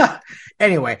it.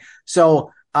 anyway,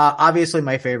 so obviously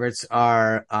my favorites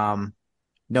are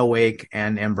No Wake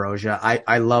and Ambrosia.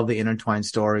 I love the intertwined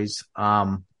stories.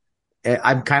 I'm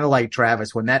kind of like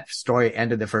Travis. When that story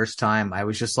ended the first time, I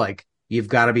was just like, you've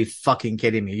got to be fucking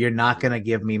kidding me. You're not going to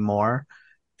give me more.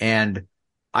 And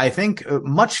I think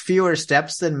much fewer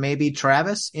steps than maybe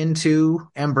Travis into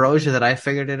Ambrosia that I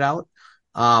figured it out.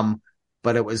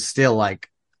 But it was still like,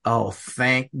 oh,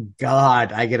 thank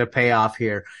God I get a payoff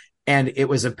here. And it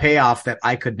was a payoff that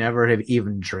I could never have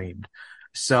even dreamed.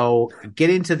 So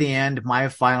getting to the end, my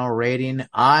final rating,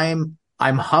 I'm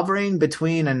hovering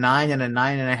between a 9 and a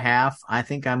 9.5. I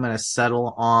think I'm going to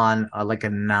settle on like a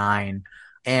 9.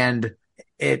 And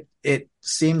it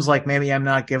seems like maybe I'm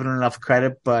not giving enough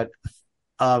credit, but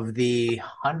of the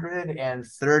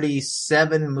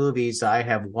 137 movies I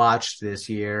have watched this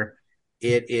year,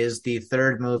 it is the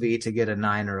third movie to get a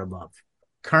 9 or above.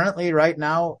 Currently, right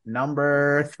now,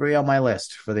 number 3 on my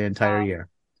list for the entire year.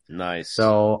 Nice.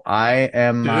 So I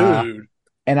am,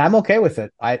 and I'm okay with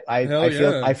it. I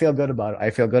feel good about it. I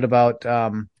feel good about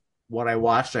what I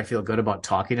watched. I feel good about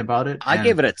talking about it. I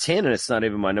gave it a 10, and it's not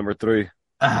even my number 3.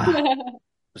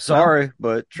 Sorry,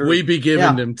 but true. We be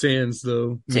giving them 10s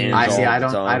though. 10s I see. all I the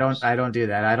don't times. do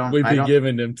that. We be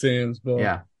giving them 10s, but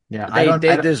Yeah.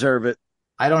 They deserve it.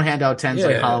 I don't hand out 10s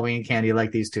like Halloween candy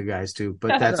like these two guys do.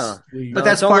 But that's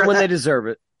that's part only of when that. they deserve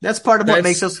it. That's part of what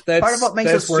makes us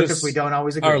work just if we don't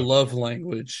always agree. our love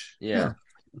language. Yeah.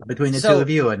 Between the two of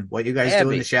you and what you guys do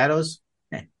in the shadows.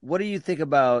 What do you think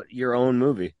about your own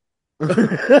movie?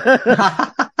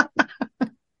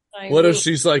 What if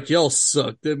she's like, y'all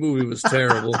suck? That movie was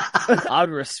terrible. I'd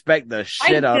respect the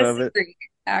shit out of it.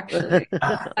 Actually.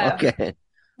 Okay.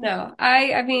 No,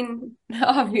 I mean,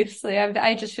 obviously,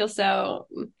 I just feel so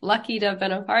lucky to have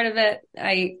been a part of it.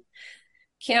 I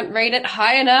can't rate it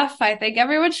high enough. I think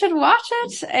everyone should watch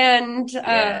it, and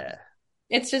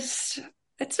it's just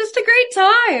a great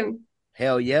time.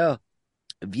 Hell yeah.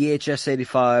 VHS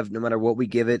 85, no matter what we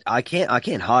give it, I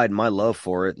can't hide my love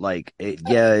for it. Like it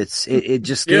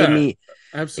just gave me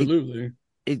absolutely.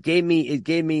 It gave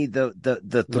me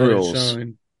the thrills.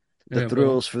 The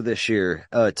thrills for this year.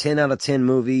 10 out of 10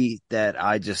 movie that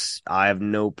I have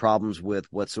no problems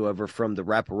with whatsoever, from the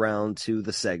wraparound to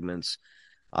the segments.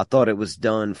 I thought it was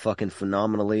done fucking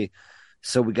phenomenally.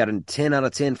 So we got a 10 out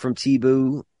of 10 from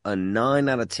T-Boo, a 9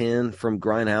 out of 10 from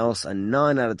Grindhouse, a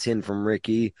 9 out of 10 from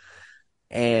Ricky.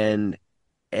 And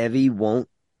Evie won't.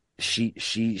 She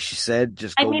said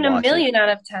just go watch it. a million out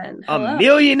of 10. Hello. A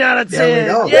million out of 10. There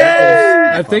we go.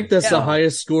 Yeah. I think that's the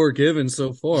highest score given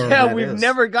so far. Yeah, we've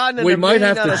never gotten it. We might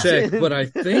have to check, but I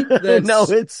think that's no,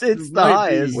 it's the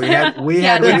highest. We've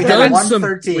done some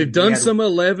 113. We've done some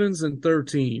 11s and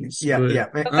 13s. Yeah.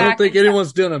 I don't think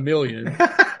anyone's done a million.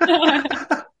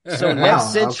 So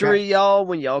next century, y'all,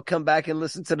 when y'all come back and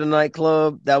listen to the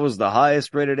Nightclub, that was the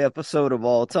highest rated episode of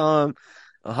all time.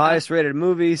 The highest rated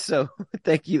movie. So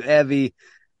thank you, Evie.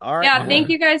 All right. Yeah, thank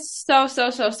you guys so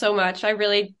much. I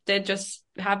really did just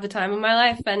have the time of my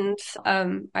life, and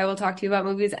I will talk to you about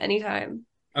movies anytime.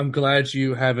 I'm glad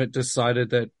you haven't decided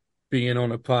that being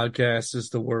on a podcast is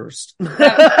the worst.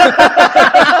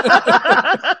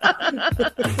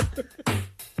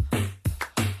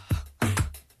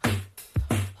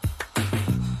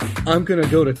 I'm going to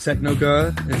go to Techno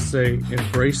God and say,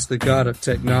 embrace the God of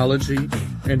technology,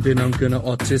 and then I'm going to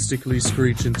autistically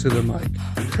screech into the mic.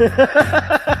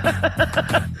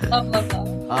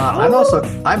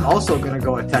 Love. I'm also going to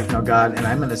go with Techno God, and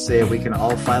I'm going to say we can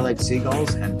all fly like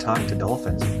seagulls and talk to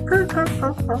dolphins.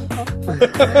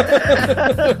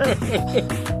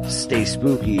 Stay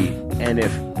spooky. And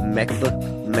if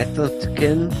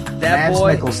Methotkin, that Mads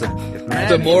boy, Mikkelsen.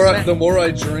 The more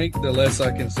I drink, the less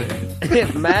I can say.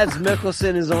 if Mads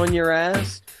Mikkelsen is on your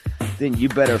ass, then you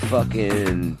better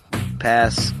fucking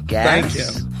pass gas. Thank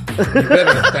him. You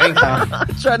better thank him.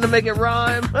 Trying to make it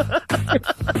rhyme.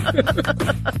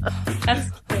 That's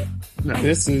great. No,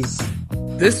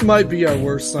 this might be our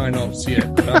worst sign-offs yet.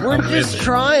 We're just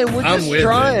trying. We're just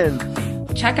trying.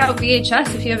 Check out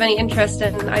VHS if you have any interest,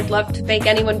 and I'd love to bake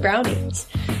anyone brownies.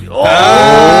 Score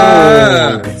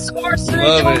 3,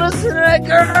 don't listen to that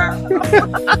girl.